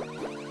dominoes.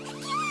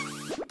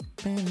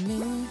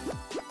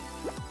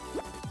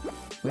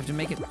 We have to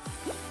make it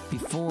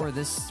before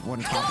this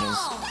one topples.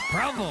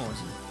 Pro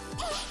Ballsy.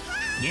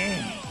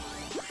 Yeah!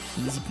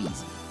 Easy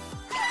peasy.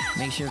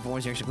 Make sure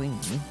boys are actually clean.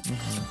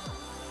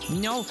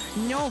 No,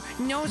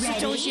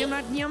 Satoshi, I'm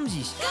not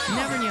Nyumsies.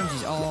 Never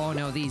Nyumsies. Oh,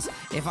 no, these.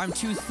 If I'm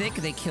too thick,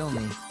 they kill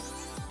me.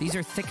 These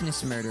are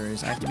thickness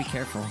murderers. I have to be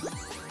careful.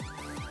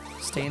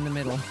 Stay in the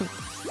middle.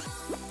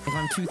 If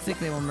I'm too thick,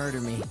 they will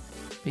murder me.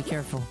 Be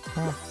careful.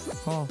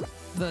 Oh.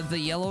 The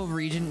yellow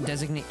region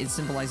it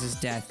symbolizes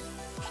death.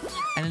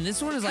 And then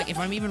this one is like, if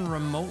I'm even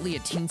remotely a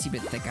teensy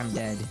bit thick, I'm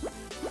dead.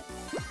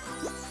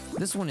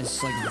 This one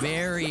is like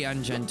very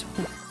ungentle.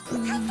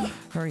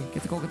 Hurry,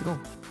 get the goal.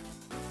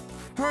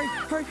 Hurry,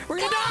 hurry, we're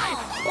gonna die!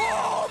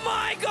 Oh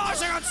my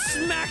gosh, I got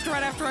smacked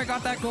right after I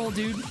got that goal,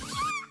 dude.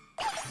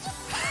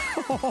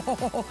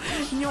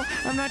 No,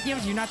 I'm not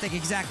giving you nothing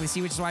exactly.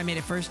 See, which is why I made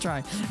it first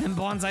try. And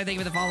Bonsai, thank you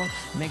for the follow.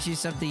 Make sure you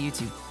sub to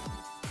YouTube.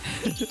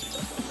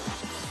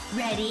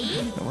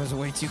 Ready? That was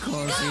way too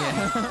close,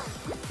 yeah.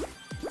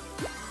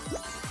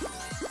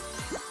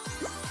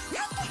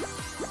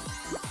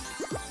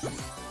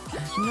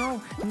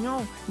 No,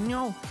 no,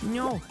 no,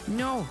 no,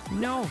 no,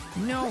 no,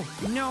 no,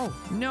 no,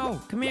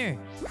 no. Come here.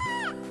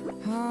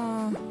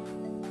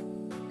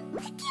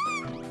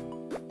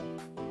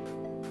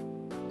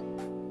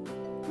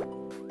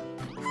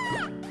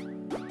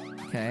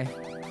 Okay.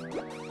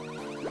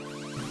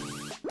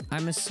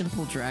 I'm a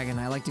simple dragon.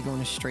 I like to go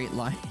in a straight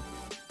line.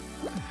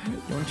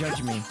 Don't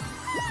judge me.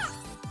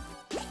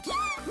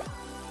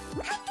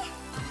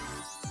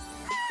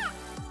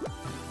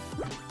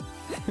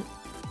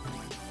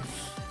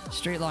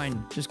 Straight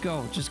line. Just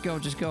go. Just go.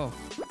 Just go.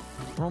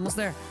 We're almost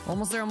there.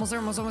 Almost there. Almost there.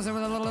 Almost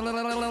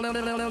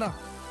there.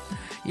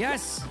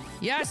 Yes.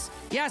 Yes.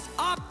 Yes.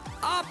 Up.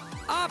 Up.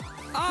 Up.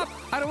 Up.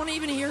 I don't want to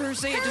even hear her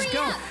say it. Just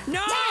go.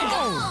 No!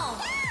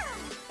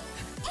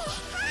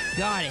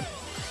 Got it.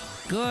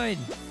 Good.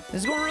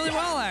 This is going really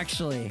well,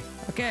 actually.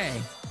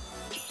 Okay.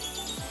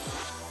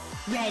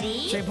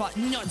 Ready?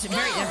 No, it's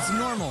very. It's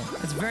normal.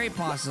 It's very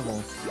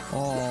possible.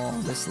 Oh,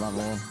 this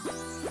level.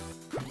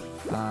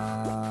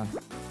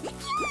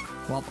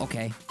 Well,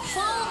 okay.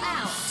 Fall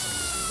out.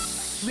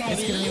 Ready?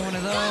 It's gonna be one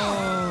of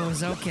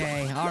those.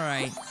 Okay. All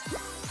right.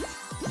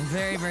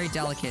 Very, very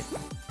delicate.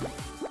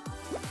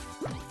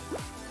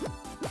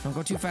 Don't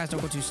go too fast.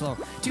 Don't go too slow.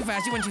 Too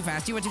fast. You went too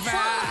fast. You went too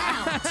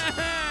fast.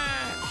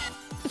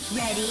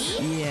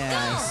 Ready?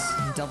 Yes.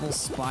 Go. Double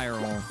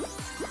spiral.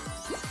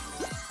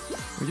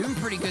 We're doing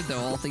pretty good, though,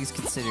 all things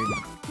considered.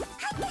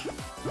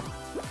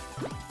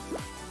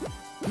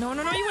 No,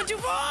 no, no, you went too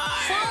far!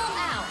 Fall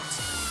out.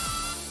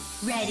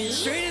 Ready?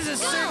 Straight as a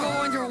circle,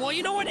 wonder. Well,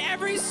 you know what?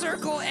 Every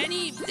circle,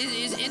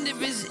 is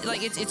indivisible.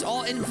 Like, it's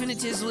all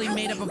infinitesimally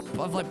made up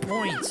of like,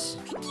 points.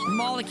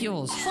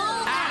 Molecules.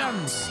 Fall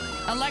atoms.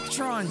 Out.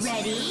 Electrons.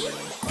 Ready?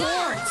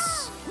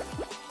 Quarks.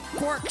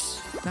 Quarks.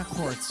 Not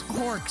quartz.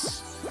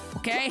 Quarks.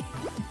 Okay?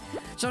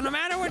 So no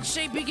matter what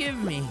shape you give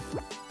me,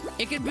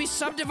 it could be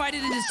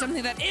subdivided into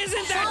something that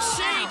isn't that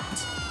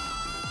shaped!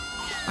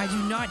 I do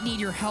not need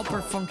your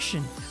helper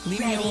function. Leave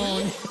me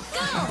alone.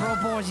 I'm pro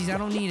Borgies, I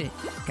don't need it.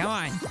 Come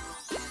on.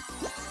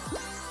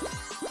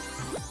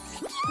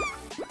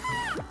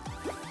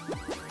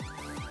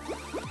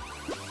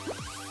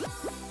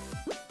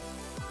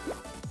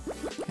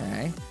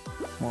 Okay.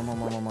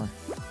 More.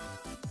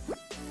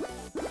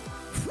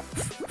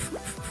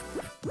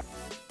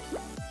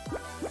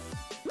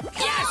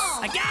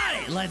 I got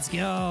it! Let's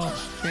go.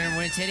 Here,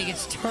 when it's hitting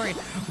its target.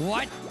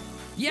 What?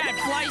 Yeah, it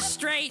flies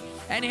straight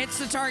and hits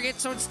the target,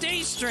 so it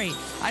stays straight.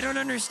 I don't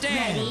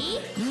understand.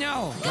 Ready?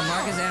 No. The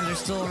Marcus atoms are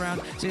still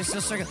around, so you're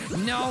still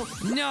circling. No,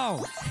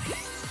 no.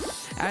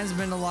 Adam's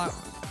been a lot.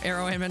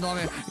 Arrowhead been a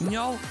lot.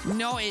 No,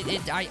 no.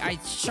 I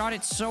shot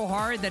it so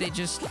hard that it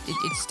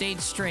stayed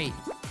straight.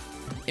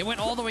 It went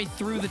all the way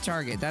through the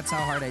target. That's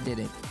how hard I did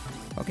it.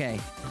 Okay.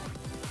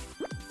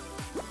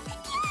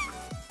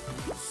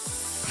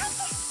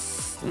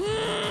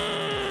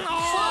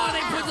 Oh,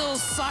 they put little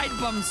side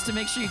bumps to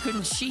make sure you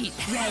couldn't cheat.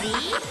 Ready?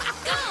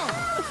 Go!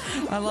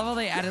 I love how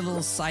they added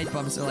little side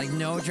bumps. They're like,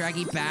 no,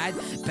 Draggy, bad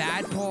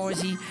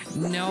Posy.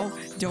 No,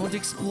 don't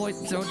exploit,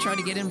 don't try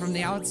to get him from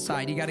the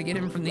outside. You gotta get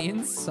him from the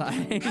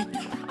inside.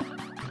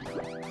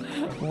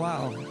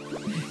 Wow.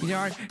 You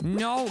know,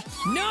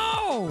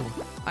 no!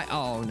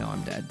 Oh, no,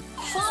 I'm dead.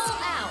 Fall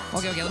out.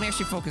 Okay, let me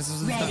actually focus.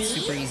 This is not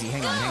super easy.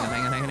 Hang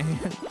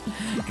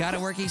on. Got it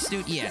working,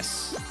 Snoot?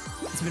 Yes.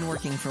 It's been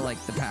working for like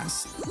the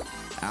past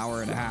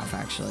hour and a half,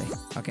 actually.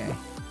 Okay.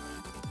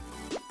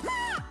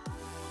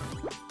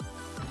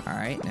 All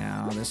right,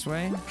 now this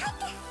way.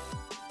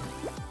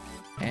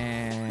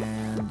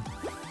 And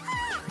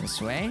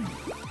this way.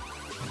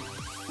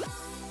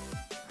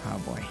 Oh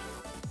boy.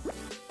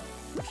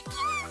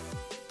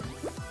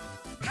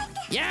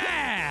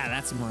 Yeah,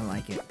 that's more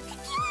like it.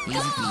 Easy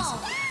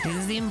peasy. This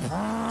is the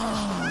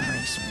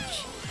important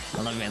switch.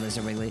 I love it,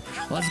 Lizard Wiggly.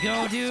 Let's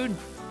go, dude.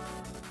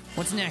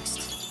 What's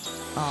next?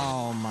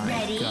 Oh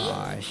my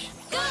gosh.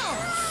 Go!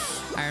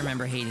 I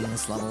remember hating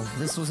this level.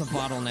 This was a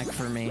bottleneck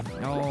for me.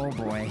 Oh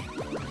boy.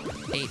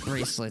 8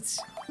 bracelets.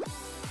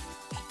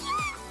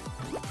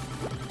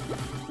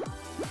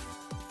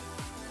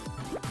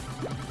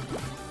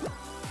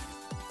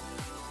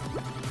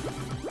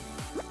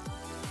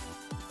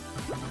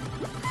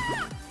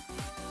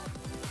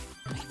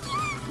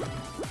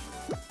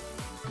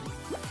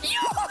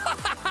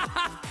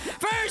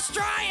 First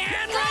try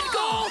and red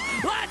goal!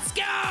 Let's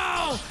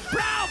go!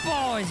 Proud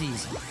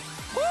boys!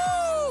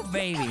 Woo,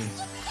 baby!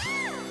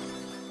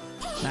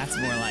 That's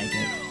more like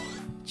it.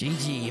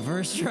 GG,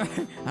 first try.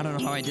 I don't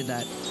know how I did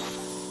that.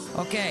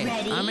 Okay,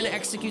 Ready? I'm gonna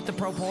execute the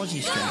Pro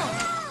Porgies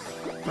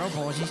strat. Pro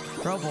Porgies,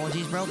 Pro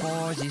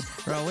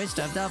with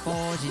stuffed up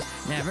Porgies.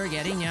 Never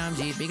getting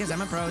yumsies because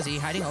I'm a prosy,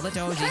 hiding all the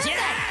toesies.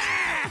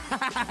 Yeah!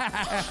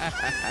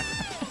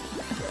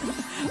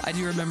 I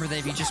do remember that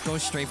if you just go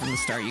straight from the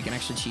start, you can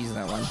actually cheese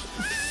that one.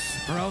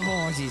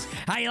 Robo-cheese.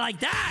 How you like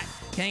that?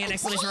 Can I get an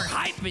exclamation mark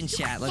hype in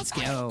chat? Let's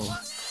go.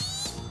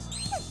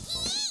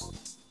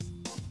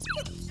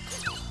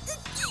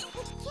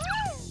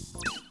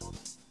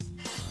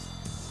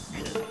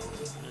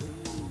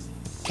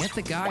 Get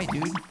the guy,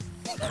 dude.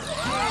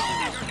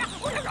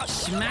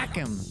 Smack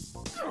him.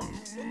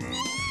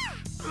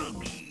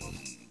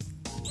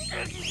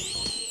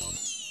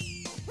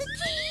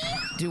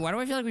 Dude, why do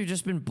I feel like we've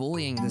just been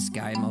bullying this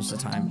guy most of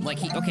the time? Like,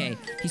 he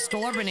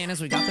stole our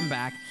bananas, we got them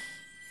back.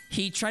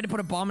 He tried to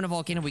put a bomb in a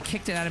volcano, we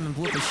kicked it at him and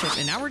blew up his ship,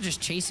 and now we're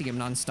just chasing him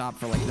nonstop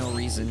for, like, no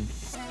reason.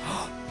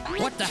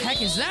 What the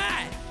heck is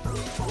that?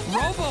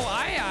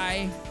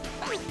 Robo-ii?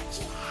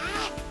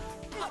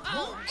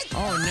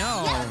 Oh,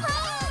 no.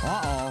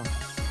 Uh-oh.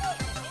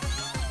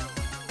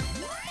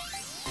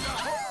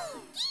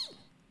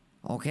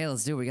 Okay,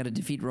 let's do it. We gotta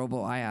defeat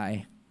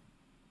Robo-ii.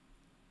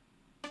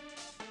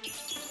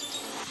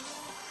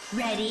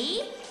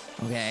 Ready?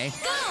 Okay.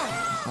 Go!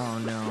 Oh,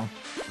 no.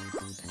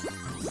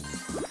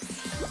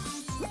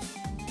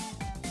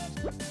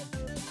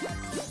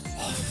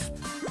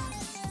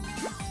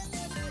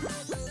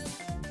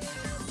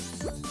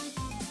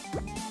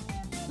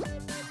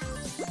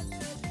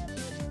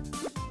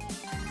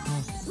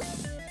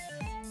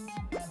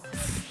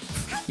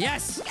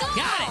 Yes! Go!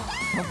 Got it!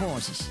 Oh, boy.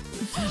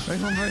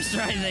 First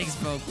try, thanks,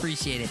 Bo.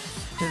 Appreciate it.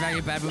 Turn back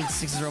your bad mood,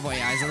 6's Robo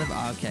eyes.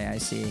 Okay, I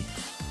see.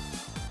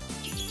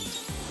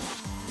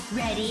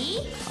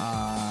 Ready? Go!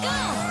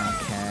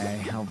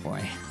 Okay. Oh,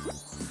 boy.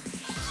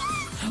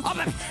 Oh,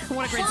 man.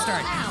 What a great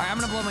start. All right, I'm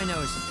gonna blow my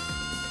nose.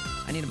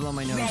 I need to blow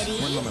my nose. Ready?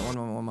 One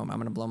moment. I'm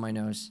gonna blow my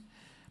nose.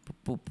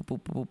 Boop, boop,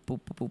 boop, boop,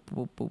 boop, boop,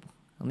 boop, boop.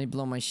 Let me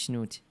blow my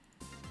snoot.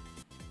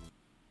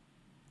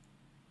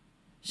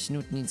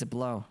 Snoot needs a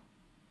blow.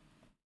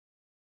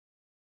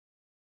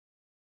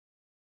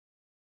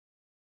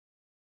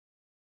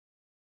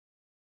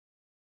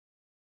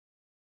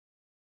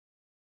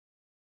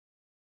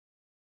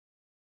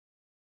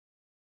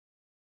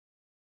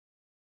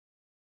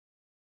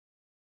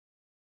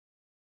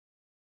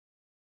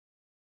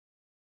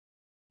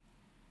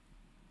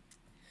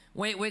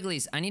 Wait,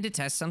 Wigglies, I need to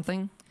test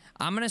something.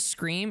 I'm gonna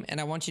scream,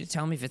 and I want you to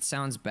tell me if it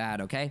sounds bad,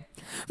 okay?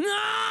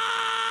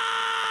 Ah!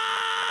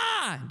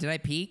 Did I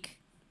peak?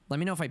 Let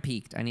me know if I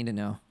peaked. I need to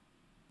know.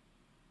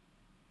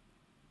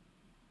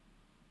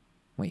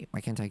 Wait, why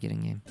can't I get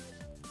in game?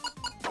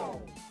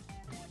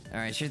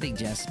 Alright, sure thing,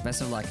 Jess.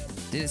 Best of luck.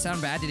 Did it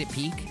sound bad? Did it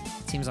peak?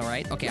 Seems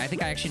alright. Okay, I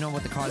think I actually know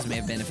what the cause may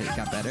have been if it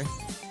got better.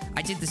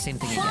 I did the same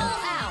thing again.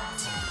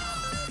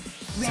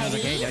 Sounds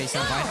okay? Did I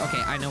sound fine?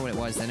 Okay, I know what it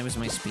was then. It was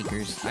my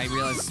speakers. I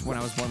realized when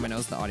I was blowing my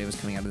nose, the audio was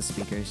coming out of the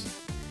speakers.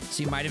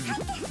 So you might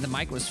have... The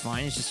mic was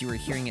fine. It's just you were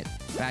hearing it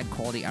bad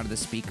quality out of the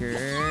speakers.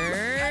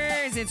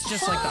 It's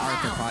just like the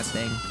arthropod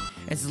thing.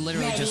 It's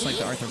literally just like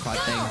the arthropod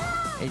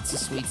thing. It's a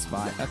sweet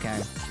spot.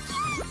 Okay.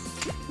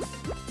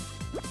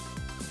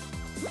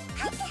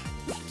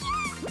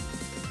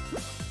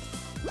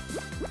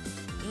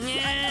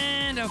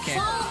 And okay.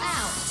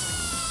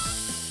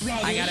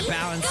 Ready? I gotta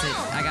balance it.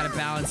 I gotta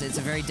balance it. It's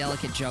a very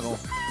delicate juggle.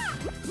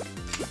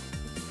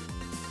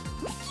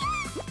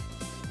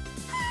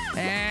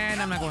 And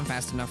I'm not going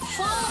fast enough.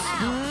 Fall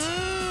out.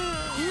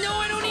 No,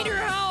 I don't need your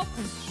help.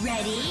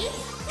 Ready?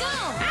 Go.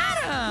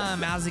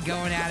 Adam! How's it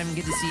going, Adam?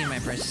 Good to see you, my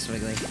precious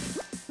Wiggly.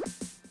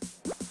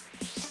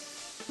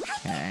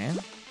 Okay.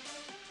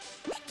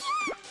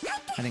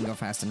 I didn't go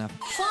fast enough.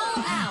 Fall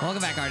out.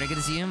 Welcome back, Arda. Good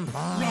to see you.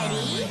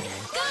 Ready?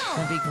 Go.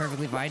 Don't be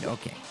perfectly fine.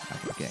 Okay.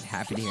 Okay, good.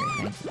 Happy to hear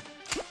it. Thank you.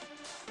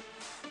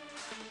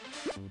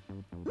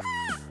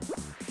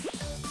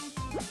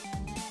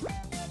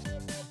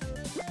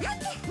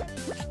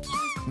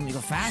 Let me go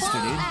faster,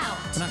 dude.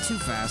 But not too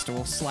fast, or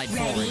we'll slide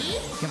forward.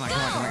 Come on.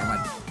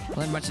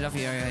 Let me much it up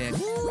here. Yeah.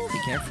 Be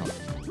careful.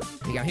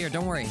 Here you go. Here,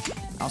 don't worry.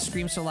 I'll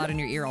scream so loud in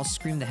your ear, I'll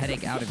scream the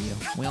headache out of you.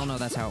 We all know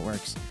that's how it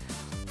works.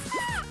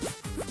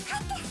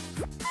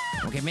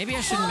 Okay, maybe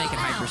I shouldn't make it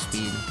hyper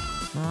speed.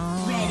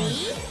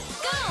 Ready?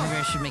 Go. Maybe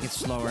I should make it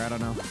slower. I don't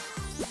know.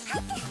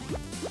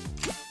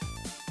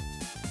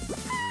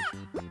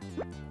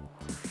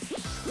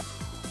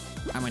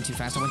 I went too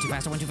fast. Ready? Go.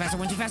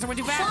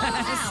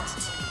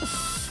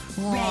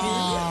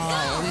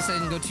 At least I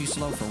didn't go too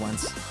slow for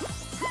once.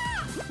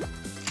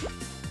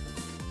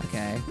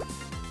 Okay.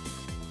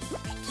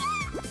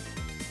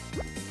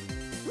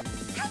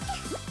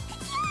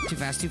 Too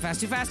fast.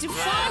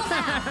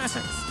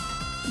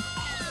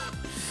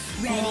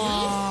 Ready?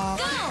 Go.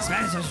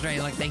 Spanish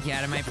Australia. Like, thank you,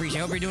 Adam. I appreciate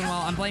it. Hope you're doing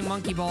well. I'm playing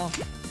Monkey Ball.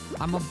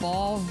 I'm a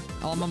ball.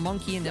 Oh, I'm a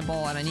monkey in the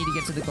ball, and I need to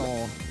get to the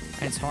goal.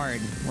 And it's hard.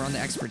 We're on the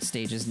expert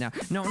stages now.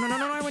 No,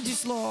 I went too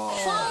slow.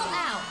 Fall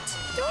out.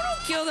 Don't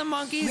kill the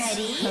monkeys.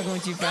 Ready? I'm going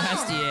too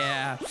fast. Go.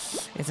 Yeah.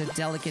 It's a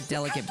delicate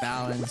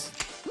balance.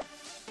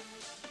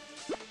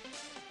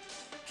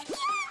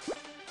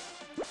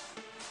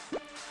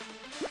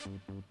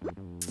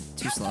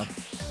 Too slow.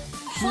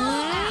 Fall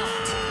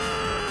out.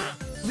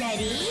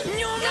 Ready?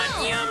 No, not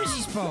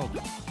yums. poke.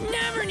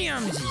 Never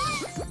yumsies.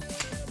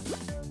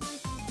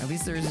 At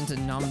least there isn't a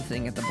numb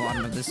thing at the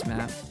bottom of this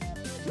map.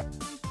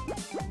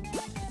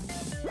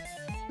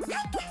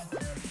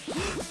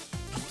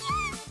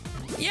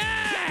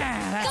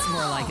 Yeah! That's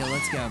more like it.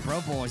 Let's go.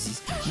 Pro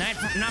boys. Not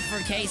for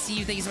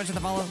KCU. Thank you so much for the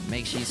follow.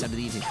 Make sure you sub to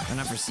the YouTube. Or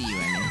not for CU, I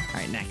mean.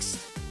 Alright, next.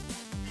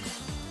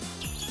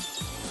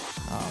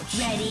 Oh, jeez.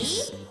 Ready?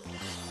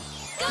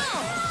 Go!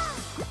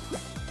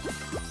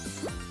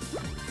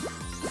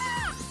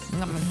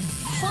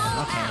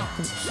 Okay.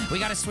 We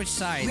gotta switch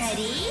sides.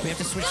 Ready? We have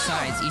to switch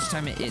sides each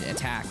time it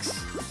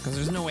attacks. Because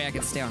there's no way I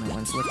can stay on it when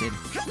it's lifted.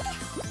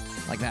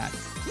 Like that.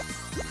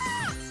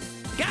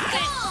 Got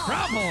it!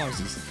 Pro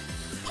boys.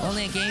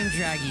 Only a game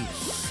draggy.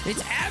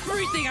 It's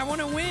everything! I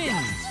want to win!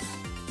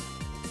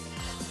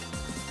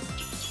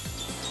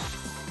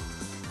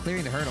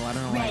 Clearing the hurdle. I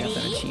don't know why I got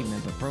that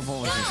achievement, but Pro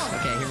Bowl was just...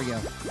 Okay, here we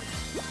go.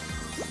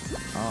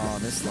 Oh,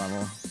 this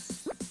level.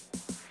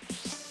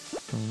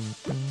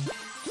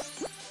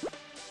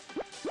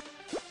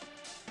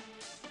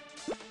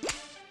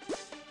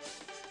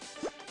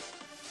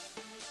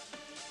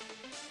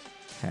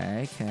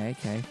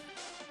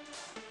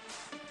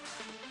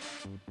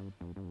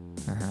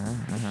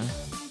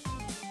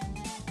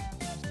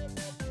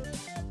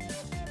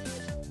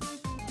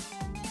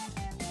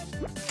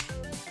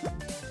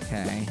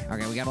 Okay.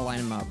 Okay, we gotta line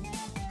them up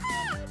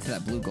to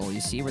that blue goal.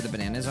 You see where the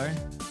bananas are?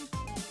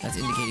 That's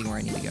indicating where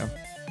I need to go.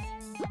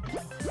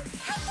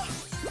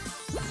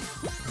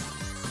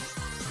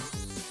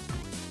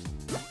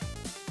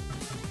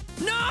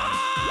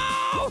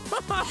 No!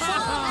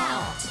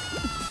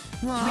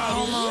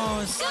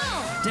 Almost. Go!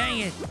 Dang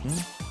it.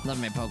 Love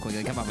my poke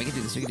quickly. Come on, we can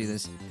do this. We can do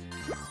this.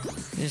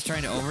 You're just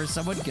trying to over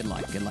someone? Good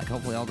luck. Good luck.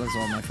 Hopefully all goes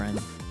well, my friend.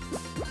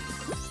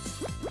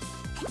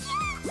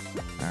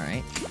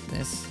 Alright.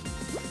 This.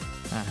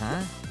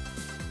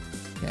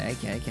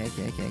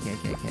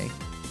 Okay.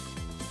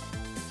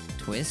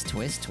 Twist.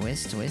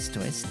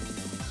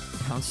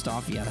 Bounced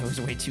off. Yeah, that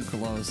was way too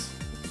close.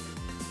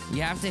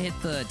 You have to hit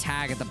the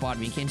tag at the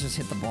bottom. You can't just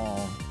hit the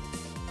ball.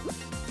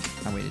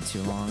 I waited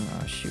too long.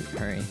 Oh, shoot.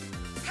 Hurry.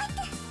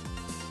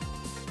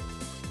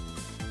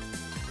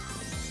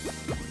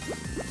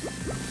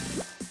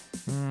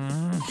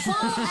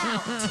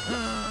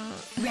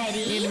 Ready?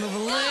 You need to move a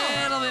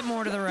little bit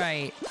more to the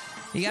right.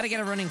 You gotta get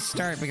a running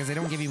start because they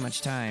don't give you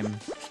much time.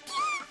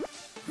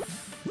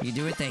 You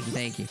do it?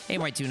 Thank you. Hey,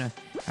 white tuna.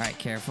 Alright,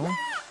 careful.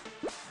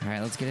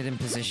 Alright, let's get it in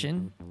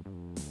position.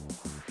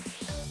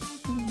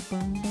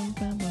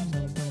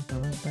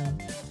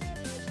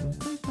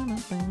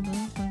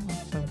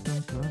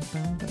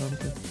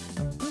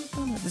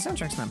 The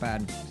soundtrack's not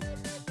bad.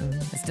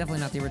 It's definitely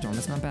not the original.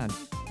 It's not bad.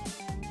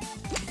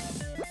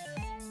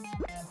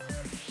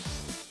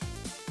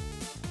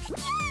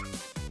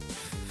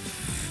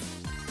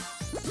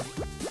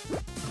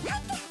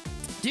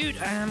 Dude,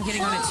 I'm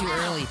getting on it too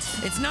early.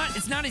 It's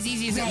not as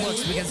easy as it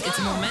looks because it's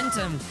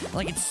momentum.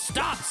 Like, it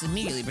stops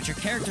immediately, but your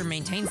character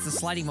maintains the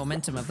sliding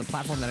momentum of the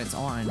platform that it's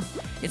on.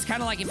 It's kind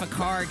of like if a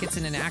car gets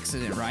in an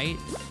accident, right?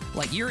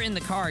 Like, you're in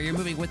the car, you're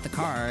moving with the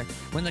car.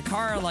 When the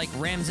car, like,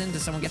 rams into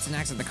someone, gets in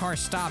an accident, the car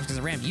stops because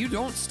it rammed. You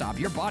don't stop.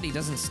 Your body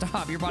doesn't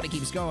stop. Your body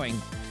keeps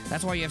going.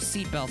 That's why you have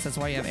seatbelts. That's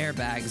why you have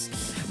airbags.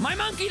 My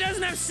monkey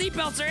doesn't have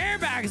seatbelts or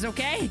airbags,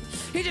 okay?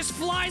 He just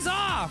flies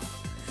off.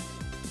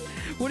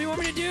 What do you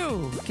want me to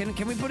do?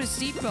 Can we put a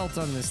seatbelt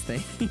on this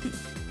thing?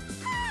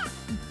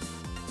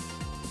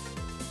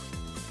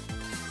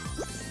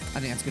 I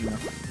think that's good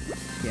enough.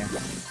 Yeah.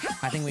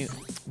 I think we...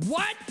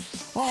 What?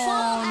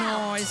 Oh,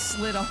 no, I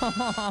slid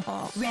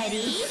off.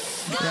 Ready?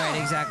 Go! Right,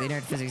 exactly.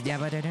 Nerd physics. Yeah,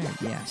 but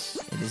nerd. Yes,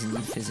 it is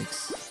indeed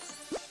physics.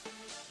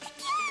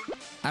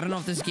 I don't know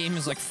if this game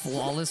is, like,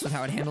 flawless with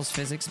how it handles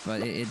physics,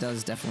 but it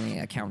does definitely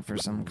account for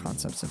some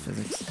concepts of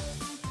physics.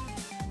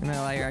 And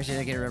I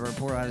actually get a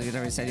report out of the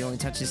guitar. He said he only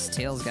touches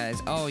tails,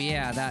 guys. Oh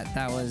yeah,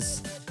 that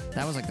was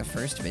like the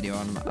first video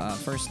on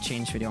first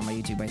change video on my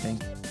YouTube, I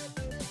think.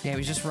 Yeah, he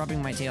was just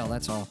rubbing my tail.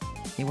 That's all.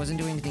 He wasn't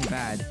doing anything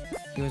bad.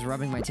 He was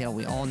rubbing my tail.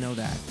 We all know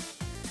that.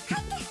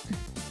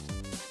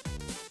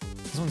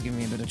 This one's giving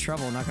me a bit of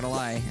trouble, not gonna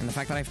lie. And the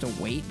fact that I have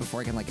to wait before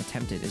I can like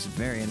attempt it is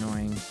very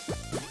annoying.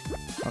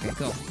 Okay,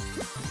 go.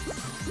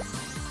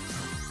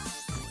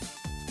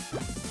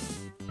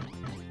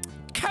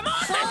 Come on!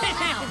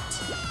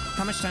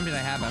 How much time did I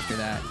have after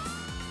that?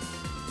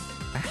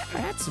 I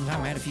had some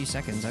time. I had a few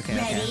seconds. Okay,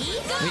 okay. Ready?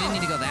 Go! We didn't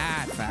need to go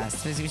that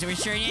fast. We're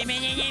sure.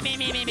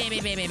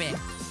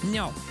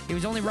 No, he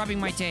was only rubbing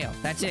my tail.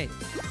 That's it.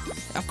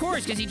 Of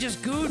course, because he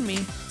just gooed me.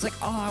 It's like,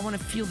 oh, I want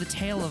to feel the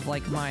tail of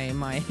like my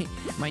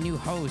new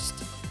host.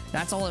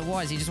 That's all it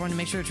was. He just wanted to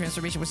make sure the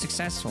transformation was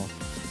successful.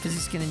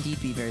 Physics can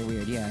indeed be very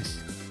weird. Yes.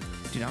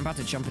 Dude, I'm about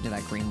to jump into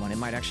that green one. It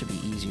might actually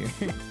be easier.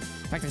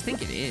 In fact, I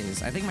think it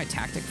is. I think my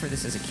tactic for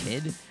this as a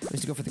kid was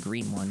to go for the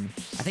green one.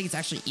 I think it's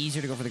actually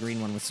easier to go for the green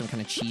one with some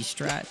kind of cheese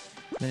strat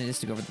than it is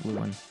to go for the blue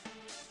one.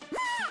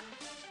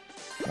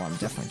 Well, I'm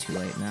definitely too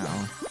late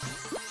now.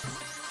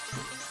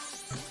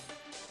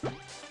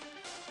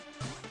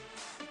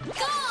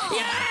 Go!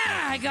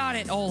 Yeah! I got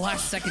it. Oh,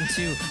 last second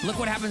too. Look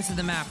what happens to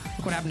the map.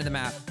 Look what happened to the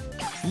map.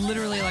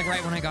 Literally, like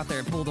right when I got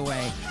there, it pulled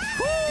away.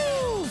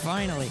 Woo!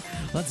 Finally.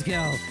 Let's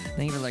go.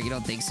 Thank you for like, you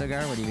don't think so,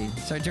 Gar? What do you mean?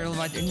 Sorry, Turtle.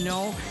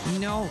 No,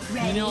 no,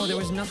 Ready? no. There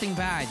was nothing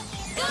bad.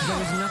 Go! There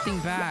was nothing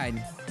bad.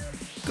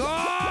 Go!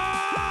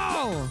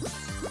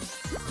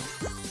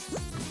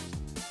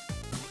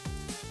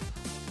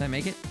 Did I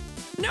make it?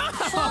 No!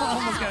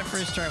 Almost got it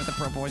first try with the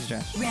pro boys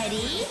draft.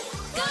 Ready?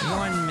 Go!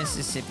 1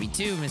 Mississippi,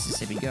 2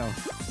 Mississippi, go.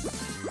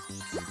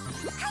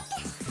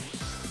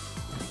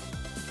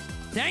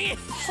 Dang it!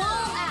 Fall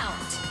out.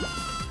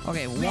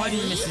 Okay, 1 Ready?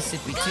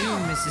 Mississippi, Go! 2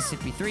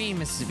 Mississippi, 3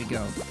 Mississippi,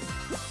 go.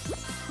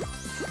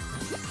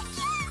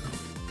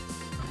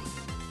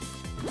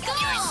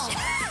 Go!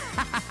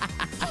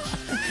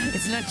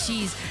 It's not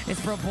cheese,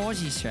 it's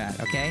proposi strat,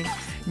 okay?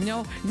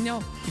 No, no.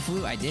 You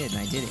flew, I did,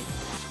 and I did it.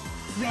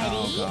 Ready?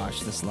 Oh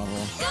gosh, this level.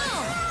 Go!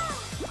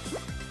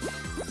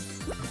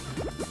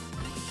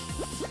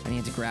 I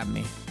need to grab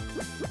me.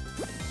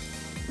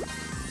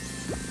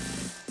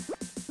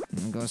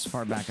 And go as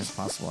far back as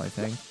possible, I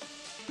think.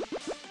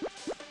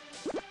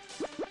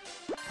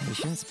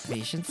 Patience,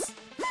 patience.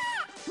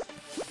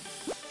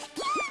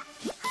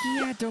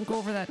 Yeah, don't go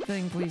over that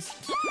thing, please.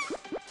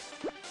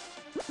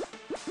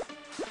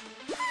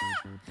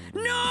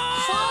 No!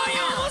 I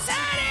almost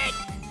had it!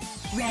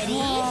 Ready?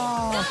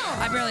 Whoa. Go!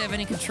 I barely have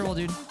any control,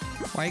 dude.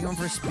 Why are you going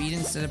for speed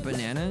instead of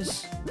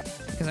bananas?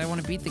 Because I want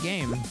to beat the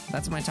game.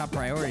 That's my top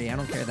priority. I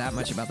don't care that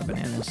much about the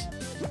bananas.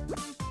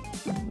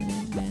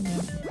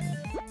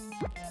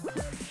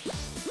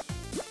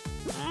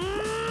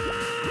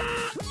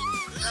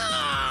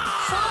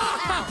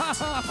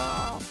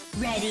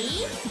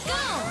 Ready? Go!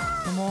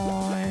 Come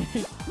on.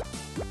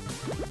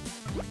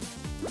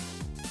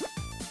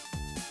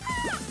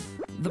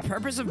 The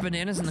purpose of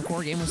bananas in the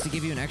core game was to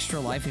give you an extra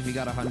life if you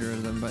got 100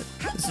 of them, but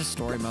this is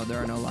story mode.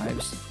 There are no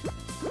lives.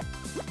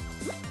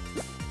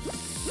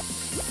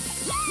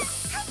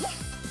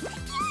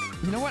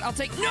 You know what? I'll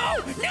take... No! No! No!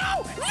 I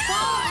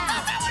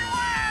thought that would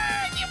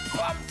work! You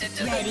bumped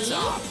into Ready? the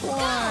top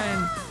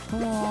one!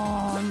 Come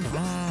on.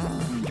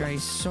 Andre,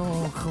 so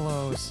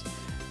close.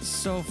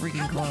 So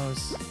freaking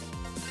close.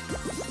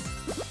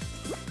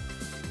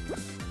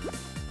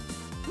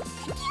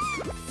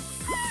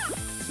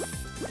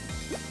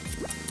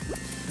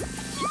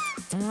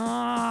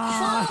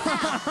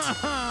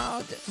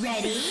 Oh.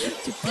 Ready?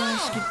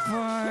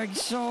 Basketball,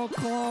 so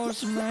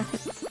close, man.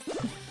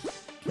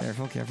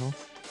 Careful, careful.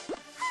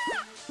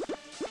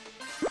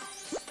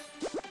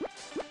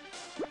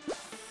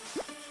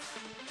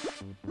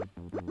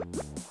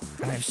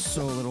 I have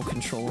so little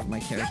control of my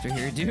character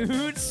here,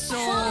 dude. So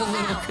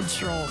little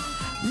control.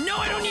 No,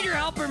 I don't need your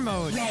helper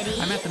mode. Ready?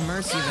 I'm at the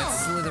mercy of that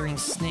slithering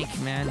snake,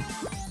 man.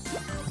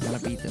 I'm gonna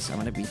beat this. I'm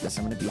gonna beat this.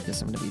 I'm gonna beat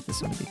this. I'm gonna beat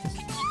this. I'm gonna beat this.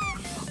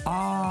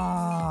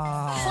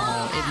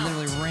 Oh, it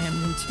literally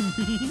rammed into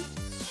me.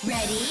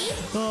 Ready?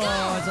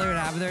 Oh, it's like what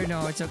happened there.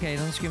 No, it's okay.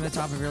 Don't scream at the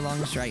top of your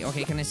lungs, right?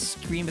 Okay, can I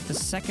scream at the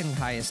second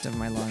highest of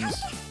my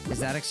lungs? Is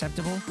that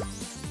acceptable?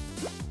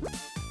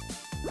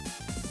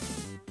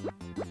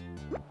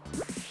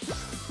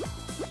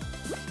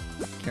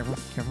 Careful,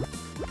 careful.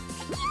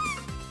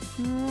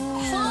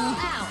 Fall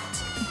out.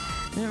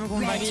 We're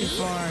going back too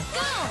far.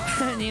 Go!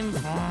 I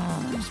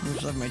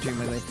just left my dream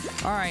lately.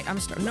 All right, I'm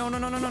starting. No.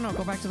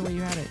 Go back to the way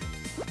you had it.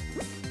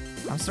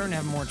 I'm starting to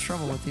have more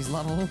trouble with these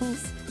levels.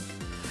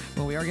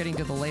 Well, we are getting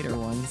to the later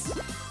ones.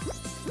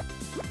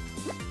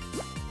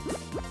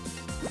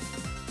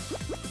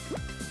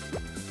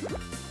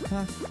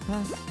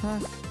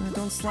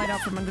 Don't slide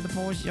out from under the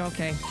pole.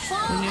 Okay.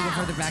 We need to go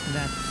further back than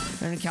that.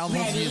 And the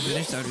Cowboys do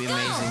finish. That would be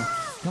amazing.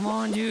 Come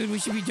on, dude. We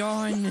should be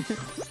done.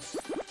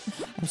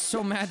 I'm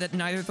so mad that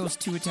neither of those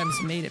 2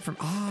 attempts made it from...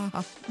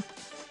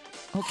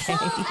 Okay.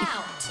 Fall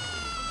out.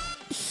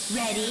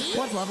 Ready?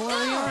 What level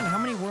are we on? How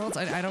many worlds?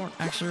 I don't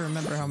actually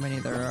remember how many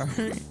there are.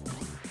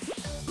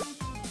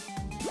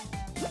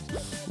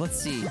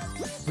 Let's see.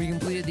 We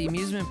completed the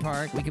amusement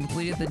park. We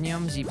completed the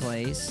Nyumzi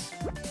place.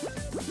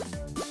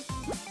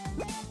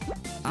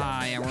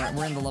 Ah, yeah,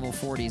 we're in the level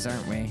 40s,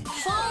 aren't we?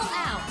 Fall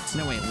out.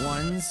 No, wait.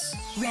 1s.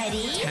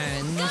 Ready?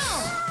 10s. Go!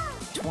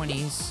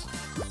 20s.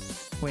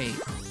 Wait.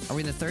 Are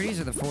we in the 30s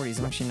or the 40s?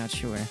 I'm actually not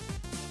sure.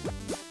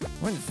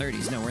 We're in the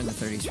 30s. No, we're in the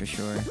 30s for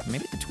sure.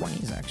 Maybe the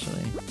 20s,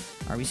 actually.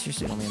 Are we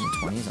seriously only in the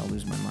 20s? I'll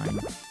lose my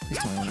mind. Please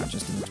tell me we're not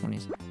just in the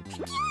 20s.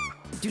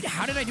 Dude,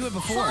 how did I do it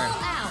before?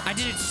 I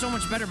did it so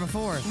much better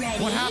before.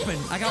 Ready? What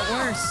happened? I got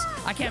worse.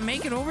 I can't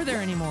make it over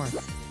there anymore.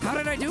 How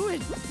did I do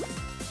it?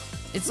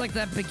 It's like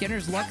that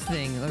beginner's luck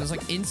thing. That was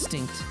like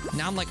instinct.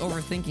 Now I'm like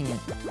overthinking it.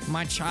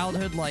 My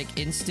childhood like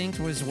instinct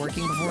was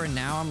working before, and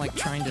now I'm like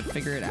trying to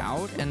figure it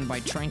out. And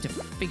by trying to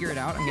figure it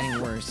out, I'm getting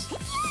worse.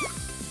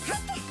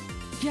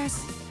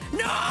 Yes.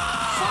 No!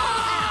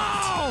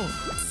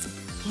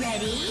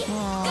 Ready?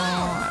 Oh,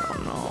 I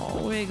don't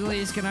know.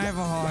 Wigglies, can I have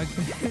a hug?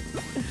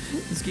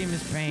 This game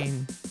is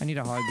pain. I need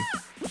a hug.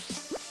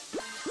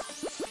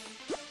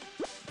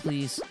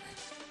 Please.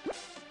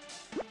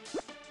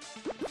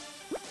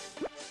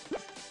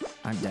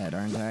 I'm dead,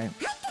 aren't I?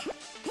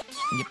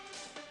 Yep.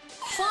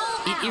 Fall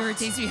It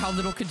irritates me how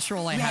little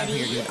control I have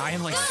here, dude. I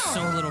have like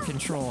so little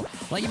control.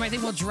 Like you might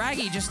think, well,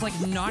 Draggy, just like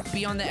not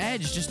be on the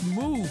edge, just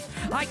move.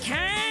 I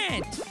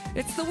can't.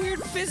 It's the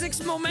weird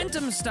physics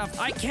momentum stuff.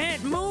 I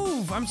can't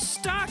move. I'm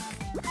stuck.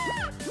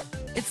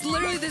 It's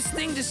literally this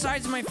thing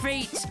decides my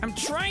fate. I'm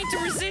trying to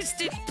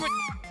resist it, but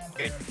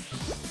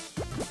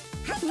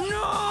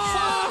no.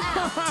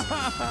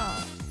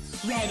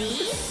 Ready?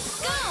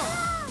 Go.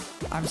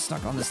 I'm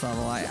stuck on this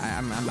level.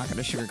 I'm not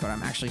gonna sugarcoat.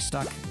 I'm actually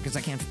stuck because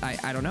I can't.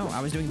 I don't know.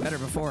 I was doing better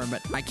before,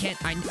 but I can't.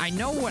 I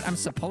know what I'm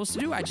supposed to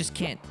do. I just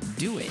can't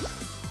do it.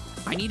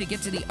 I need to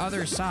get to the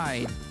other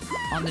side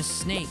on this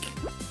snake,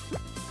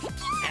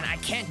 and I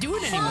can't do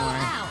it anymore.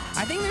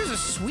 I think there's a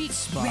sweet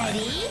spot.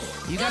 Ready?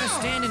 You gotta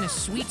stand in a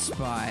sweet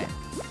spot,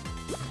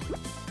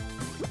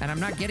 and I'm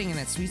not getting in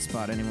that sweet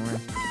spot anymore.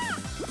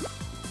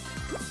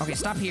 Okay,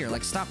 stop here.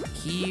 Like, stop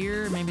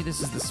here. Maybe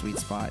this is the sweet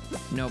spot.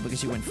 No,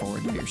 because you went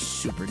forward. You're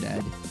super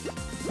dead.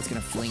 It's gonna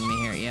fling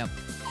me here. Yep.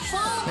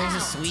 There's a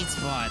sweet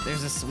spot.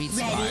 There's a sweet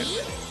spot. Ready?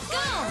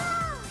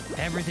 Go.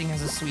 Everything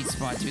has a sweet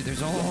spot, dude.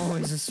 There's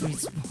always a sweet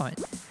spot.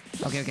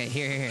 Okay, okay.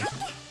 Here.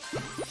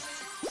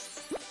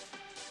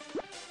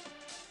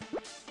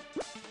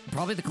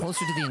 Probably the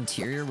closer to the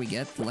interior we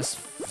get, the less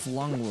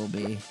flung we'll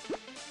be.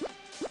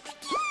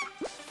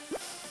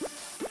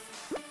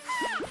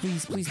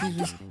 Please, please, please,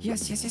 please.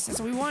 Yes, yes, yes, that's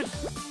what we want.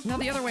 Now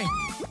the other way.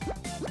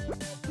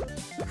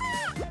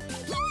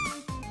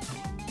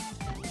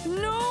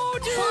 No,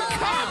 dude,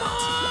 come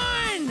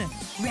on!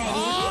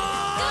 Ready?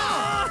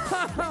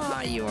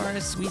 Oh! You are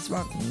a sweet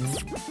spot.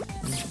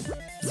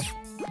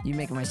 You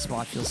make my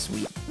spot feel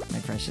sweet, my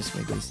precious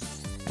Wigglies.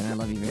 And I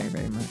love you very,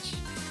 very much.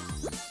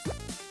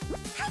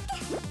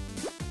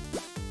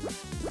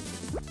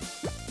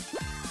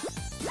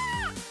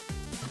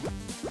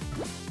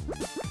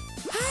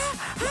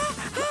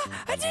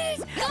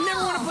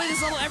 Never want to play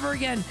this level ever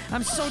again.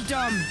 I'm so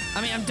dumb.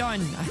 I mean, I'm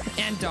done.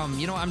 And dumb.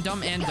 You know what? I'm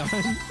dumb and dumb.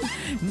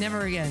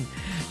 Never again.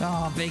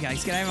 Oh, big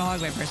Ice. Can I have a hug,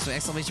 my personal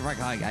exclamation mark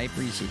hug? I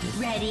appreciate it.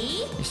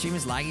 Ready? Your stream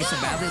is lagging so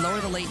badly. Lower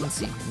the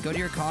latency. Go to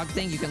your cog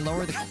thing. You can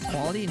lower the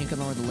quality and you can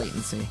lower the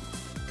latency.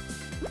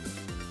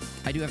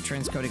 I do have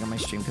transcoding on my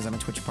stream because I'm a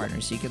Twitch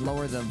partner. So you can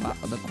lower the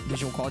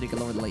visual quality. You can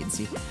lower the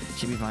latency.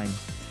 Should be fine.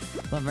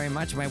 Love very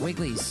much. My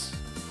Wigglies.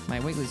 My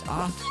Wigglies.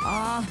 That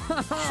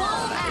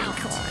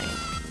incline.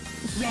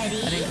 Ready?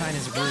 That incline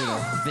is brutal.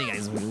 Big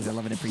Eyes Wigglies, I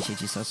love and appreciate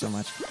you so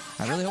much.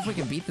 I really hope we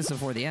can beat this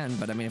before the end,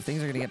 but I mean, if things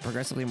are going to get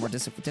progressively more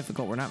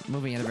difficult, we're not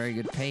moving at a very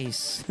good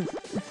pace.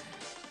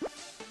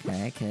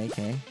 Okay.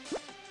 Okay.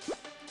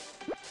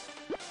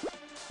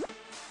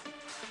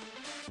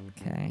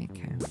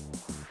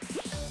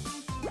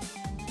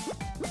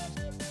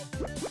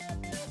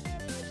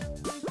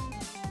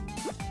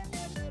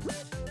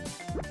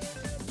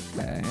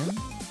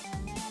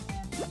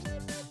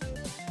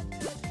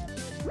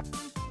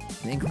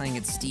 The incline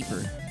gets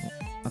steeper.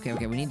 Okay,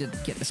 we need to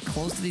get as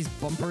close to these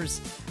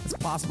bumpers as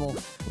possible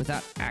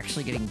without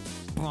actually getting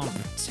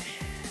bumped.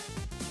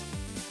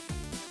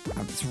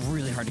 It's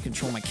really hard to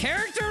control my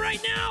character right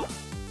now!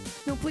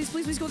 No, please,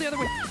 go the other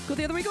way! Go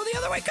the other way!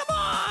 Come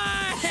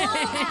on!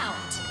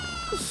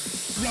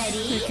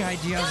 Ready? Okay,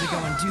 G, how's it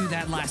going? Dude,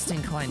 that last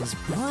incline is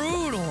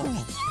brutal!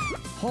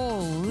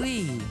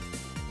 Holy!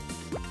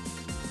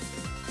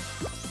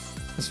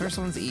 This first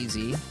one's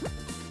easy.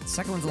 The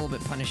second one's a little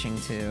bit punishing,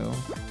 too.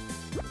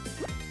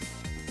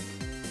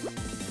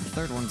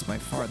 The third one's by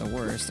far the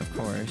worst, of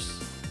course.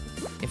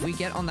 If we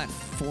get on that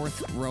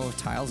fourth row of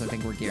tiles, I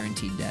think we're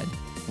guaranteed dead.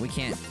 We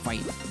can't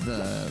fight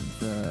the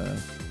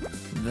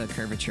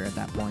curvature at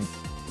that point.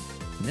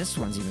 And this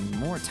one's even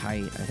more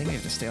tight. I think we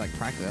have to stay like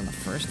practically on the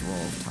first row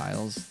of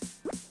tiles.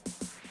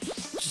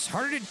 It's just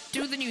harder to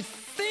do than you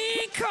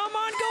think. Come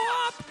on, go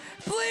up,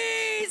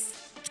 please.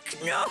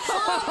 No.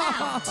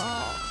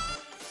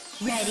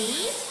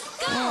 Ready?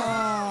 Go.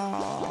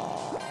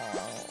 Oh.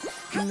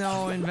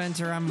 No,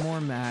 Inventor, I'm more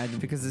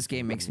mad because this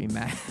game makes me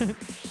mad.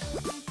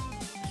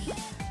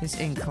 This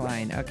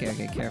incline.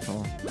 Okay,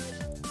 careful.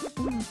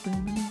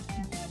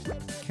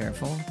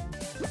 Careful.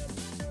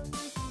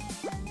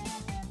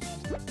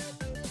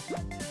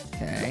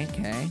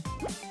 Okay.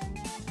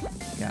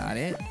 Got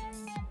it.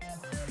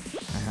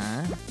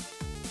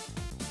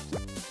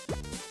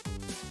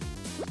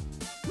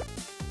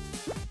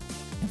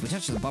 If we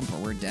touch the bumper,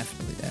 we're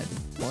definitely dead.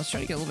 Well, let's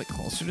try to get a little bit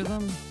closer to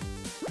them.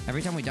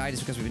 Every time we died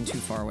is because we've been too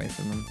far away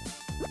from them.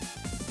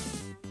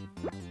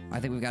 I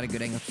think we've got a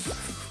good angle.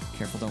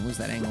 Careful, don't lose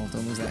that angle.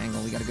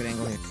 We got a good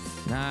angle here.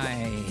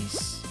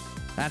 Nice.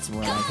 That's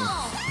what I think.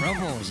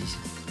 Proposes.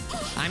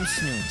 I'm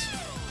Snoot.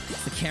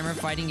 Is the camera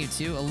fighting you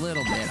too? A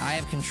little bit. I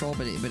have control,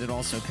 but it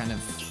also kind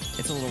of...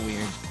 It's a little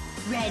weird.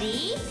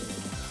 Ready?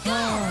 Go!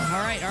 Oh,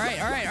 all right.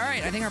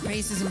 I think our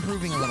pace is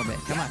improving a little bit.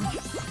 Come on.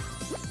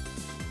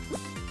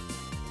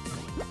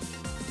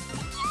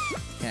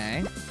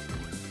 Okay.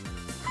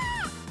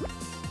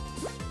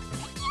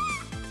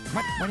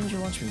 What? Why didn't you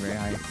launch me very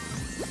high?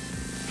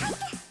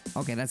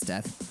 Okay, that's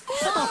death.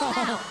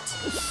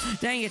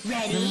 Dang it.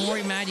 Ready? The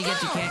more mad you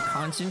get, you can't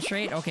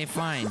concentrate. Okay,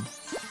 fine.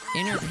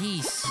 Inner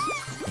peace.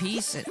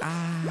 peace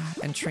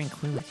and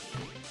tranquility.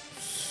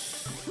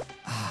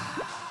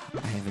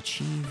 I have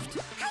achieved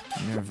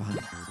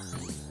nirvana.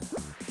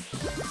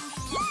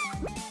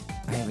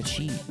 I have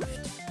achieved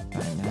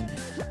by MANIA.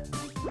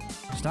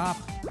 Stop.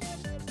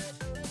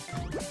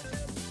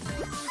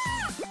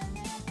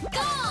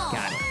 Go!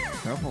 Got it.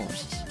 Go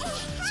horses.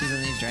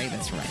 Season needs right.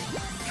 That's right.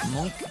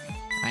 Monk.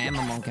 I am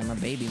a monk. I'm a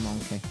baby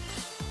monkey.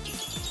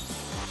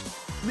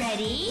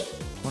 Ready?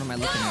 What am I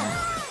looking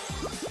at?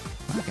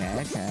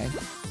 Okay, okay.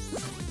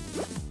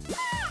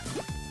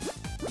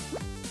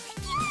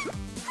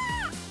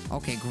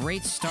 Okay,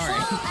 great start.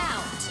 Fall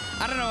out.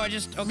 I don't know, I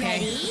just... Okay.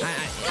 Ready?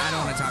 I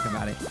don't want to talk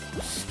about it.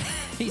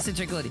 He's a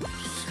tranquility.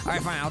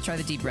 Alright, fine. I'll try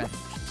the deep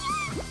breath.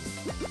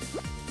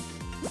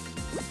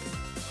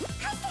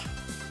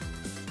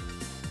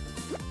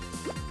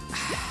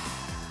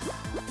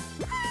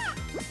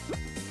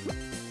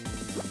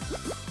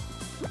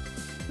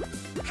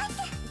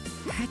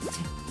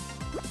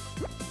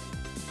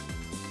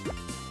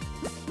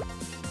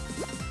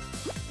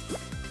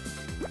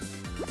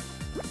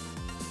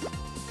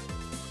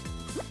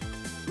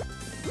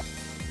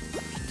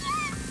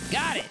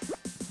 Got it!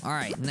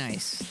 Alright,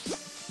 nice.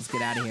 Let's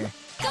get out of here.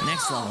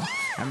 Next level.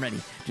 I'm ready.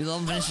 Do the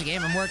level, finish the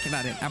game. I'm working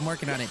on it. I'm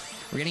working on it.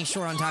 We're getting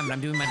short on time, but I'm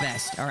doing my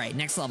best. Alright,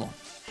 next level.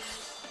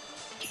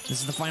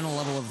 This is the final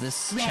level of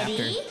this chapter.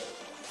 Ready?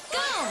 Go!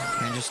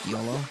 Can I just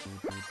YOLO?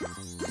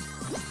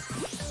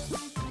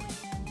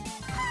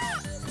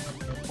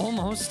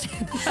 Almost.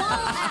 Fall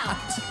out.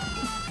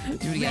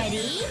 Do it again.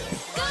 Ready?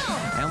 Go!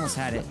 I almost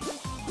had it.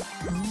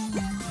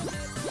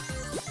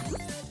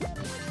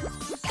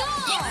 Go!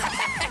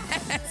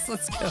 Yes,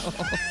 let's go.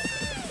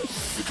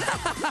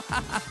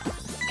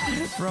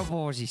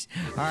 Proportions.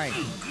 Alright.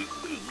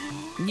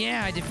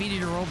 Yeah, I defeated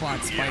your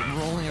robots by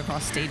rolling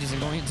across stages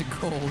and going into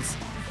goals.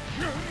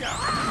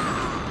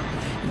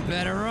 You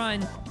better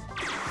run.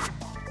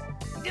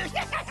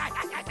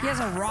 He has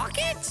a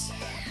rocket?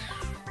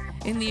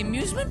 In the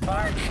amusement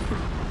park?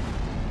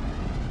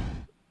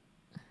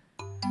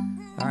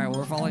 Alright,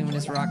 we're following him in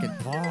his rocket.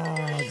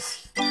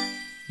 Pause.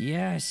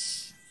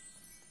 Yes.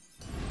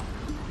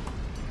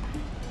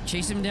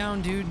 Chase him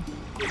down, dude.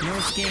 No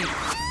escape.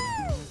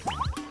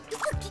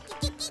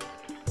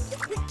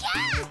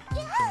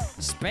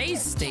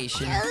 Space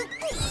station?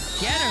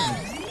 Get him!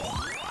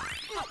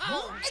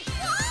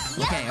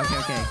 Okay, okay,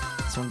 okay.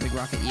 It's one big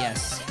rocket,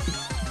 yes.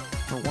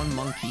 For one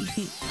monkey.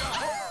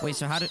 Wait,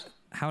 so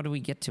how do we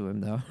get to him,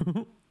 though?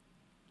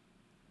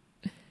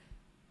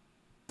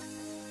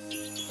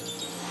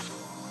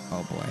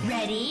 Oh, boy.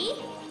 Ready?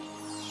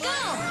 Go!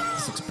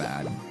 This looks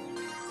bad.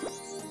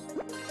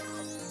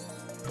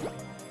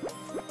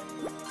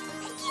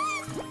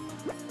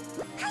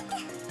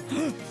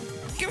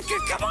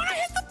 Come on, I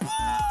hit the ball!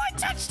 I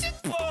touched his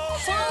ball!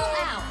 Fall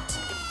out.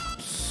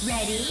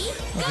 Ready?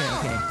 Okay,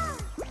 okay.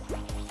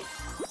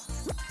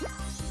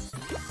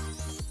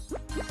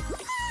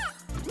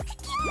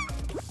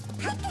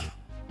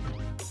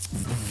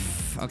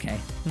 Okay.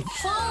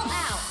 Fall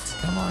out.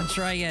 Come on,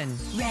 try again.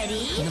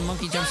 Ready? And the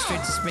monkey jumps straight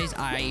to space.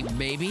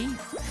 Maybe?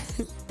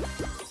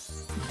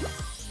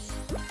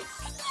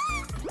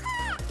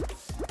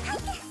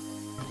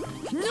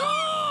 No!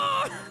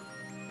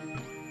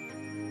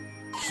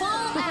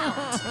 Fall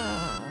out.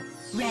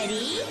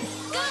 Ready?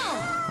 Go!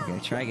 Okay,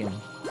 try again.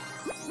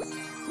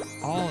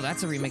 Oh,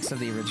 that's a remix of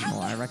the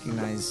original. I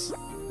recognize.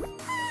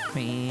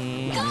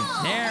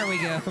 There we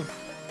go.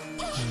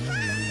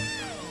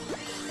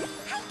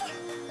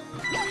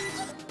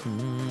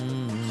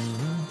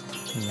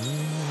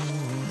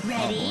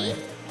 Ready?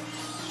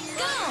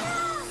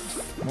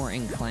 Go! More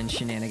incline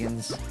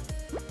shenanigans.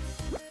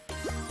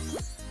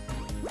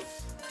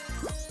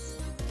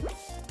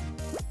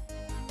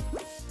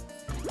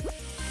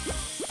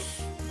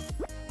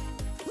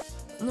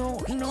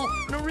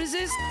 No,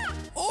 resist!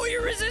 Oh,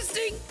 you're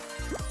resisting!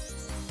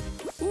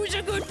 Who's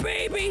a good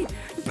baby?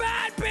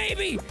 Bad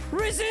baby!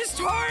 Resist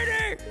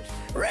harder!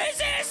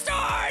 Resist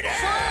harder!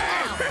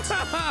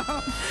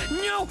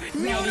 No,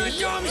 not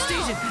Dom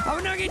Station! I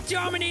will not get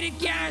dominated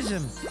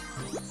gasm!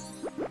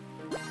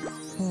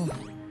 Oh.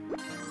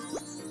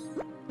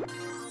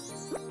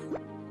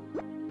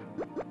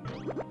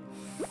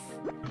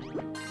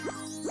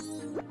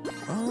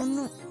 Oh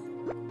no.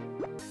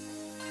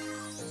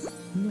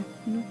 No.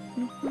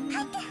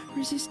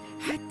 Resist.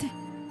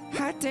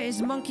 Hatta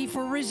is monkey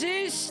for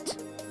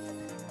resist.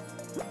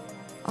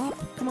 Up.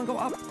 Come on, go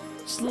up.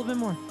 Just a little bit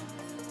more.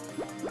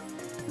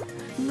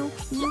 No.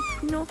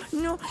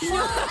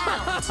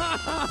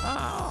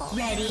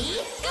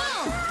 Ready?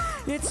 Go!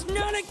 It's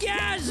not a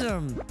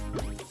gasm.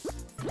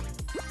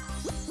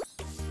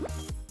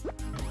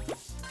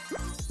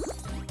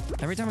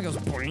 Every time it goes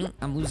boing,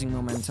 I'm losing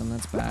momentum.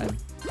 That's bad.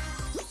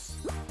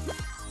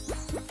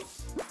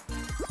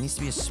 Needs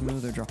to be a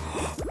smoother draw.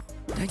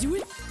 Did I do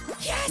it?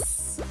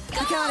 Yes! Go!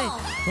 I got it!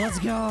 Let's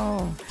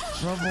go!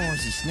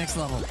 Robosis, next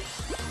level.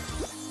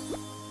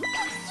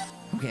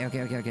 Okay.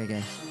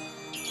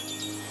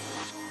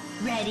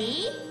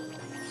 Ready?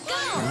 Go!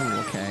 Ooh,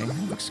 okay.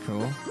 Looks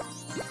cool.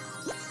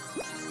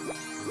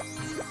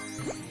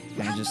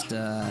 Can I just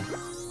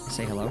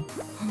say hello.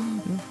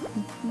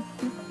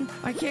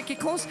 I can't get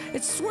close.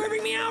 It's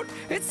swerving me out.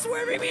 It's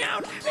swerving me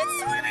out.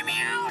 It's swerving me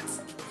out.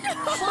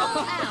 Fall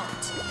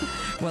out.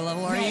 What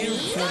level are you? Ready?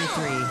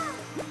 43.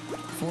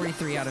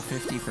 43 out of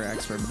 50 for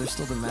expert, but there's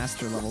still the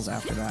master levels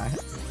after that.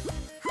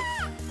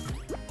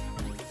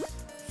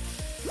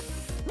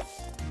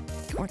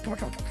 Come on, come on,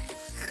 come on. Go!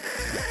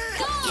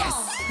 Yes!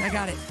 I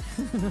got it.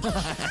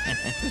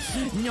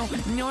 No,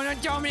 no,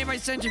 don't dominate my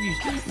centrifuge.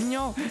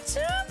 No.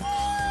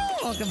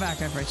 Welcome back,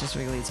 my precious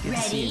Wiggly. It's good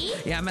to see you.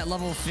 Yeah, I'm at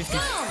level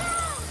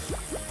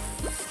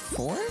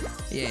 54?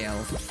 Yeah,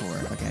 level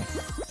 54. Okay.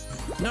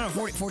 No,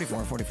 44.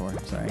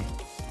 Sorry.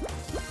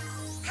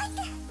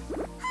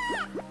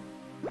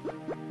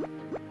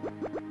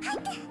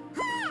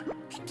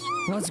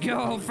 Let's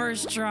go,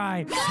 first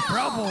try.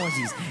 Bro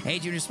boys. Hey,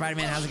 Junior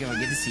Spider-Man, how's it going?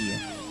 Good to see you.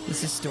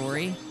 This is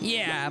story?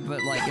 Yeah,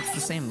 but like, it's the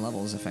same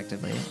levels,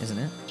 effectively, isn't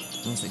it?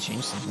 Unless they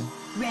change something.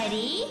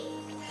 Ready?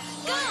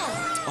 Go!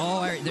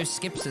 Oh, there's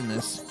skips in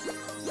this.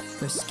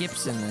 There's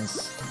skips in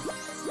this.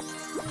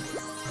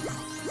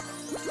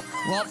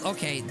 Well,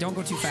 okay, don't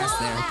go too fast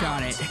there.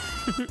 Got it.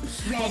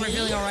 Well, we're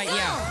feeling all right.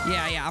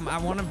 Yeah. I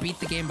want to beat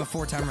the game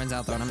before time runs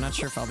out, though, and I'm not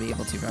sure if I'll be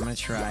able to, but I'm going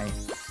to try.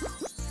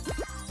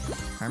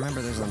 I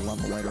remember there's a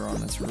level later on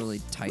that's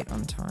really tight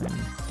on time.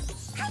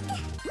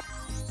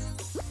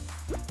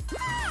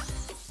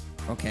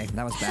 Okay,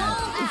 that was bad.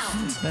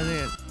 That's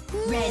it.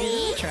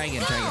 Ready? Try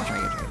again.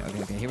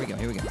 Okay, here we go.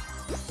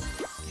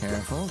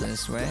 Careful,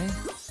 this way.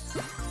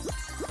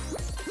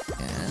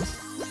 Yes.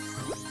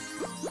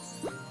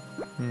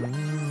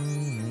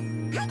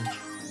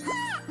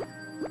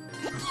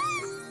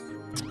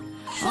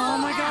 Oh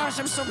my gosh,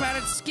 I'm so bad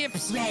at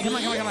skips. Ready? Come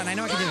on. I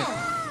know I can do it.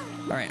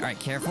 All right,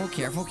 careful.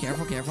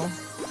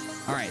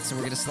 All right, so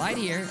we're gonna slide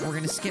here. We're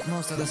gonna skip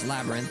most of this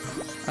labyrinth.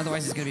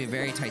 Otherwise, it's gonna be a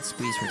very tight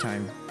squeeze for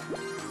time.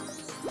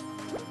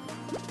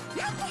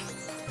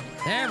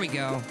 There we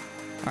go.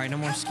 All right, no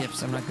more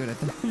skips. I'm not good at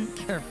them.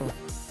 Careful.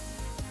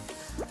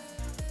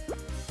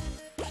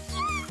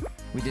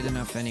 We did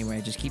enough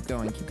anyway. Just keep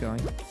going.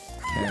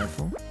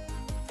 Careful.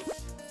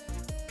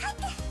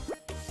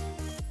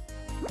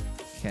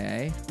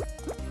 Okay.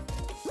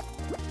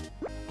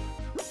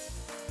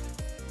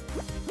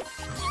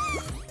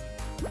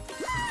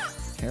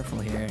 Careful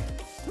here.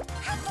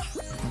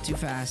 Not too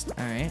fast.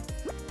 All right.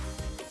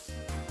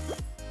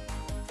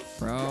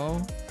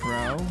 Bro,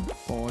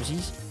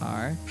 boys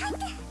are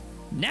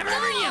never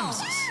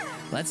yumsies.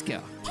 Let's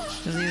go.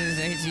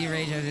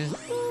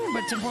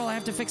 But temporal, I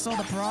have to fix all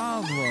the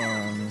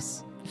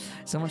problems.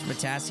 So much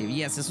potassium.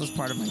 Yes, this was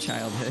part of my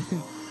childhood.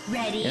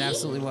 Ready? It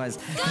absolutely was.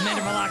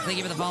 Commander Malak, thank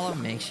you for the follow.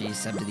 Make sure you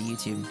sub to the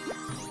YouTube.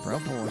 Bro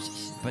boys,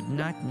 but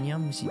not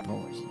yumsy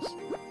boys.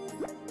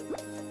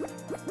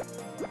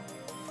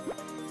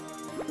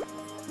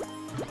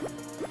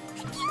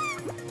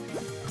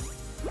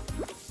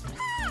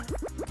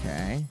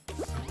 Okay.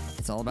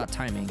 It's all about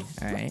timing.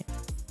 All right.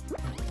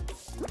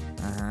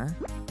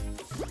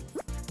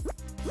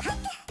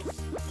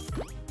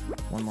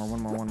 One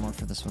more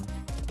for this one.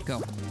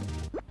 Go.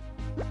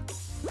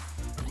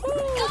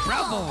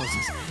 Bravo!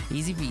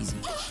 Easy peasy.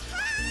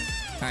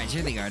 Alright,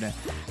 here they are. How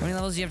many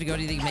levels do you have to go?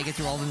 Do you think you make it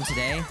through all of them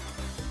today?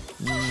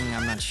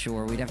 I'm not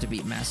sure. We'd have to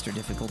beat master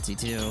difficulty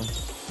too.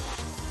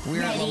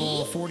 We're at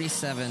level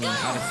 47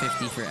 out of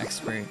 50 for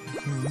expert.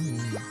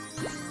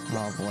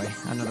 Oh boy,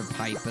 another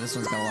pipe, but this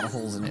one's got a lot of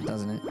holes in it,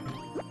 doesn't it?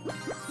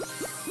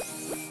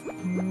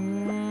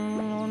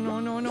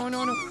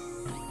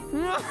 No.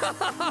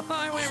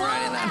 I went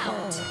right in that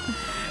hole.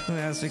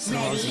 Let's fix the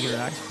walls to get it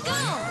out.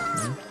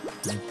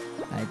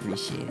 I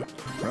appreciate it.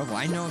 Robo,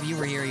 I know if you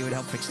were here, you would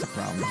help fix the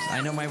problems.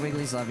 I know my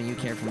Wigglies love me, you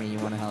care for me, you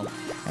want to help.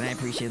 And I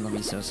appreciate and love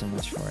you so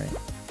much for it.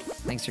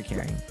 Thanks for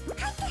caring.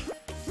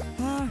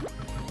 Oh,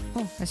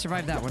 I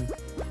survived that one.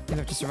 You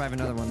have to survive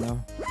another one, though.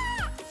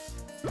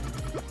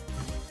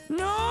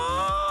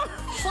 No!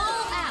 Fall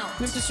out.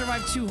 We have to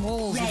survive 2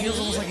 holes. Ready? It feels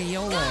almost like a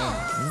YOLO.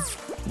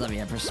 Love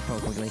you, Empress.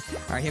 Poke Wiggly.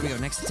 All right, here we go.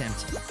 Next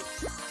attempt.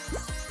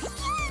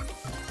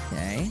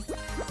 Okay.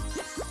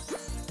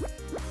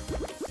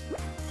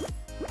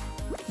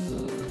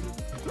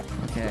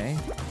 Okay.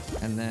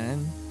 And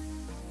then...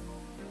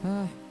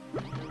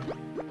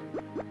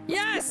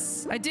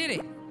 Yes! I did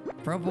it!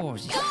 Pro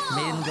boys.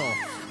 Maiden goal.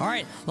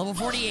 Alright, level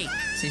 48.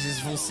 Says there's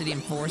a full city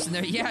in force in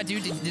there. Yeah,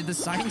 dude, did the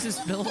scientists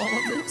build all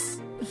of this?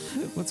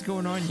 What's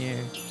going on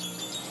here?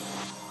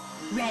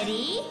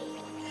 Ready?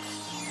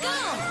 Go!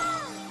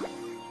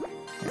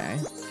 Okay.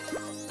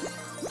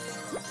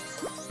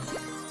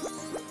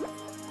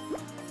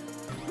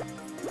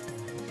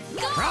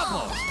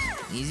 Bravo!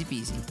 Easy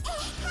peasy.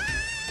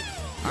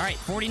 Alright,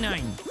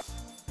 49.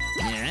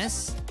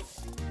 Yes.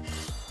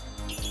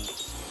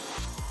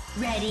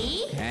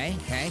 Ready? Okay.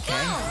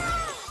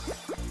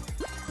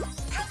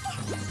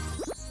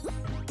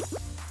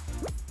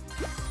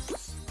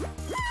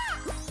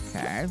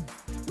 Okay.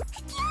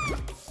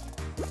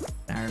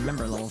 I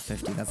remember level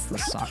 50. That's the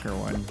soccer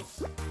one.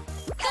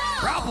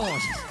 Bravo!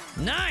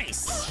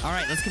 Nice!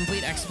 Alright, let's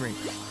complete expert.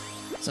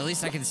 So at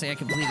least I can say I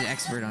completed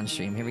expert on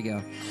stream. Here we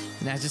go.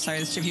 Now just sorry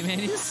this tribute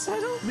mania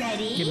settle.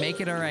 Ready? You can make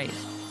it alright.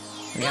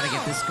 We gotta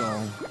get this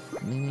goal.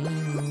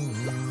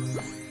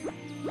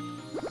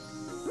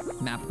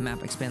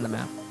 Map, expand the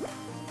map.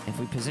 If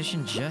we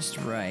position just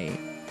right.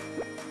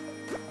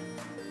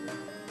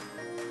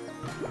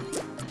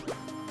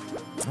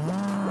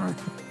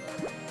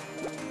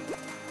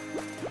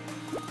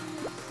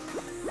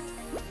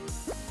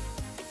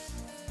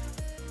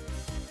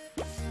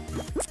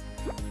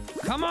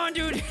 Come on,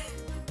 dude!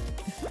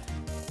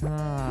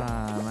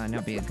 Might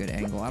not be a good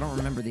angle. I don't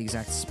remember the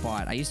exact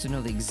spot. I used to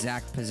know the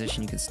exact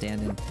position you could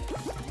stand in.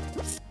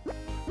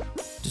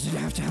 Does it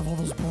have to have all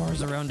those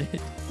bars around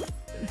it?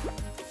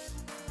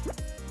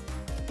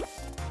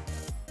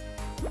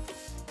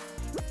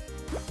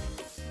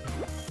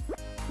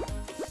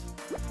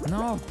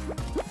 No!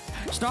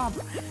 Stop!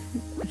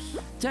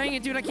 Dang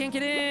it, dude, I can't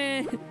get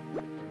in!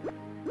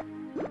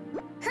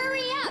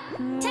 Hurry up!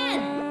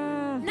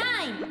 10,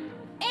 9,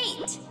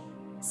 8,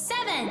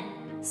 7,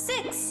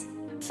 6,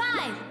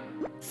 5,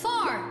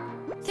 4,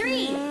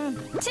 3,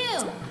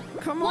 2,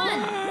 Come 1,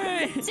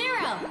 on! 0.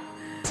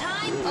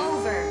 Time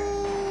over.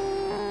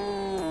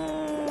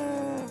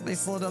 They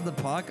slowed down the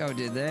puck? Oh,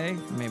 did they?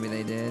 Maybe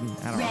they did.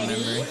 I don't Ready?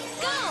 remember.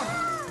 Go!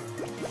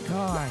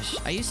 Gosh,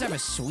 I used to have a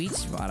sweet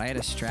spot. I had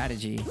a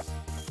strategy.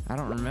 I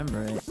don't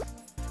remember it.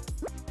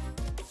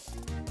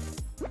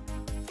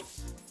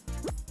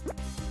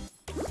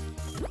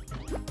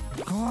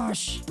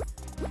 Gosh!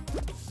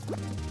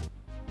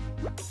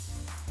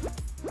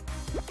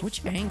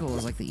 Which angle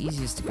is like the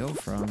easiest to go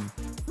from?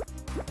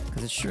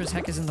 Because it sure as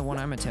heck isn't the one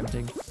I'm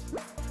attempting.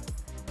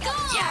 Go!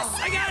 Yes!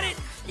 I got it!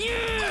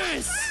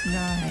 Yes!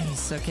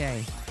 Nice,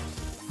 okay.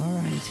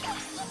 Alright.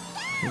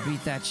 We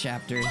beat that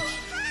chapter.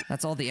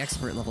 That's all the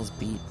expert levels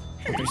beat.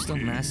 But they're still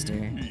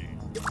master.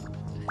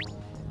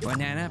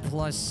 Banana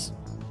plus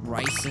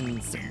rice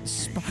and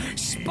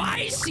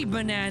spicy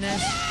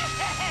bananas!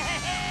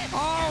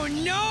 Oh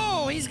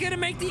no! He's gonna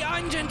make the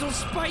ungentle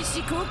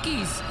spicy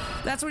cookies!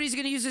 That's what he's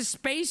gonna use his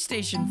space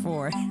station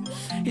for.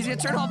 He's gonna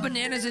turn all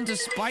bananas into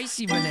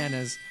spicy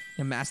bananas.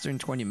 And master in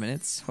 20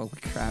 minutes? Holy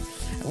crap.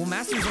 Well,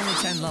 master's only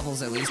 10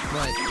 levels at least,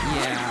 but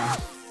yeah.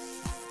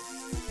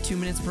 2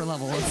 minutes per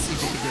level. Let's see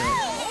if we can do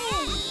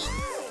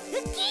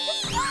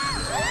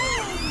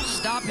it.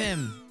 Stop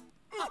him!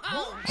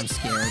 I'm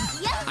scared.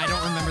 I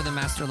don't remember the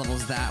master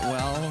levels that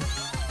well.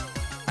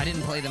 I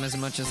didn't play them as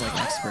much as like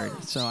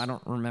expert, so I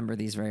don't remember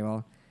these very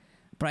well.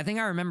 But I think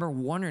I remember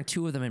 1 or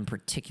 2 of them in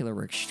particular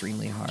were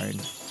extremely hard.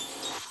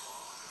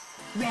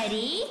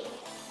 Ready?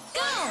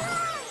 Go!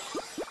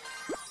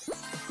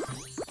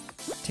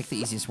 Take the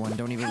easiest one.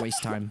 Don't even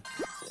waste time.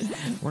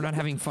 We're not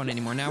having fun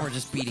anymore. Now we're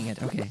just beating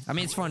it. Okay. I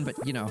mean, it's fun, but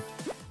you know.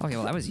 Okay,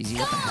 well, that was easy.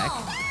 What the heck?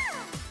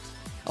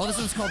 Oh, this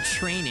one's called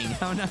training.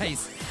 How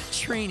nice.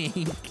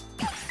 Training.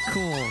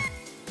 Cool.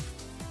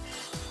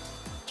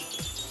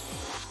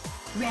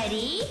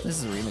 Ready?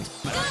 This is a remix.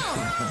 Go!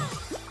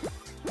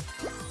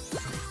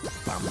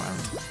 Bam, bam.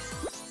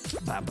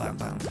 Bam, bam,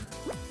 bam.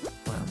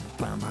 Bam,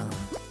 bam, bam.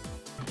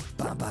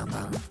 Bam, bam,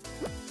 bam.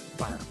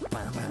 Bam,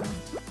 bam, bam.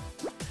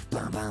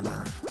 Bam, bam,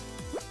 bam.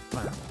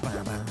 Bam,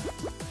 bam, bam.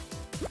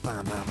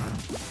 Bam, bam, bam.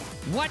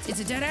 What? It's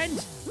a dead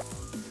end?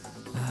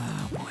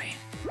 Oh, boy.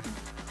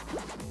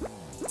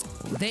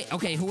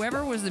 Okay,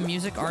 whoever was the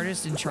music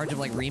artist in charge of,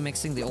 like,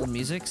 remixing the old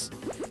musics,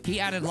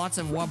 he added lots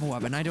of wub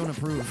wub, and I don't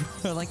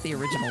approve. I like the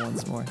original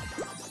ones more.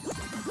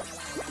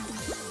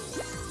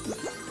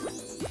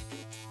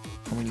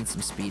 Oh, we need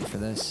some speed for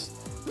this.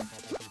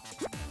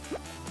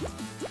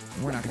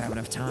 We're not gonna have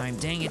enough time.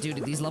 Dang it,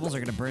 dude. These levels are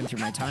gonna burn through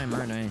my time,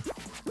 aren't I?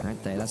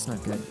 Aren't they? That's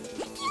not good.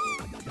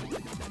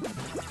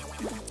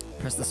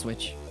 Press the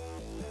switch.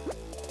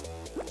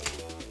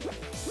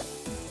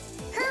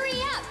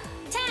 Hurry up!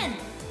 10,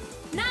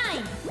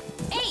 9,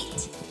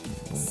 8,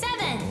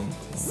 7,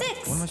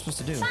 6. What am I supposed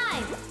to do?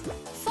 5,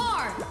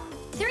 4,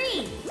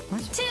 3,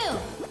 What? 2,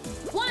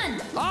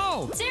 1.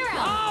 Oh! 0.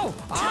 Oh!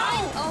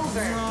 Time Oh!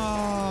 over.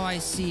 Oh, I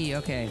see.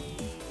 Okay.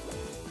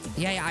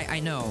 Yeah, I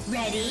know.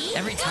 Ready?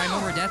 Every Go! time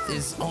over death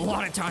is a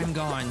lot of time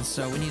gone,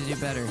 so we need to do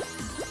better.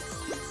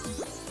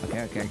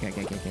 Okay.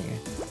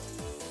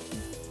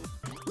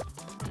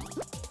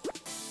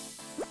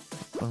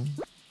 Boom.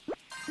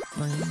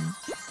 Boom.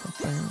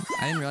 Boom.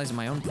 I didn't realize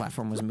my own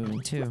platform was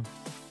moving too.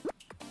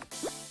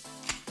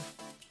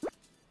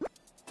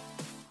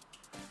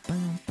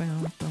 Boom,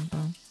 boom, boom,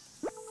 boom.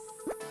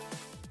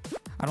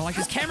 I don't like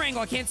this camera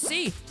angle. I can't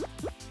see.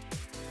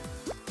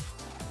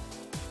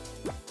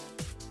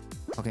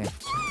 Okay.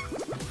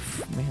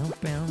 Boom,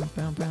 boom,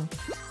 boom, boom.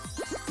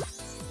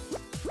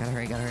 Gotta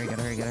hurry.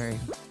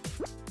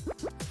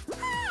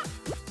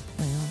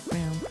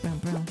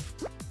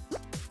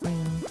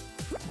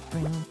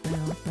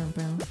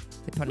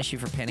 They punish you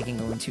for panicking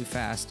going too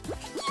fast.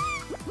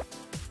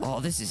 Oh,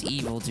 this is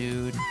evil,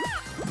 dude.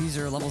 These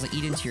are levels that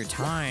eat into your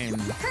time.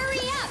 Hurry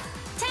up!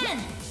 10,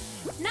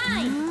 9,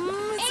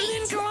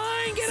 8,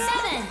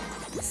 7,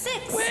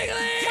 6,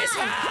 Wigglies,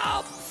 5,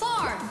 help!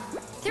 4,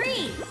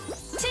 3,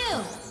 2,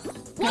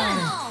 1.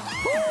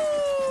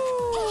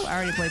 Woo! I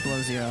already played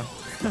Below Zero.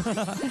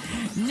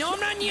 No, I'm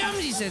not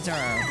Yumsy, said Taro.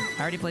 I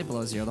already played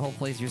Below Zero. The whole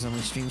playthrough's on my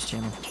streams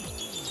channel.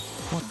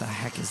 What the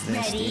heck is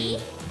this, Ready?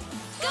 dude?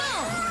 Go!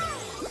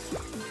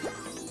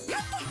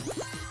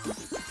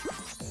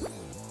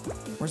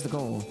 Where's the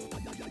goal?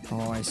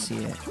 Oh, I see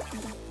it.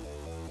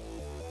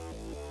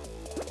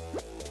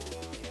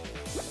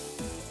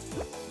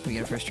 Can we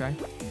get a first try?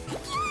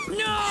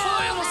 No!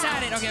 I almost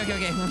had it!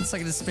 Okay. 1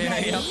 second to spare.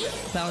 Ready? Yep.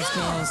 That was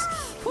close.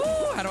 Woo!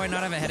 How do I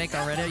not have a headache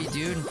already?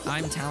 Dude,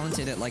 I'm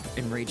talented at, like,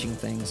 enraging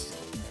things.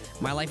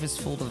 My life is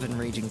full of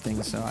enraging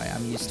things, so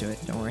I'm used to it.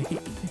 Don't worry.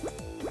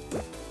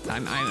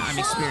 I'm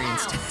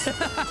experienced.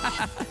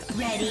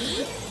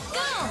 Ready? Go!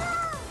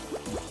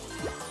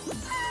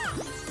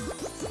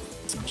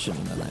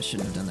 Shouldn't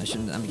have done that.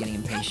 I'm getting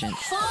impatient.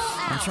 Fall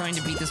I'm out. trying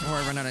to beat this before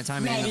I run out of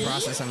time, and in the Ready?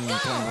 process, I'm Go.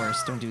 playing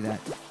worse. Don't do that.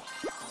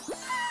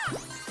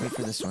 Wait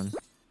for this one.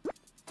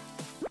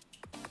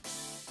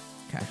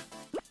 Okay.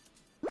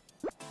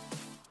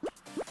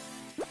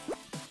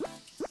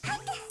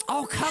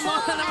 Oh, come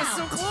on! That was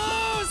so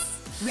close!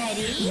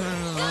 Ready? No,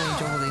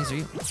 enjoyable things for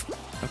you.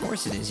 Of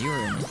course it is. You were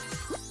in it.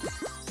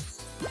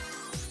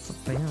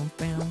 Bam,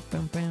 bam,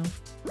 bam, bam.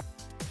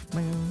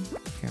 Bam.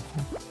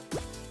 Careful.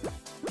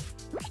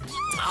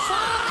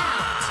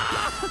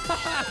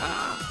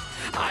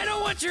 I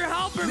don't want your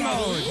helper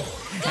mode!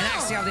 And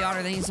actually, have the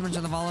otter. Thank you so much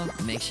for the follow.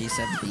 Make sure you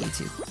sub to the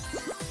YouTube.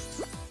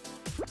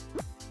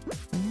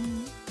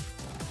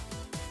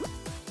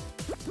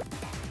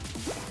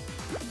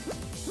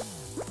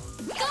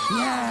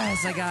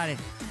 Yes, I got it.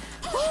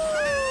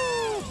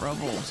 Woo! Bro.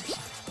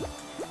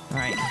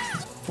 Alright,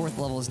 4th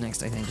level is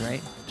next, I think,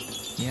 right?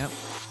 Yep.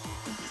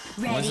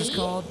 Ready? What is this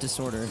called?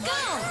 Disorder. Go!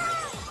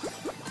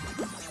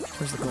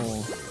 Where's the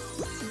goal?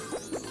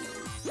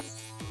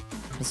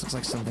 This looks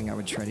like something I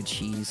would try to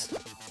cheese.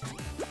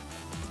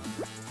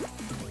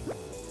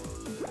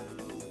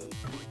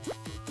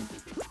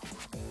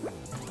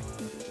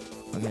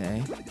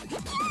 Okay.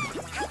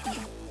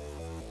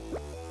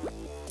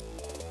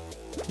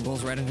 The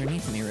goal's right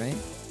underneath me, right?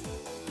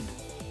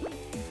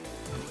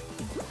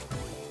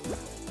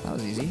 That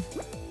was easy.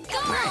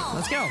 Alright,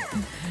 let's go.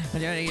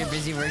 You're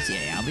busy works?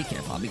 Yeah, I'll be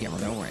careful.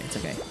 Don't worry, it's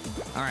okay.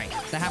 Alright,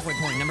 the halfway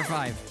point, number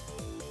 5.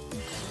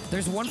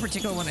 There's one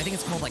particular one, I think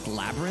it's called like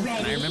Labyrinth,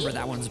 and I remember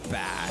that one's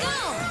bad.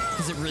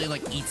 Because it really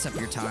like eats up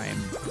your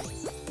time.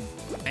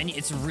 And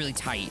it's really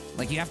tight.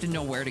 Like you have to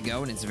know where to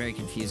go, and it's very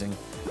confusing.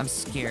 I'm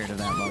scared of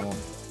that level.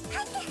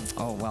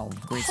 Oh well,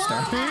 great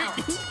start.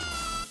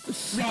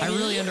 I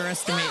really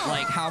underestimate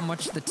like how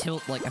much the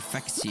tilt like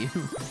affects you.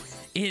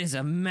 It is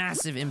a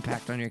massive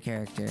impact on your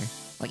character.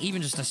 Like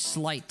even just a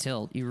slight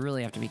tilt, you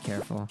really have to be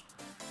careful.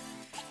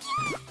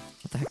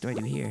 What the heck do I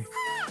do here?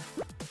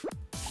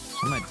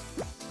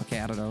 Okay,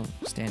 I don't know.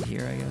 Stand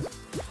here, I guess.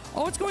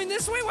 Oh, it's going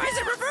this way? Why is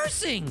it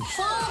reversing?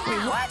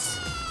 Wait, what?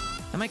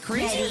 Am I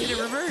crazy? Ready? Did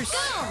it reverse?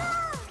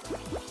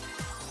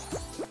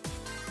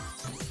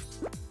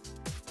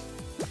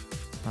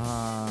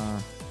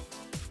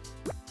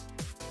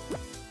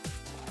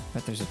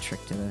 Bet there's a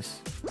trick to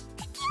this.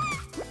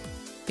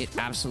 It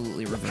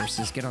absolutely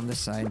reverses. Get on this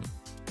side.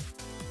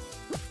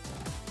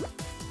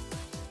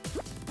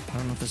 I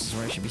don't know if this is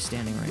where I should be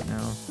standing right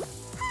now.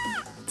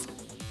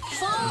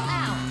 Fall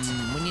out.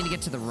 We need to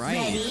get to the right.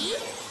 Ready?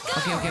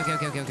 Okay.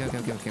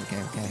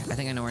 I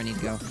think I know where I need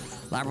to go.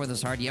 Labyrinth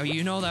was hard. Yeah,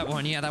 you know that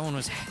one. Yeah, that one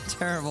was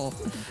terrible.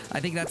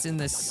 I think that's in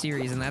this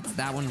series, and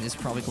that one is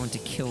probably going to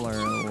kill our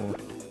little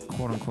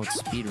quote-unquote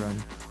speed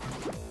run.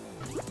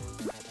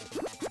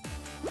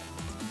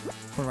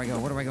 Where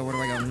do I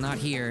go? Not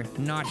here.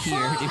 Not here,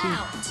 Fall dude.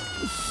 out.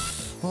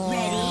 Oh,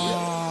 Ready?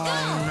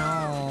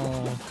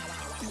 no.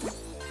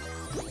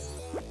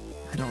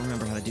 I don't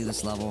remember how to do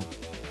this level.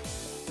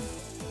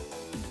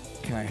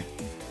 Okay.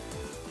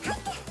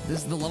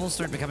 The levels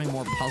start becoming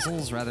more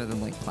puzzles rather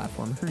than like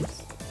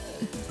platformers.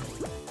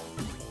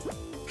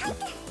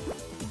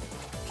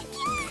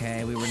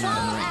 Okay, we were not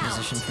in the right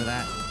position for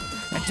that.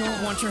 I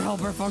don't want your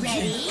helper function.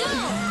 Ready?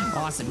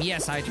 Awesome.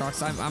 Yes,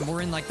 Hydrox.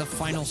 We're in like the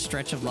final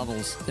stretch of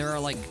levels. There are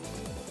like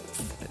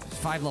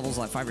 5 levels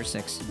left, 5 or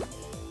 6.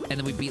 And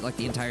then we beat like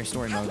the entire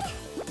story mode.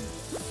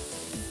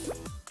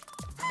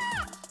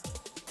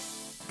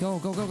 Go.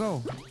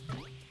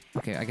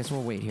 Okay, I guess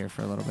we'll wait here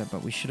for a little bit,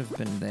 but we should have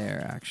been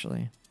there,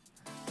 actually.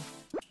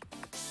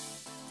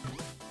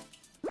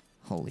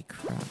 Holy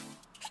crap.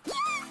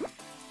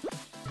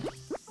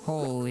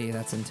 Holy,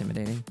 that's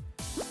intimidating.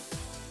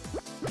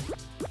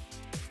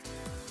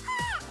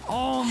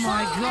 Oh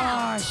my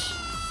gosh!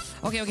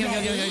 Okay.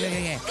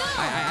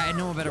 I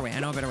know a better way. I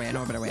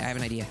have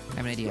an idea.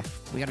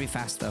 We gotta be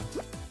fast, though.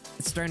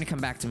 It's starting to come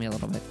back to me a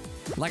little bit.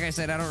 Like I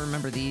said, I don't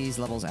remember these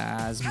levels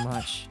as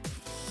much.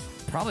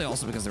 Probably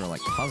also because they were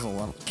like puzzle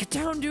levels. Get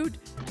down, dude!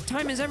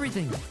 Time is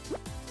everything!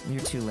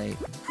 You're too late.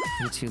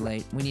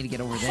 We need to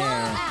get over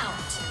there.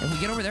 If we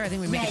get over there, I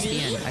think we make it to the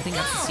end. I think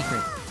that's the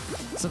secret.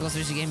 So close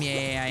to the game?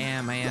 Yeah, I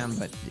am.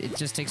 But it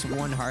just takes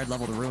one hard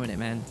level to ruin it,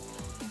 man.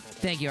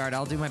 Thank you, Art.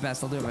 I'll do my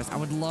best. I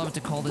would love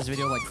to call this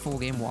video like full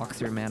game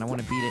walkthrough, man. I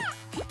want to beat it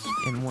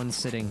in one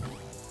sitting.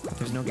 But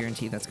there's no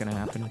guarantee that's gonna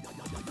happen.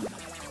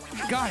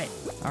 Got it!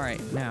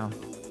 Alright, now.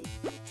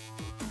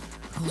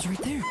 Goal's right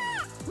there.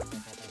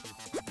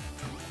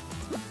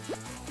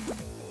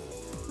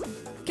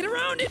 Get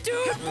around it, dude!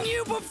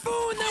 You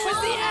buffoon! That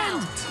was the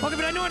end! Okay,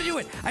 but I know how to do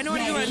it! I know how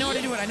to do it! I know how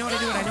to do it! I know how to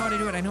do it! I know how to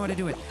do it! I know how to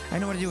do it! I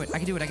know how to do it! I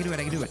can do it! I can do it!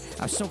 I can do it!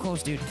 I was so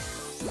close, dude.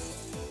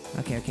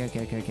 Okay.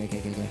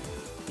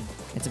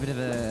 It's a bit of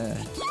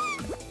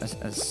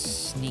a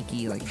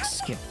sneaky, like,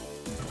 skip.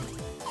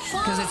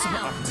 Because it's...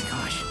 Oh my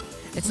gosh.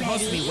 It's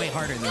supposed to be way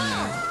harder than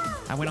that.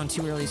 I went on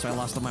too early, so I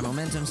lost all my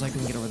momentum, so I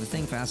couldn't get over the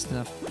thing fast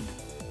enough.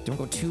 Don't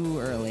go too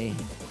early.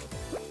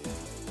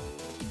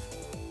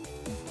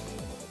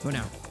 Go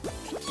now.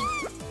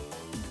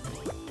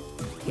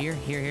 Here.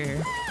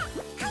 You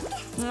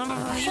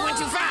went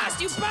too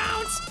fast! You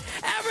bounced!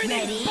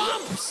 Everything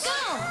bumps!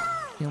 Go!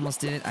 You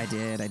almost did it? I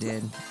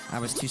did. I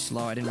was too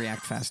slow. I didn't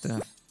react fast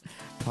enough.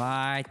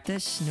 Bite the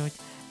snoot.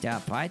 Da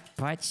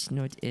bite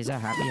snoot is a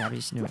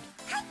happy snoot.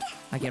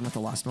 Again with the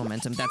lost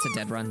momentum. That's a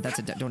dead run.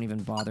 Don't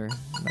even bother.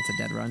 That's a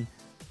dead run.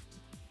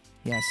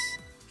 Yes.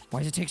 Why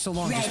does it take so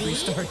long? Ready?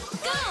 Just restart.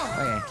 Go!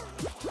 Okay.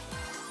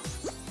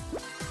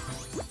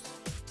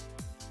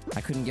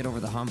 I couldn't get over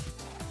the hump.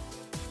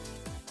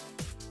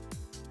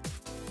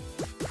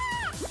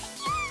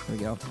 There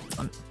we go.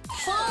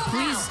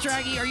 Please,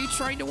 Draggy, are you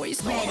trying to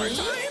waste all of our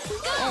time?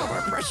 All of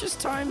our precious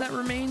time that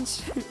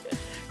remains?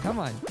 Come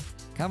on.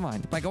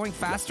 By going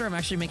faster, I'm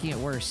actually making it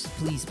worse.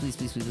 Please.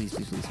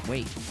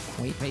 Wait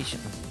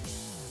patiently.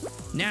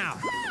 Now.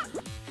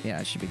 Yeah,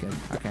 it should be good.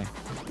 Okay.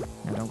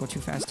 Now don't go too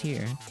fast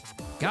here.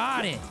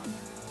 Got it.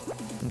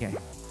 Okay.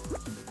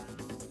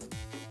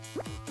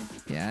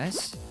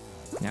 Yes.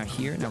 Now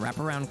here. Now wrap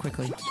around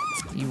quickly.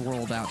 You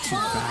rolled out too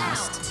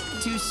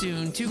fast. Too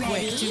soon. Too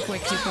quick.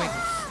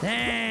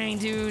 Dang,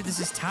 dude. This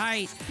is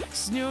tight.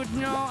 Snoot,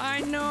 no.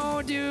 I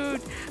know,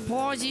 dude.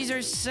 Pawsies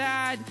are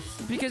sad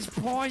because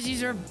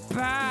pawsies are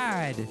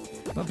bad.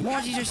 But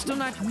pawsies are still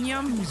not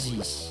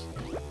yumsies.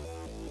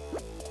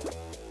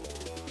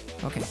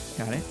 Okay,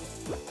 got it.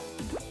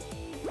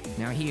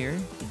 Now here.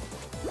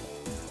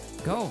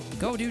 Go,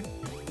 dude.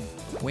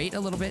 Wait a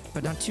little bit,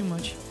 but not too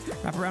much.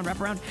 Wrap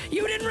around.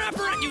 You didn't wrap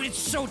around, dude. It's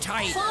so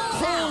tight.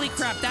 Holy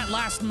crap, that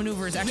last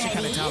maneuver is actually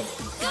kind of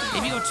tough.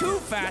 If you go too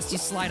fast, you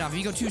slide off. If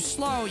you go too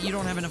slow, you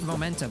don't have enough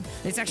momentum.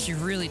 It's actually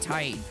really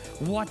tight.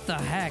 What the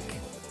heck?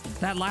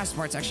 That last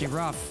part's actually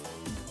rough.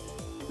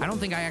 I don't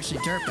think I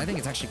actually derped. I think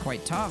it's actually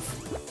quite tough.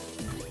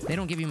 They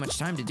don't give you much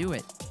time to do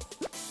it.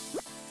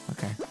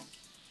 Okay.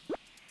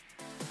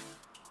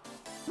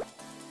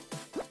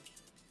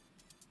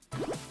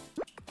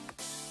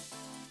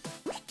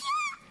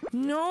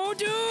 No,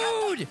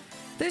 dude!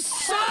 This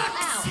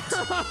sucks!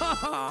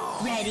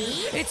 Ready?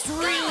 It's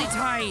really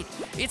tight.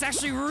 It's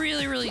actually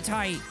really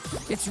tight.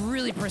 It's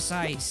really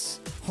precise.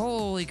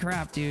 Holy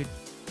crap, dude.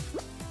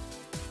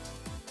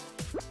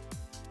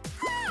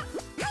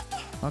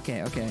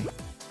 Okay.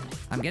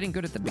 I'm getting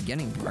good at the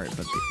beginning part,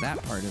 but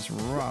that part is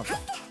rough.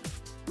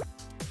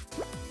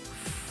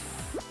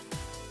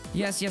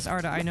 Yes,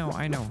 Arda, I know.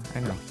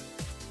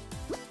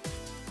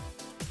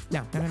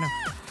 No.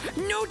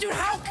 No, dude,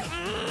 how?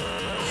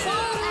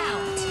 Fall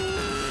out.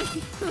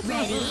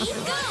 Ready,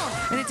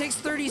 go! And it takes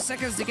 30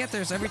 seconds to get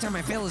there, so every time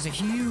I fail is a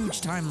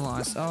huge time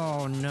loss.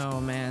 Oh, no,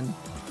 man.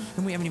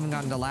 And we haven't even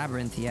gotten to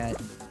Labyrinth yet.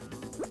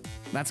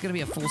 That's gonna be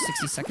a full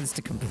 60 seconds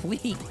to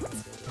complete.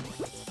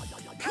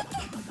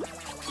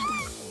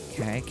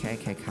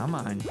 Okay, come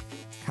on.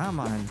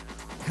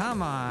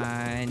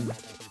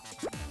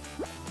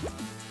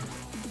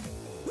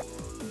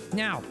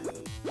 Now.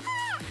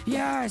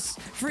 Yes!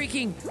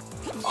 Freaking...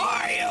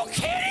 Are you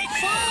kidding me?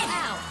 Fall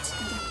out.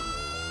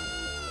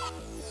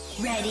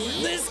 Ready?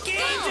 This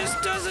game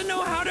just doesn't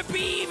know how to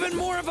be even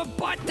more of a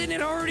butt than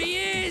it already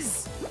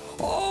is!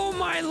 Oh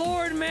my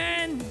lord,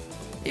 man!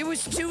 It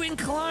was too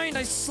inclined,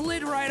 I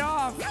slid right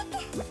off!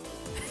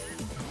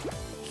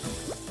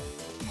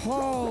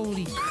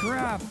 Holy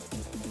crap!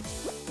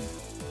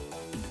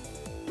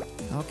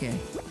 Okay.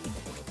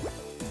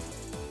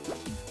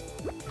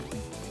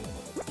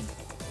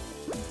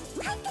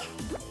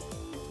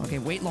 Okay,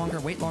 wait longer.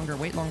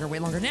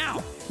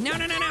 Now!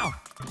 Now!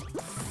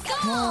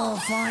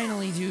 Oh,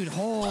 finally, dude.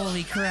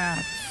 Holy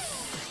crap.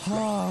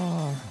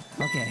 Oh,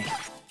 okay.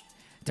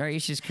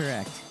 Darius is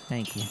correct.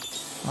 Thank you.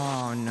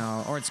 Oh,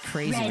 no. Or it's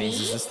Crazy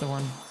Maze. Is this the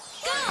one?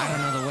 I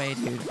don't know the way,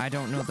 dude. I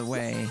don't know the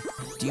way.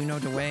 Do you know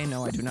the way?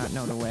 No, I do not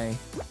know the way.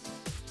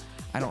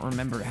 I don't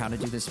remember how to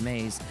do this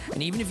maze.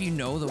 And even if you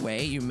know the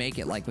way, you make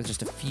it like with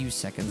just a few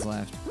seconds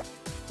left.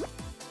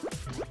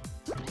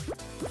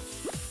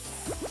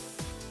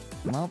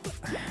 Well,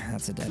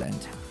 that's a dead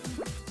end.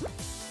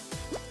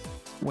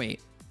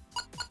 Wait.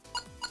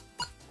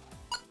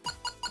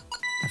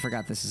 I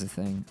forgot this is a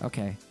thing.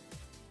 Okay.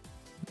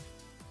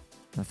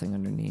 Nothing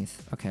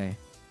underneath. Okay.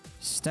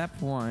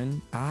 Step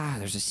 1. Ah,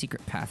 there's a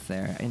secret path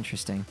there.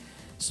 Interesting.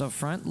 So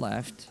front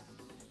left,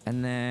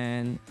 and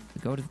then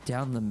go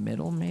down the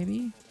middle,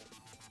 maybe?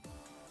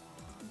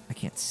 I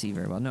can't see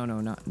very well.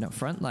 No.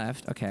 Front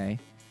left. Okay.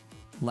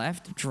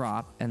 Left,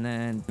 drop, and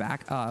then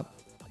back up.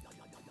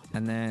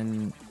 And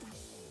then...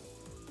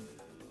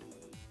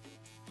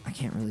 I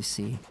can't really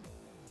see.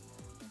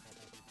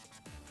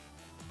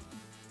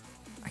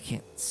 I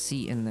can't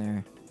see in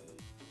there.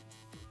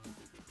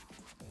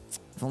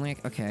 If only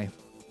okay.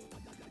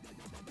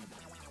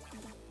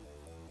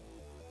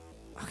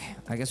 Okay,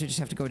 I guess we just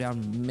have to go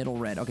down middle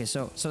red. Okay,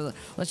 so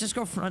let's just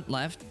go front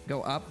left,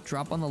 go up,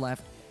 drop on the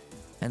left,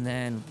 and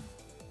then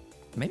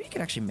maybe you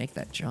could actually make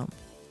that jump.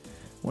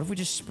 What if we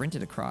just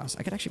sprinted across?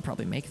 I could actually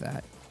probably make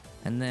that.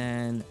 And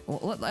then,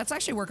 well, let's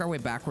actually work our way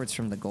backwards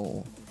from the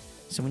goal.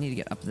 So we need to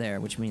get up there,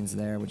 which means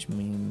there, which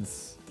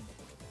means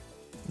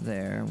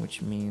there,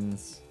 which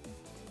means...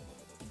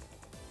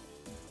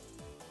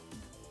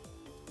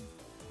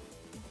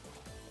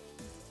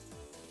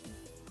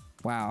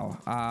 Wow.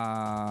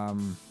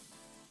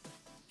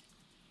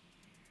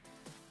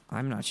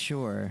 I'm not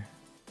sure.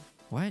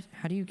 What?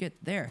 How do you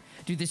get there?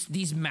 Dude,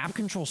 these map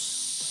controls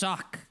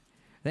suck.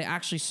 They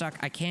actually suck.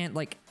 I can't,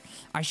 like...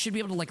 I should be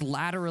able to, like,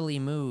 laterally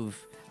move.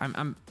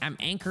 I'm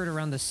anchored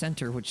around the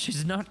center, which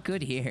is not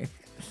good here.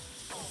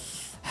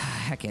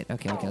 Heck it.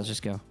 Okay, let's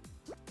just go.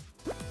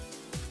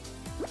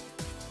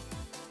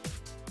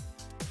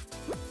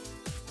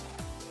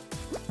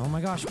 Oh my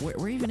gosh,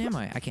 where even am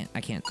I? I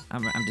can't.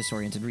 I'm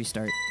disoriented.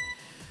 Restart.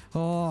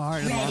 Oh,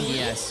 hard and long.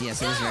 Yes, it is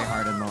very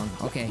hard and long.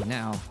 Okay,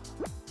 now.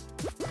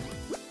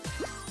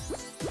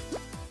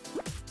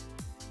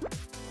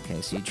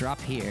 Okay, so you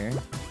drop here.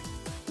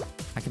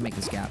 I can make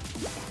this gap,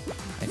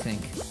 I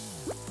think.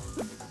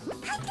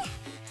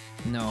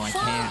 No, I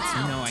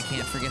can't. No, I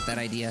can't forget that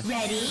idea.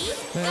 Ready?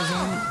 There's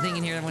one thing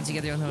in here that once you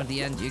get there, at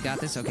the end, you got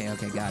this? Okay,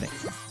 got it.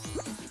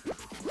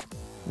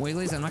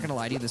 Wigglies, I'm not gonna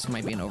lie to you, this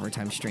might be an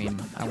overtime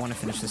stream. I want to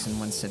finish this in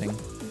one sitting.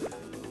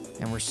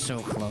 And we're so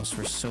close.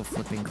 We're so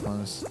flipping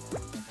close.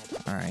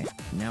 Alright,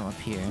 now up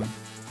here.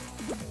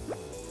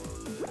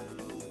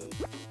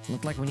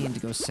 Looked like we needed to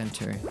go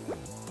center.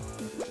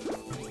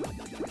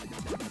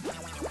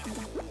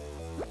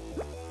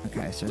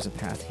 Okay, so there's a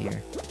path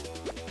here.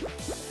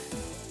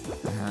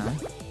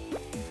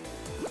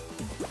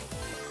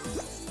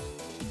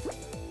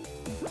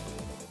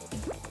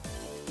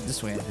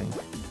 This way, I think.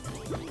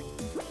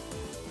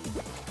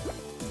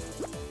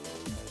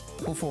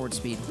 Full forward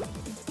speed.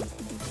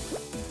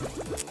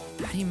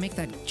 How do you make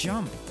that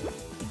jump?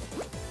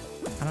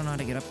 I don't know how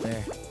to get up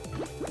there.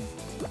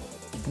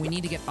 We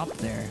need to get up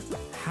there.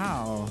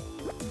 How?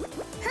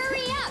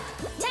 Hurry up!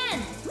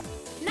 10,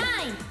 9,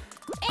 8,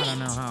 I don't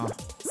know how.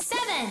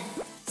 7,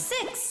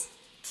 6,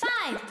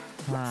 5,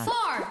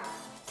 4,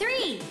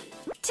 3,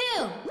 2,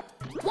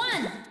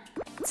 1,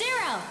 0.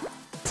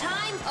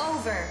 Time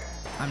over.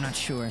 I'm not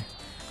sure.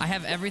 I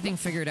have everything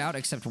figured out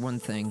except one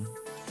thing.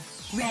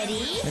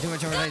 Ready? Too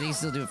much over. I think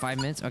still do it 5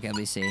 minutes. Okay, let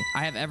me see.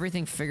 I have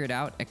everything figured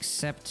out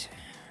except...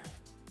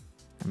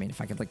 I mean,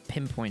 if I could, like,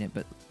 pinpoint it,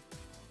 but...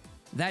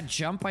 That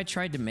jump I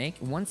tried to make,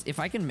 if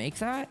I can make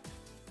that...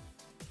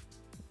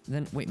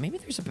 Then, wait, maybe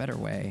there's a better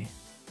way.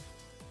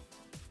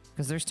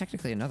 Because there's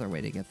technically another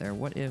way to get there.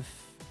 What if...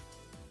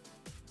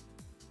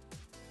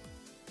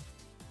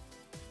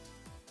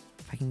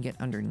 I can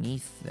get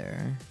underneath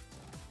there...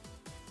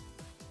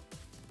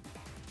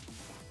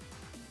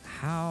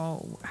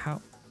 How...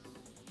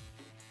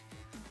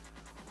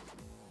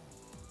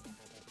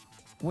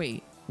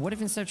 Wait, what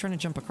if instead of trying to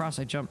jump across,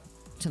 I jump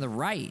to the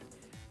right?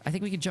 I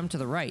think we could jump to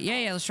the right.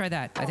 Yeah, let's try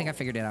that. I think I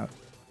figured it out.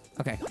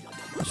 Okay,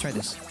 let's try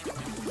this.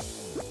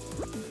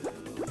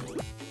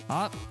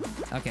 Up.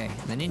 Okay,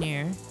 then in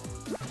here.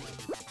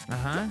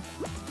 Uh-huh.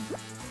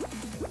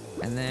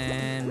 And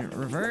then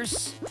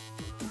reverse.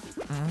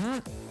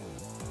 Uh-huh.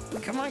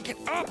 Come on, get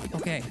up!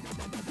 Okay.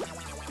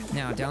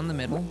 Now, down the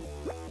middle.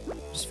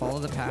 Just follow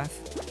the path.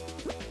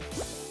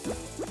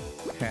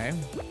 Okay.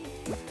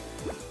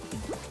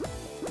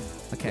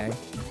 Okay.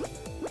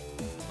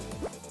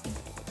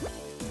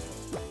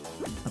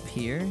 Up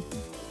here.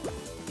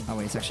 Oh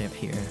wait, it's actually up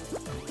here.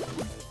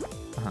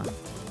 Uh-huh.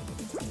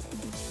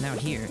 Now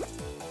here.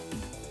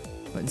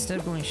 But instead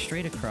of going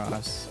straight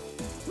across...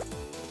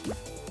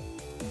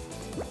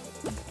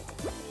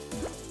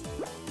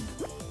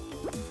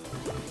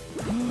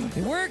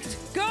 It worked!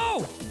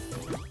 Go!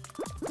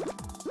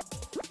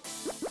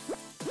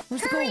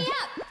 Where's the goal? Hurry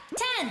up!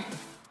 10,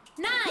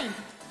 9,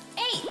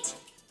 8,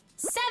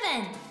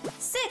 7,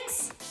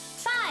 6,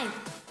 5,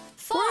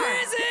 4,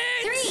 Where is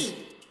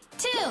it? 3,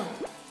 2,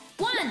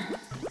 1,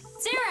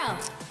 0.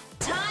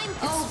 Time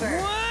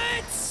over.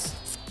 What?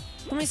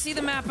 Let me see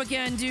the map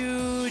again,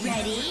 dude.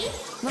 Ready?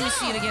 Let me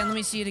see it again. Let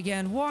me see it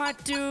again.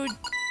 What, dude?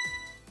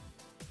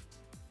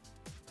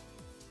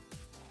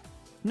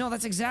 No,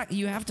 that's exactly...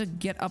 You have to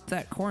get up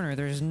that corner.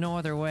 There's no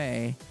other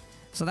way.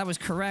 So that was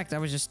correct. I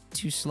was just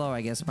too slow,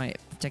 I guess. My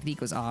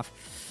technique was off.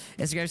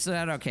 Instagram still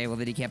out? Okay, well,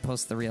 then he can't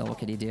post the reel. What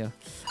can he do?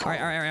 All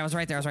right. I was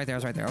right there. Okay.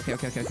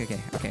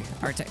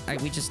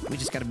 We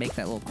just got to make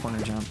that little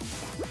corner jump.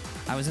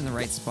 I was in the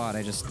right spot.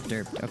 I just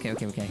derped. Okay.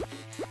 Go.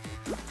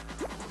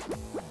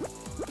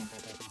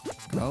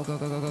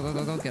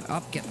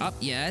 Get up.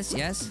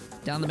 Yes.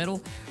 Down the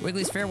middle.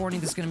 Wiggly's fair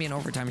warning. This is going to be an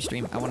overtime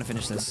stream. I want to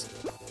finish this.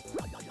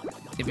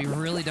 It'd be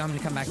really dumb to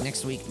come back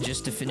next week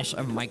just to finish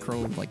a micro,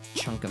 like,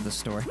 chunk of the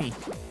story.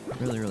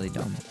 Really, really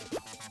dumb.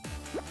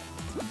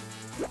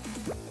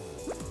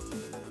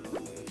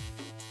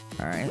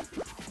 Alright.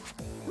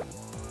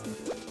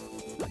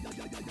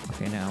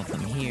 Okay, now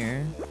from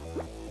here...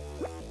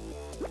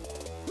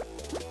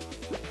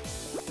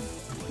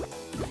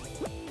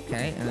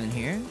 Okay, and then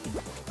here.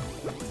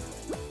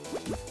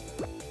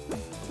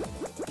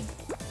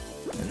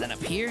 And then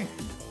up here.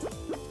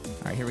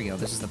 Alright, here we go.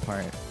 This is the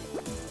part.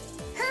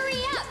 Hurry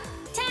up!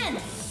 10,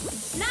 9,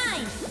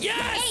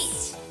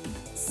 Yes!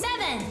 8,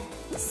 7,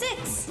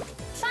 6,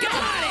 5.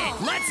 Got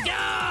it! Let's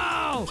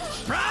go!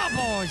 Bravo,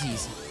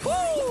 boys!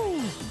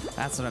 Woo!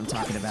 That's what I'm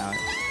talking about.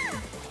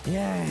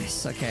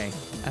 Yes, okay.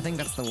 I think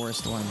that's the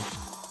worst one.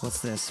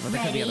 What's this? What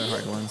could be other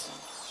hard ones?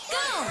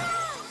 Go!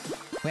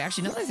 Wait,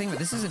 actually, another thing, but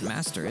this isn't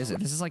Master, is it?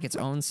 This is like its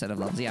own set of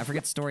levels. Yeah, I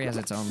forget Story has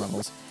its own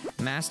levels.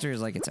 Master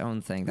is like its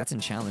own thing. That's in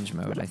challenge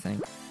mode, I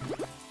think.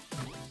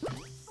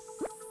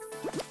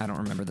 I don't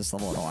remember this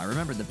level at all. I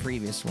remember the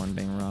previous one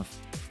being rough.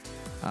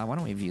 Why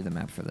don't we view the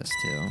map for this,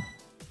 too?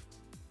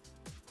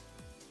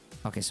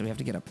 Okay, so we have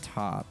to get up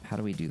top. How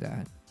do we do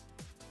that?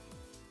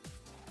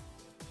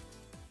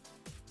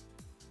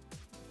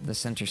 The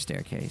center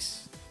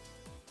staircase.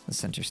 The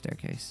center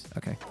staircase.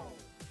 Okay.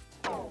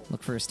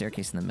 Look for a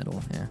staircase in the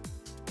middle, yeah.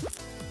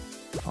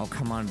 Oh,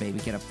 come on, baby.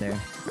 Get up there.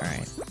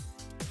 Alright.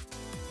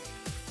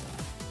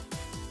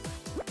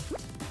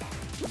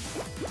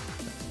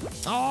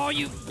 Oh,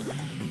 you...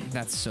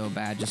 That's so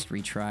bad. Just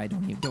retry.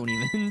 Don't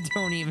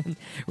even.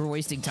 We're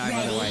wasting time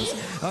otherwise.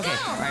 Okay.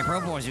 Alright,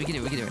 Pro Boys. We can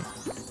do it.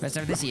 Let's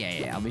start this.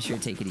 Yeah. I'll be sure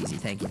to take it easy.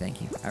 Thank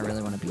you. I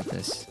really want to beat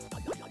this.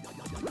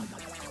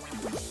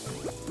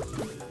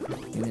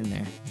 Get in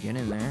there.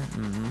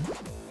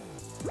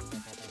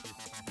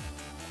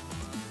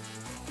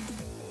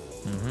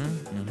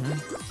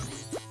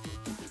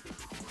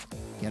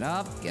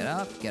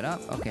 Get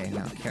up. Okay,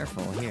 now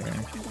careful here.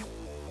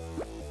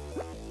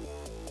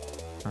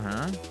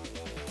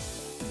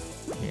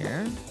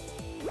 Here.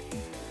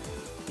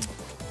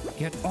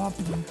 Get up.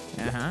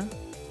 And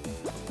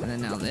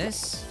then now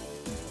this.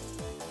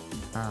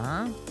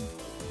 Now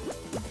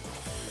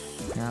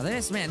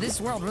this. Man,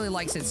 this world really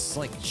likes its,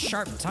 like,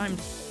 sharp time.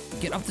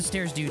 Get up the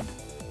stairs, dude.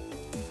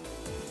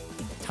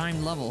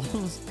 Time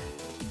levels.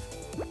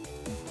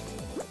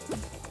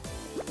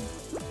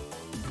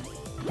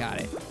 Got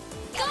it.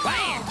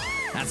 Bam!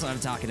 That's what I'm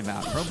talking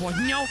about. Pro boy.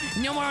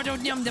 No more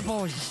don't the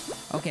boys.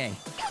 Okay.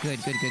 Good.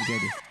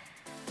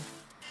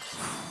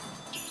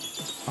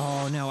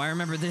 Oh no, I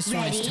remember this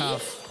one is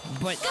tough.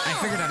 But I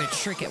figured out a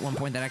trick at one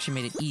point that actually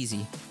made it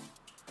easy.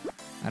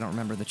 I don't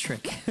remember the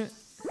trick.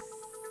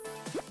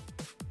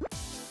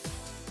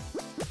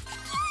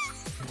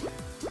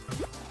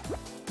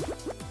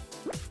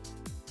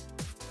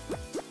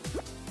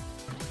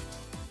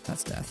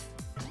 That's death.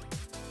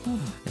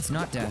 It's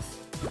not death.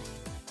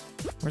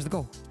 Where's the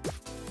goal?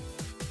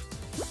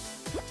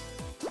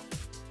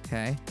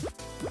 Okay.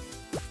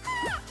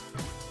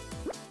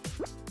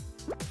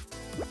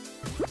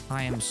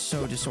 I am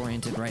so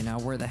disoriented right now.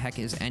 Where the heck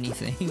is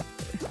anything?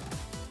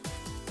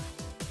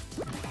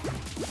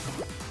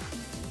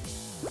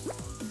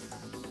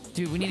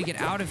 Dude, we need to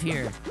get out of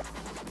here.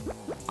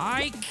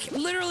 I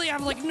literally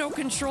have, like, no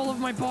control of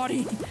my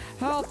body.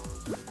 Help.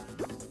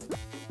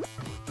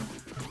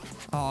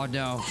 Oh,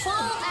 no.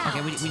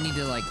 Okay, we need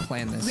to, like,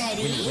 plan this. We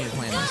need to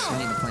plan this. We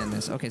need to plan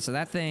this. Okay, so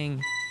that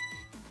thing...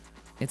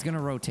 It's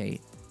gonna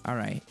rotate.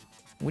 Alright.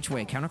 Which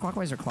way?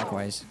 Counterclockwise or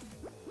clockwise?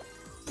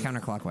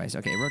 Counterclockwise.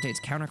 Okay, it rotates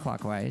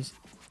counterclockwise.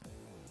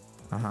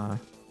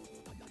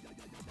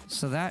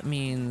 So that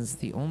means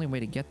the only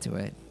way to get to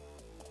it...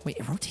 Wait,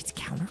 it rotates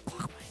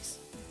counterclockwise?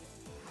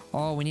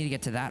 Oh, we need to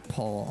get to that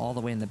pole all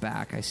the way in the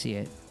back. I see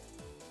it.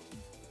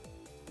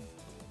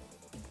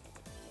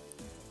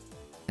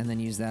 And then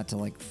use that to,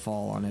 like,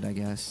 fall on it, I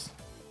guess.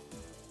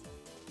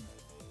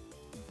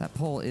 That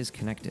pole is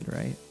connected,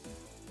 right?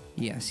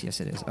 Yes,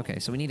 it is. Okay,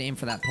 so we need to aim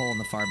for that pole in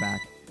the far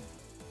back.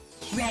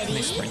 Ready? Can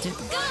I sprint it?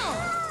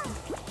 Go!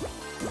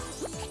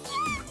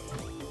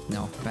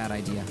 No, bad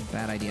idea.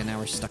 Bad idea. Now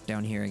we're stuck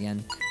down here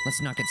again.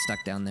 Let's not get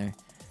stuck down there.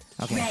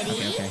 Okay, Ready?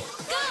 okay.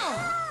 Go!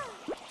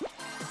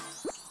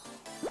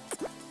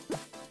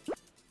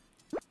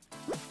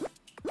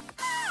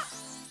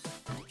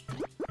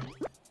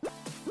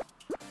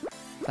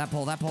 That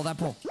pole.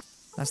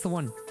 That's the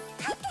one.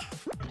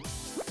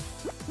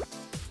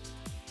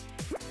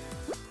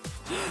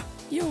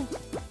 Yo.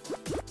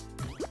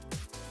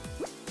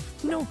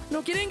 No,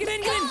 get in.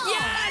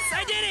 Yes,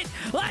 I did it.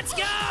 Let's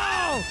go.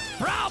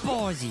 Bravo,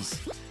 boys.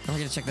 And we're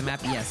gonna check the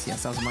map. Yes,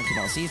 that was a monkey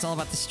ball. See, it's all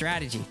about the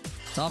strategy.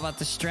 It's all about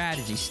the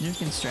strategy. Snoop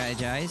can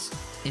strategize.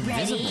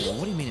 Invisible? Ready?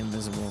 What do you mean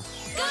invisible?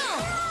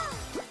 Go!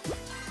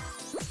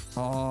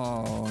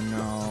 Oh,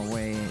 no,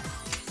 wait.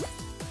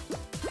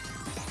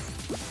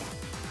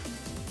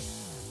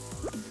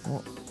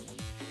 What?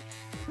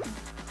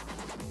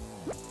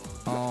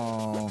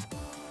 Oh.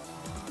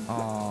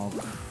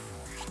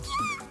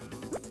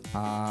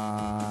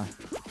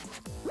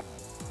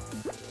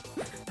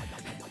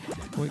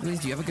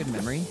 Wigglies, do you have a good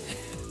memory?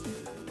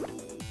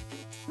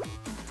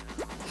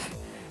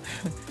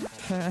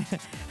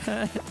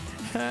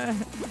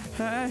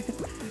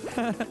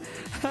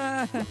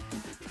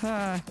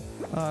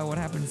 What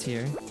happens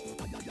here?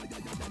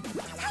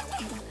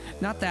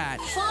 Not that.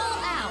 Fall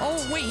out.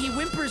 Oh, wait, he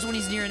whimpers when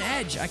he's near an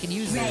edge. I can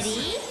use this.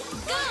 Ready?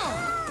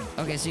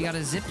 Go. Okay, so you got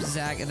a zip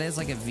zag, and there's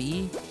like a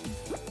V.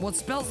 Well, it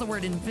spells the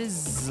word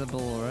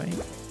invisible, right?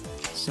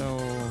 So...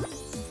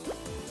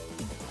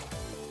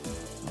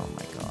 Oh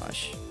my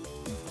gosh.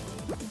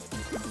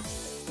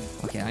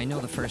 Okay, I know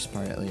the first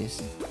part at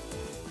least.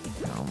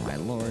 Oh my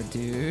lord,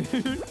 dude.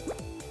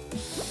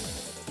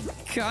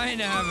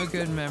 Kinda have a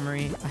good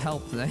memory.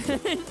 Help then.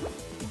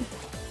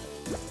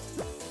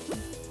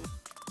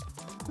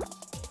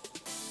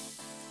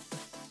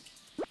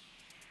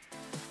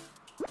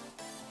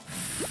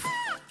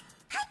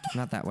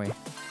 Not that way.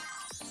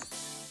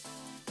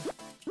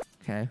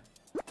 Okay.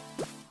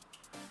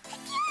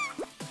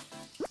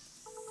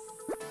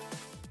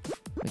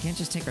 We can't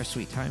just take our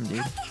sweet time,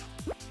 dude.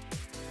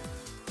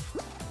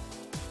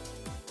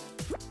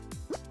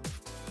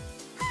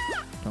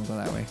 Don't go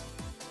that way.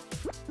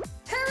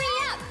 Hurry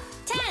up.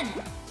 10,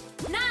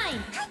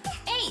 9,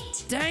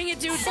 8. Dang it,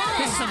 dude!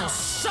 Seven. This level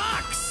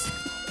sucks!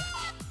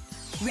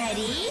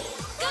 Ready?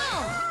 Go.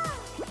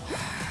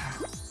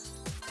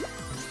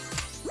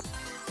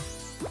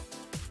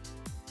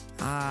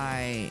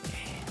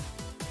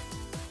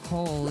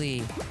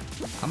 Holy.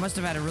 I must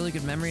have had a really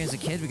good memory as a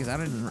kid because I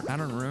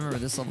don't remember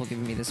this level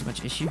giving me this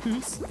much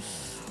issues.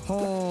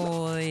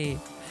 Holy.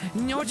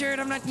 No, Jared,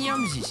 I'm not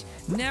Nyumsies.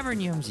 Never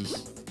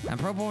Nyumsies. I'm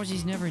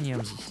proposies, never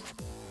Nyumsies.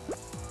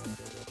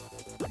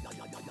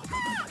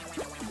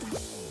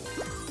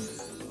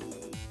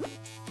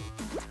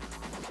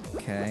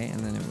 Okay, and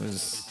then it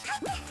was...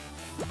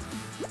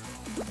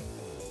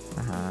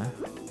 Uh-huh.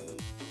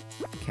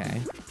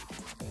 Okay.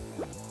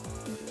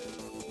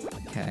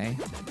 Okay.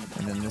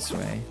 And then this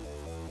way.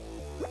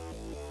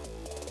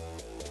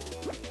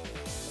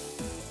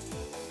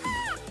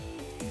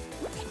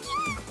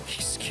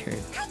 She's scared.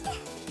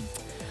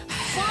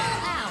 Fall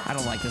out. I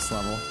don't like this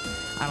level.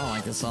 I don't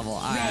like this level.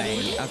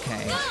 Ready?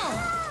 Okay.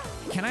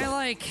 Go. Can I,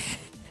 like,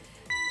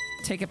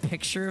 take a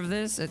picture of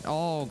this?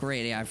 Oh,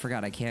 great. Yeah, I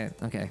forgot I can't.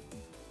 Okay.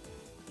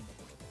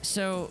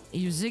 So,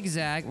 you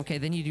zigzag. Okay,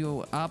 then you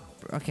do up.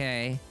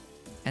 Okay.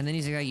 And then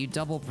you zigzag. You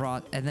double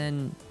prot. And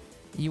then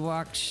you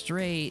walk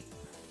straight.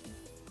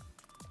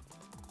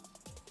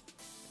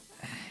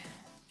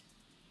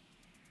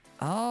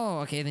 Oh,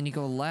 okay. Then you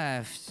go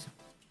left.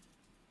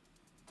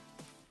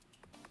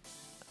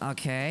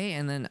 Okay,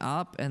 and then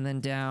up, and then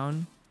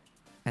down.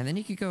 And then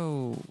you could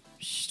go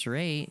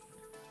straight.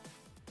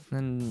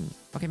 Then...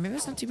 Okay, maybe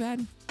that's not too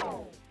bad.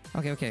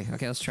 Okay,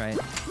 let's try it.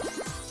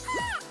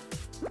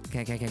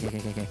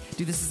 Okay.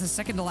 Dude, this is the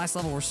second to last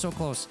level. We're so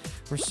close.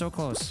 We're so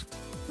close.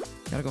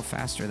 Gotta go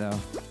faster, though.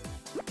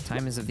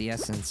 Time is of the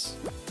essence.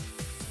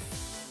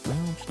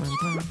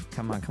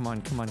 Come on.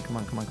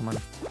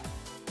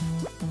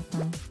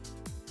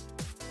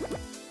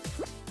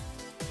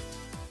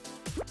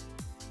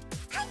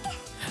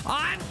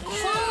 On!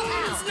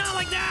 It's not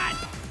like that!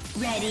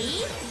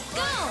 Ready?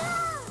 Go!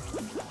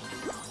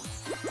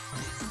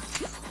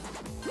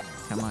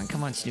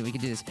 Come on, Stu, we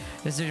can do this.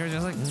 This is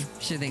just like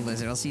shit thing,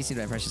 Blizzard. I'll see you soon,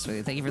 my precious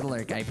lady. Thank you for the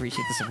lurk. I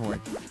appreciate the support.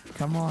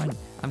 Come on.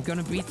 I'm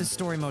gonna beat the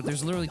story mode.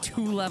 There's literally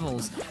 2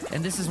 levels,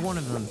 and this is one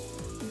of them.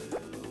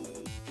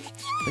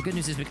 The good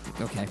news is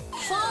okay.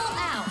 Fall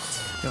out.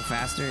 Go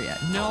faster. Yeah.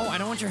 No, I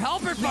don't want your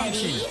helper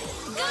function. Ready?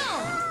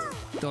 Go!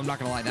 Though I'm not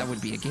gonna lie, that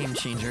would be a game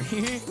changer.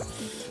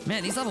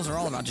 Man, these levels are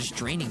all about just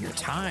draining your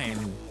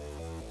time.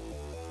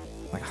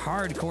 Like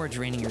hardcore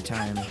draining your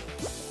time.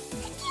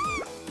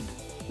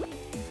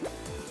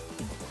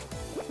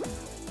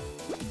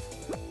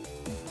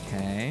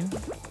 Okay.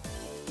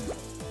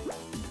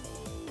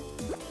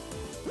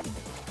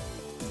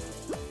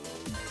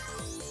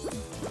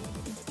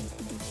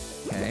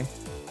 Okay.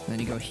 Then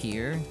you go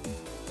here.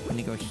 Then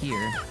you go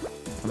here.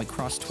 And we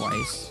cross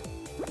twice.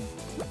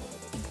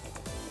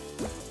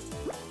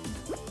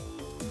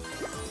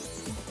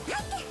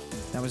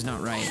 That was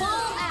not right. Fall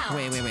out.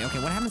 Wait. Okay,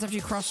 what happens after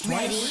you cross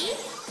twice? Ready?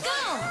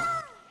 Go!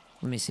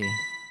 Let me see.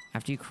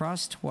 After you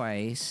cross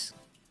twice...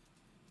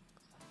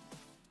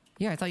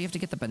 Yeah, I thought you have to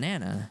get the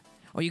banana.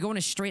 Oh, you go in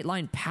a straight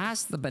line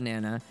past the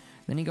banana.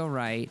 Then you go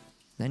right.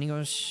 Then you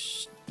go...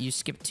 you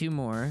skip 2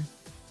 more.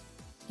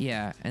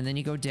 Yeah, and then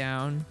you go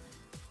down.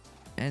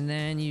 And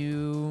then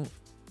you...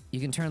 You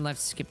can turn left,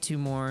 skip 2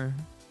 more.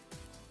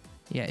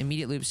 Yeah,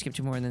 immediate loop, skip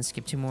 2 more, and then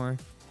skip 2 more.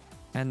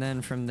 And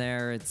then from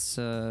there, it's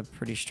a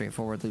pretty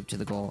straightforward loop to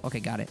the goal. Okay,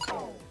 got it.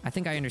 I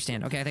think I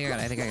understand. Okay, I think I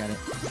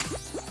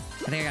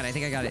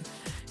got it.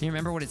 You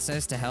remember what it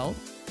says to help?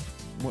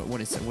 What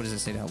does it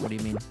say to help? What do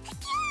you mean?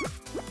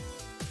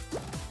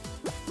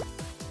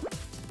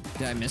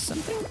 Did I miss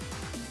something?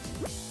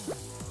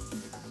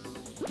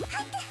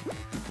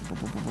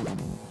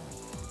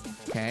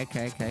 Okay.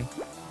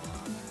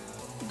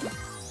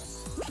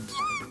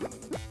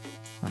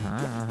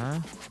 Uh-huh.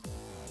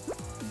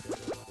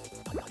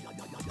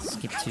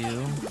 Skip 2.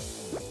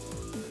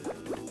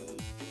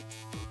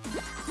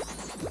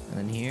 And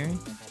then here.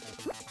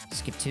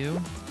 Skip 2.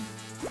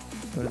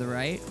 Go to the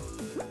right.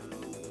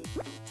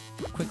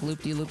 Quick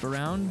loop-de-loop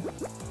around.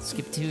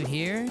 Skip 2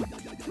 here.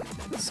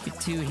 Skip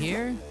 2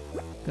 here.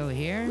 Go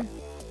here.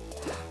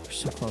 We're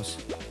so close.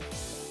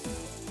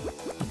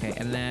 Okay,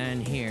 and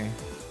then here.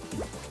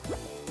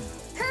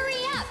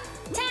 Hurry up!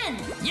 10!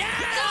 Yeah!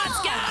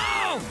 Let's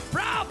go!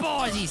 Bravo,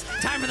 boys!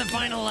 Time for the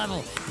final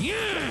level.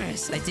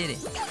 Yes! I did it.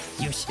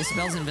 Yes. It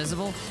spells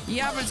invisible?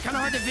 Yeah, but it's kind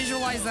of hard to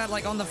visualize that,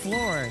 like, on the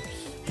floor.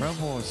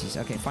 Bravo, boys.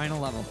 Okay, final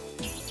level.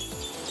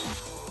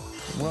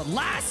 Well,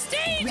 last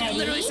stage! Ready? It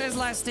literally says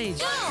last stage.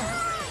 Go!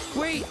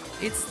 Wait,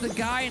 it's the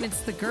guy and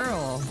it's the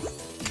girl.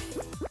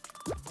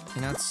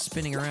 And now it's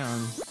spinning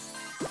around.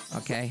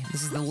 Okay,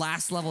 this is the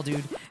last level,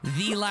 dude.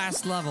 The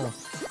last level.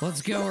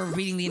 Let's go. We're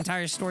beating the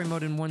entire story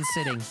mode in one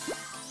sitting.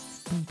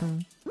 Boom,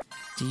 boom.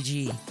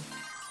 GG.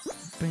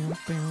 Boom,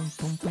 boom,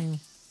 boom, boom.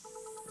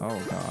 Oh,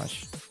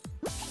 gosh.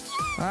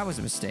 That was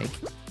a mistake.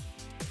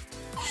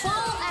 Fall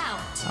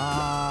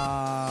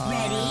out!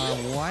 Ready?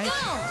 What?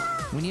 Go!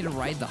 We need to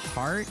ride the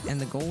heart, and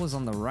the goal is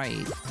on the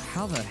right.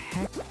 How the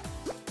heck?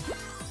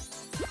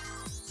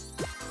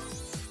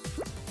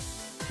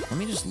 Let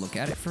me just look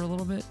at it for a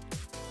little bit.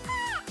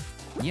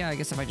 Yeah, I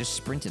guess if I just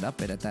sprinted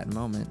up it at that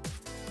moment.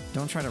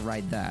 Don't try to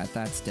ride that.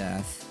 That's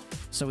death.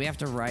 So we have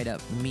to ride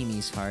up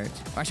Mimi's heart.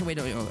 Actually,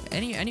 wait.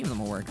 Any of them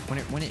will work.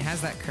 When it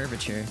has that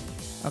curvature.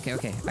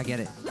 Okay, I get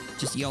it.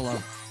 Just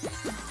YOLO.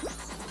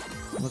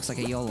 Looks like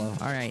a YOLO.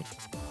 All right.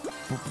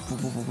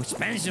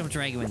 Spanish Jump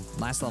Dragon.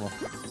 Last level.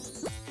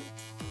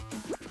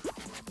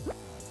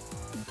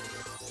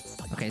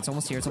 Okay, it's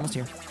almost here. It's almost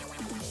here.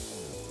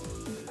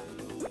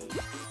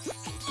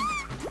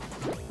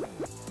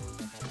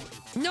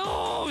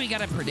 No, we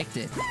gotta predict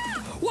it.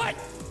 What?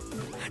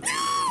 No!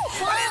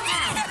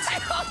 I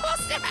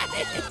almost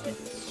had it.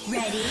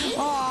 Ready?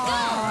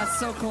 Oh, it's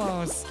so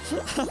close.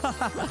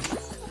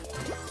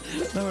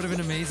 That would have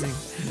been amazing.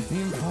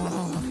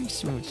 Oh,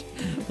 smooch.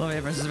 Love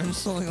it versus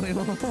eventually.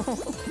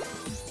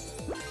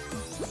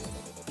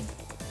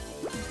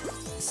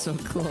 So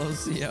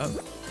close, yep.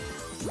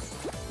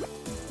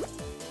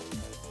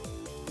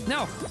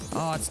 No!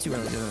 Oh, it's too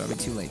early. It'll be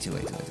too late.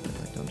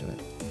 Don't do it.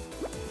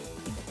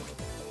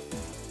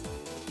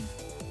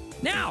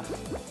 Now!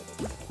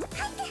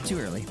 Too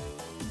early.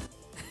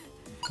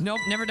 Nope,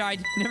 never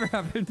died. Never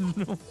happened.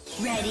 No.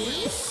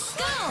 Ready?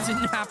 Go!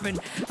 Didn't happen.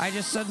 I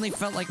just suddenly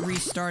felt like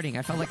restarting.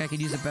 I felt like I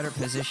could use a better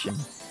position.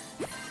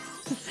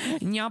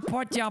 No, I'm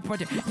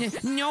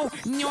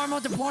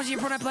on the pause here,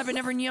 but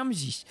never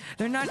nyumsies.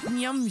 They're not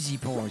nyumsy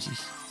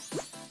pauses.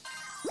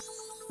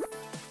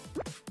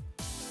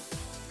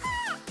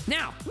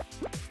 Now!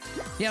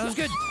 Yeah, that was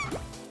good.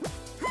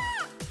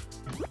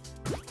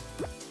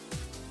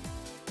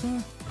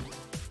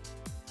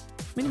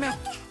 Minimap.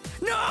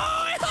 No!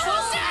 I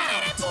almost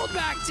had it! I pulled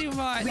back too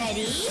much.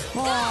 Ready?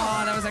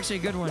 Oh, that was actually a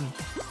good one.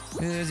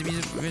 There's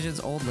Vision's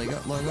old logo.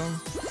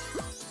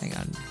 Hang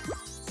on.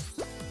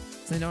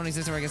 So they don't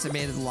exist, or I guess they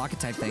made it the locket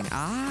type thing.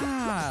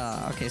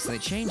 Ah, okay, so they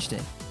changed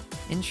it.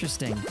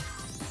 Interesting.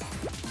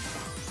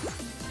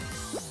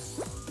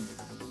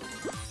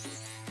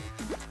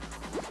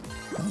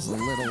 That was a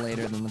little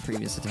later than the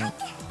previous attempt.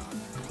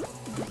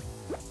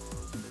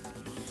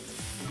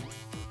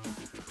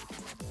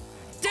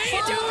 Dang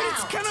it, dude!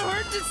 It's kind of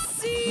hard to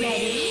see!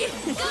 Ready?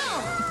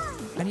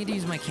 Go! I need to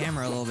use my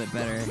camera a little bit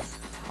better.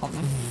 Oh,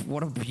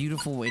 what a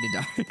beautiful way to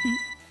die.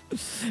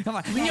 Come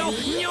on. No,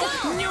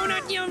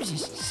 not Yumsy.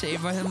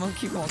 Saved by the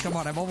monkey ball. Come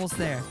on, I'm almost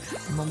there.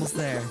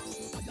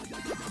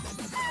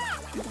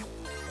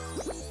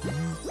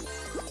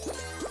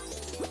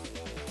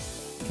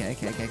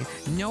 Okay.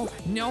 No,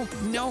 not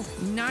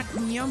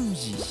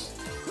Yumsies.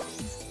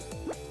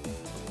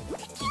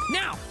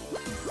 Now!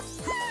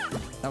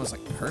 That was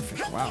like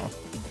perfect, wow.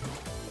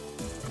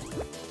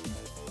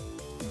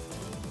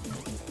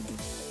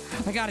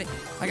 I got it.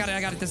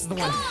 This is the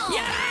one.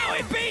 Yeah,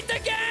 we beat the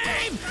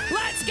game!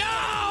 Let's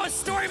go!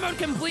 Story mode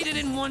completed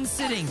in one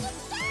sitting.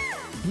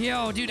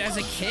 Yo, dude, as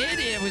a kid,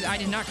 I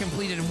did not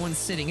complete it in one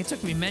sitting. It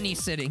took me many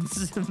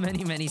sittings.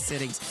 many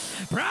sittings.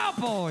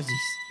 Bravo! All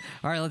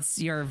right, let's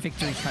see our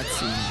victory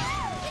cutscene.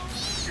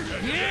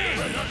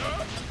 Yeah!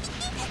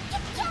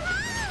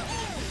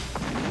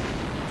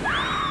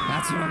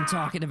 That's what I'm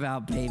talking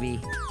about, baby.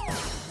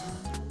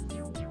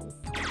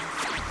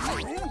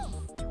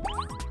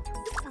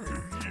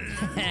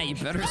 You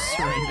better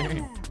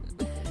surrender.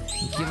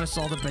 Give us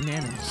all the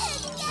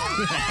bananas.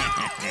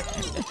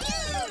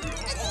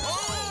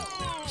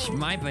 It's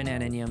my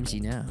banana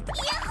Yumsy now.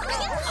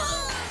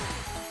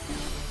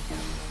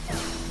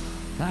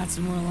 That's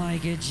more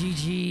like a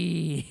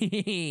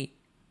GG.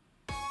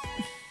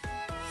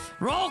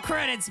 Roll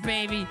credits,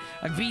 baby.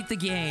 I beat the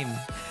game.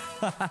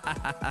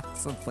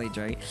 So played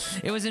right.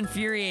 It was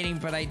infuriating,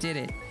 but I did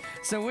it.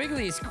 So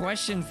Wiggly's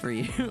question for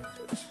you.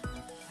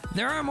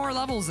 There are more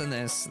levels in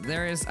this.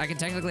 I can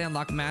technically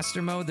unlock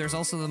Master Mode. There's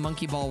also the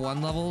Monkey Ball 1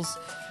 levels.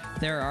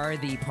 There are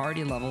the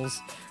party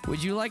levels.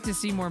 Would you like to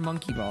see more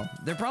Monkey Ball?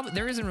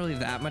 There isn't really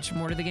that much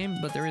more to the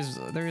game, but there is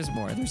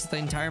more. There's the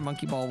entire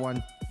Monkey Ball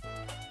 1.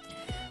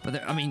 But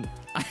there, I mean,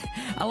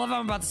 I love how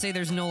I'm about to say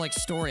there's no like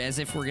story, as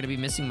if we're gonna be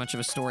missing much of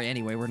a story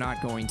anyway. We're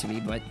not going to be,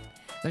 but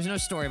there's no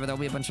story, but there'll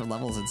be a bunch of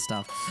levels and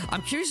stuff.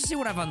 I'm curious to see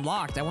what I've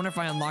unlocked. I wonder if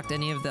I unlocked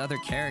any of the other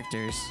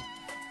characters.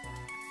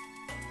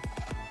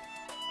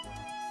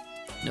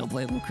 No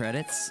playable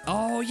credits.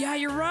 Oh, yeah,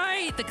 you're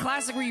right. The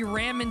classic where you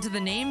ram into the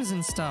names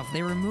and stuff.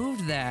 They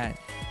removed that.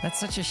 That's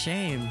such a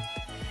shame.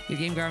 Your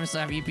game garment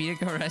slap. You beat it.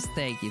 Go rest.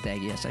 Thank you.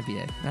 Thank you. Yes, I beat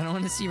it. I don't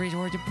want to see Rage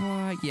Warrior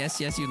Boy.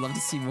 Yes, yes, you'd love to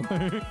see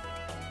more.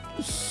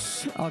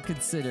 I'll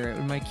consider it.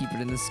 We might keep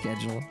it in the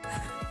schedule.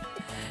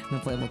 No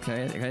playable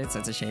credits.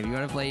 That's a shame. You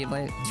want to play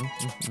it?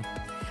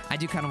 I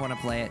do kind of want to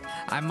play it.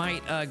 I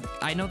might,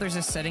 I know there's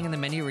a setting in the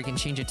menu where you can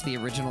change it to the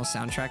original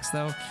soundtracks,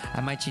 though.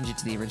 I might change it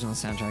to the original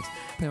soundtracks.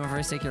 Play one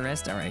first, take your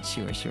rest? All right,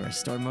 sure.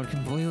 Story mode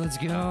complete. Let's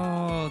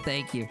go.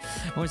 Thank you.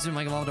 What's the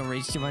Monkey Ball? Don't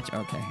rage too much?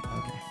 Okay.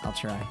 I'll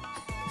try.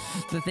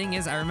 The thing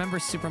is, I remember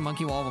Super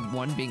Monkey Ball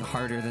 1 being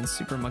harder than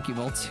Super Monkey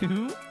Ball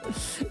 2.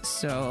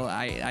 So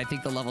I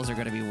think the levels are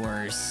going to be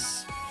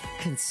worse.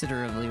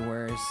 Considerably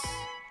worse.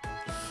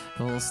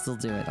 But we'll still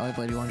do it. I'll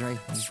play you one, Dre.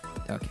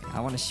 Okay, I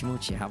want to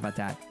smooch you. How about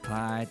that?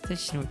 Part the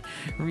snoot.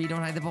 Read, don't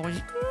hide the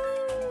balls.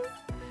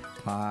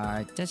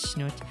 Part the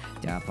snoot.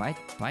 The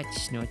bite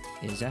snoot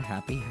is a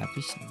happy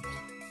snoot.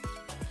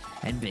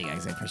 And big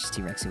eggs. I precious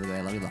T-Rex.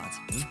 I love you lots.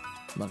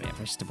 Love you. I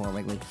precious to poor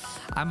Wiggly.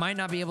 I might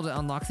not be able to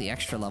unlock the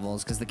extra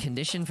levels because the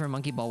condition for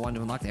Monkey Ball 1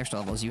 to unlock the extra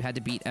levels, you had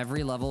to beat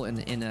every level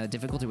in a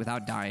difficulty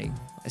without dying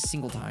a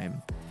single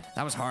time.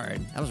 That was hard.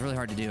 That was really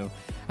hard to do.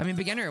 I mean,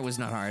 beginner it was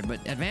not hard,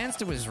 but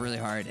advanced it was really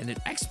hard. And at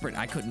expert,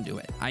 I couldn't do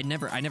it. I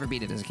never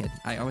beat it as a kid.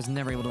 I was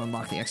never able to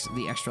unlock the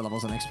extra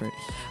levels on expert.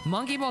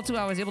 Monkey Ball 2,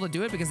 I was able to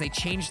do it because they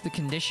changed the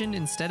condition.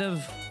 Instead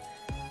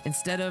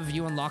of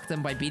you unlock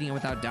them by beating it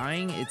without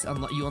dying,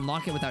 you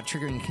unlock it without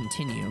triggering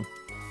continue.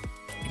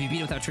 If you beat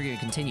it without triggering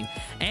continue.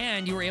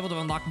 And you were able to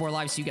unlock more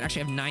lives, so you could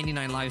actually have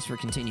 99 lives for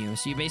continue.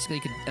 So you basically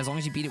could, as long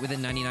as you beat it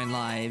within 99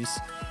 lives,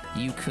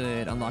 you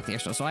could unlock the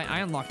extra. So I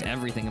unlocked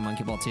everything in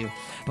Monkey Ball 2.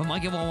 But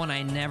Monkey Ball 1,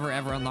 I never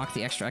ever unlocked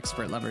the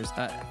expert levers.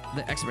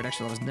 The expert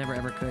extra levels. Never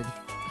ever could.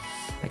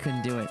 I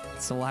couldn't do it.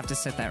 So we'll have to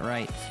set that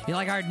right. You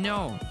like hard?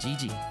 No.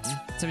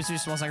 GG. So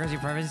small cycles,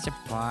 your preference to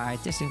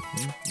partition.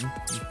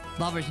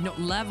 Lovers. No,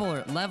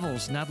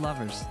 levels, not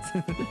lovers.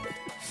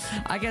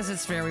 I guess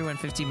it's fair. We went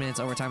 15 minutes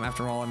overtime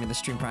after all. I mean, the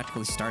stream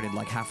practically started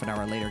like half an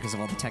hour later because of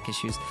all the tech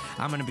issues.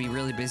 I'm going to be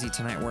really busy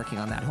tonight working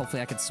on that.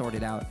 Hopefully I can sort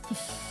it out.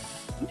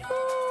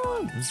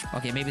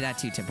 Okay, maybe that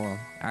too, Temporal.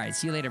 All right,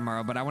 see you later,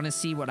 Morrow. But I want to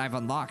see what I've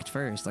unlocked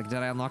first. Like, did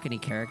I unlock any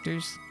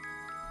characters?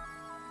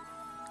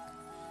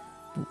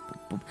 Boop,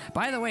 boop, boop.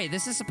 By the way,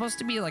 this is supposed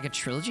to be like a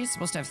trilogy. It's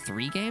supposed to have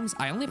 3 games.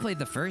 I only played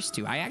the first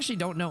 2. I actually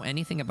don't know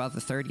anything about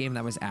the 3rd game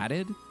that was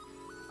added.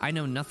 I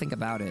know nothing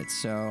about it,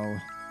 so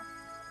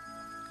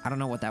I don't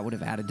know what that would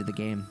have added to the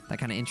game. That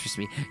kind of interests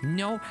me.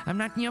 No, I'm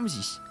not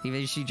Yumsies.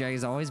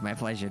 As always, my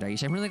pleasure,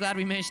 Dargish. I'm really glad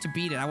we managed to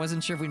beat it. I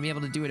wasn't sure if we'd be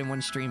able to do it in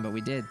one stream, but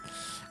we did.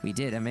 We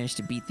did. I managed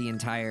to beat the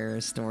entire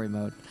story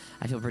mode.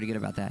 I feel pretty good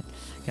about that.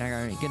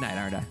 Good night,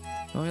 Arda.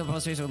 We'll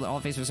post with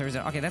all Facebook servers.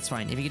 Okay, that's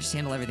fine. If you could just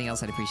handle everything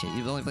else, I'd appreciate it.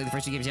 You've only played the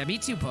first 2 games. Yeah, me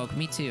too, Poke.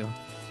 Me too.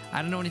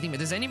 I don't know anything, but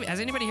has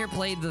anybody here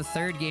played the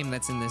 3rd game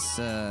that's in this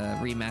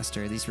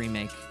remaster, this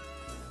remake?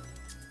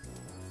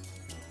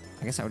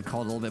 I guess I would call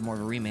it a little bit more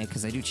of a remake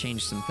because they do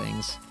change some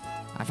things.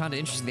 I found it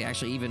interesting they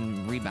actually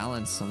even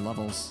rebalance some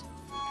levels.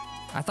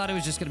 I thought it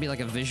was just going to be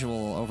like a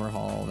visual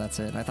overhaul, that's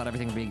it. I thought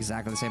everything would be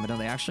exactly the same, but no,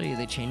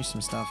 they changed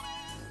some stuff.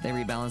 They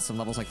rebalanced some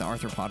levels like the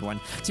Arthropod one.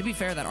 To be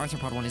fair, that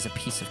Arthropod one is a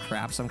piece of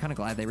crap, so I'm kind of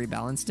glad they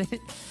rebalanced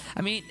it.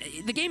 I mean,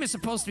 the game is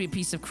supposed to be a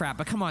piece of crap,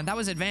 but come on, that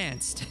was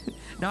advanced.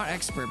 Not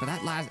expert, but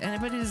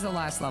but it is the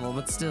last level,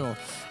 but still.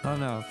 Oh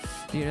no.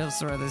 You'll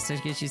sort of this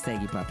issues.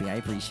 Thank you, puppy. I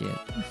appreciate it.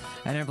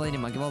 I never played any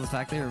Monkey Ball. The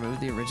fact they removed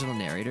the original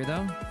narrator,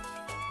 though.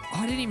 Oh,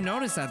 I didn't even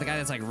notice that. The guy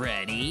that's like,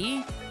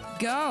 ready,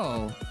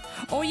 go.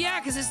 Oh yeah,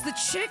 because it's the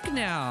chick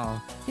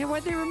now. Yeah,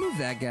 why'd they remove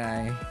that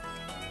guy?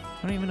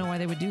 I don't even know why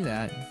they would do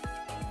that.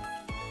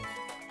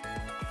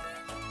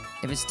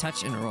 If it's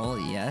touch and roll,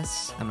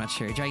 yes. I'm not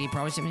sure. Draggy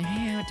probably said,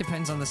 yeah, it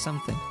depends on the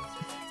something.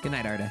 Good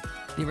night, Arda.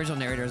 The original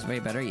narrator is way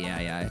better.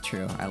 Yeah,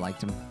 true. I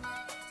liked him.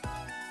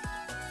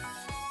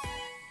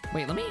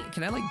 Wait,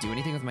 can I like do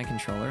anything with my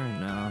controller?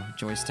 No,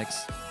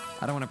 joysticks.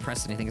 I don't want to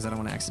press anything because I don't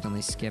want to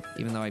accidentally skip,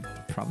 even though I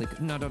probably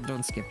could. No,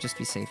 don't skip. Just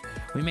be safe.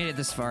 We made it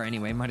this far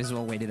anyway. Might as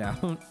well wait it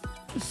out.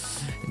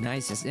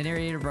 Nice. Yes. The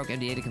narrator broke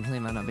MDA to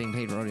complain about not being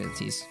paid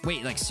royalties.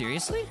 Wait, like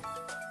seriously?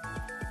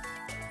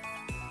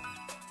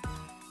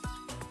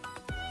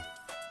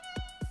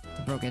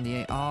 Broke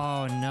NDA.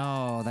 Oh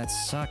no, that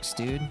sucks,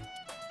 dude.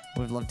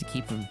 Would've loved to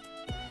keep him.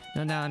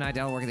 No, I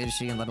don't work at the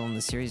industry and let alone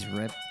the series.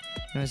 Rip.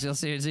 No, still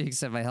seriously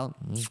accept my help.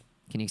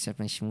 Can you accept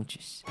my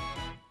smooches?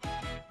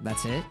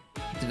 That's it?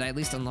 Did I at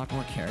least unlock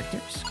more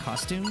characters?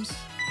 Costumes?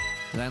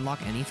 Did I unlock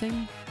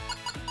anything?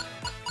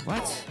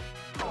 What?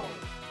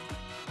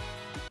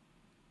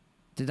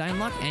 Did I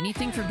unlock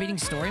anything for beating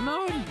story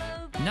mode?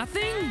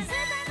 Nothing?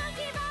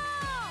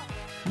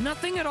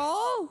 Nothing at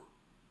all?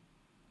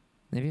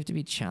 Maybe you have to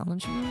be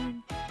challenge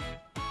mode?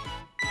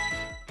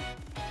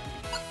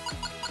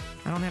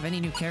 don't have any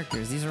new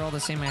characters. These are all the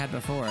same I had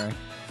before.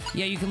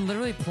 Yeah, you can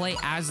literally play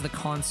as the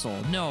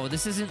console. No,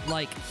 this isn't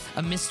like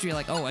a mystery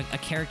like, oh, a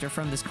character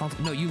from this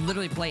console. No, you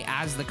literally play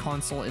as the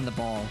console in the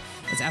ball.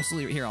 It's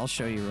absolutely... Here, I'll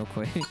show you real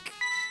quick.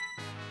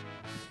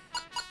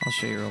 I'll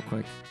show you real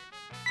quick.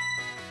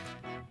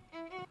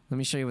 Let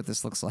me show you what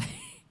this looks like.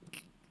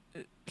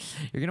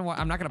 You're gonna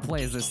I'm not gonna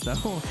play as this,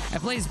 though. I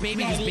play as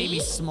baby because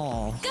baby's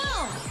small.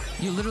 Go!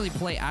 You literally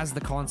play as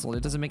the console.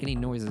 It doesn't make any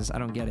noises. I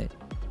don't get it.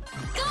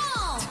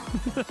 Go!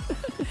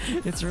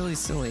 It's really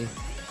silly.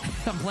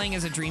 I'm playing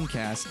as a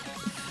Dreamcast.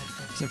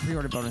 It's a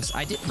pre-order bonus.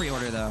 I did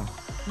pre-order, though.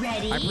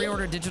 Ready? I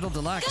pre-ordered Digital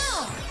Deluxe.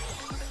 Go!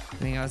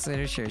 Anything else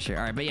later? Sure.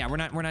 All right, but yeah, we're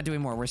not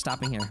doing more. We're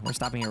stopping here.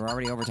 We're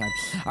already overtime.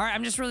 All right,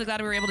 I'm just really glad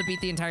we were able to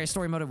beat the entire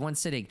story mode of one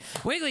sitting.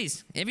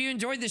 Wigglies, if you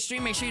enjoyed this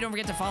stream, make sure you don't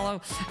forget to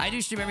follow. I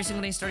do stream every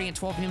single day starting at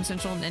 12 p.m.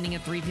 Central and ending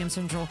at 3 p.m.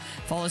 Central.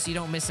 Follow so you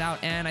don't miss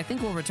out, and I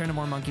think we'll return to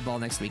more Monkey Ball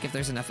next week if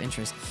there's enough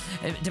interest.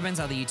 It depends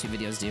how the YouTube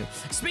videos do.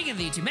 Speaking of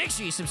the YouTube, make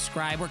sure you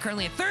subscribe. We're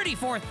currently at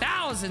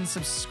 34,000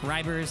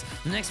 subscribers.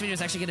 The next video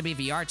is actually going to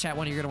be a VR chat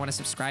one. You're going to want to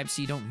subscribe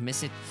so you don't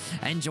miss it,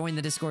 and join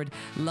the Discord.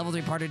 Level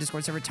 3 partner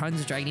Discord server. Tons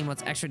of Dragon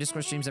emotes, extra Discord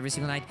streams every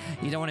single night.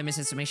 You don't want to miss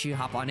it, so make sure you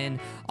hop on in.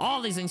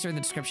 All these links are in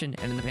the description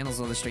and in the panels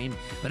of the stream.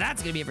 But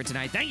that's going to be it for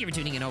tonight. Thank you for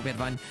tuning in. Hope you had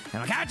fun,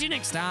 and I'll catch you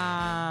next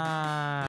time.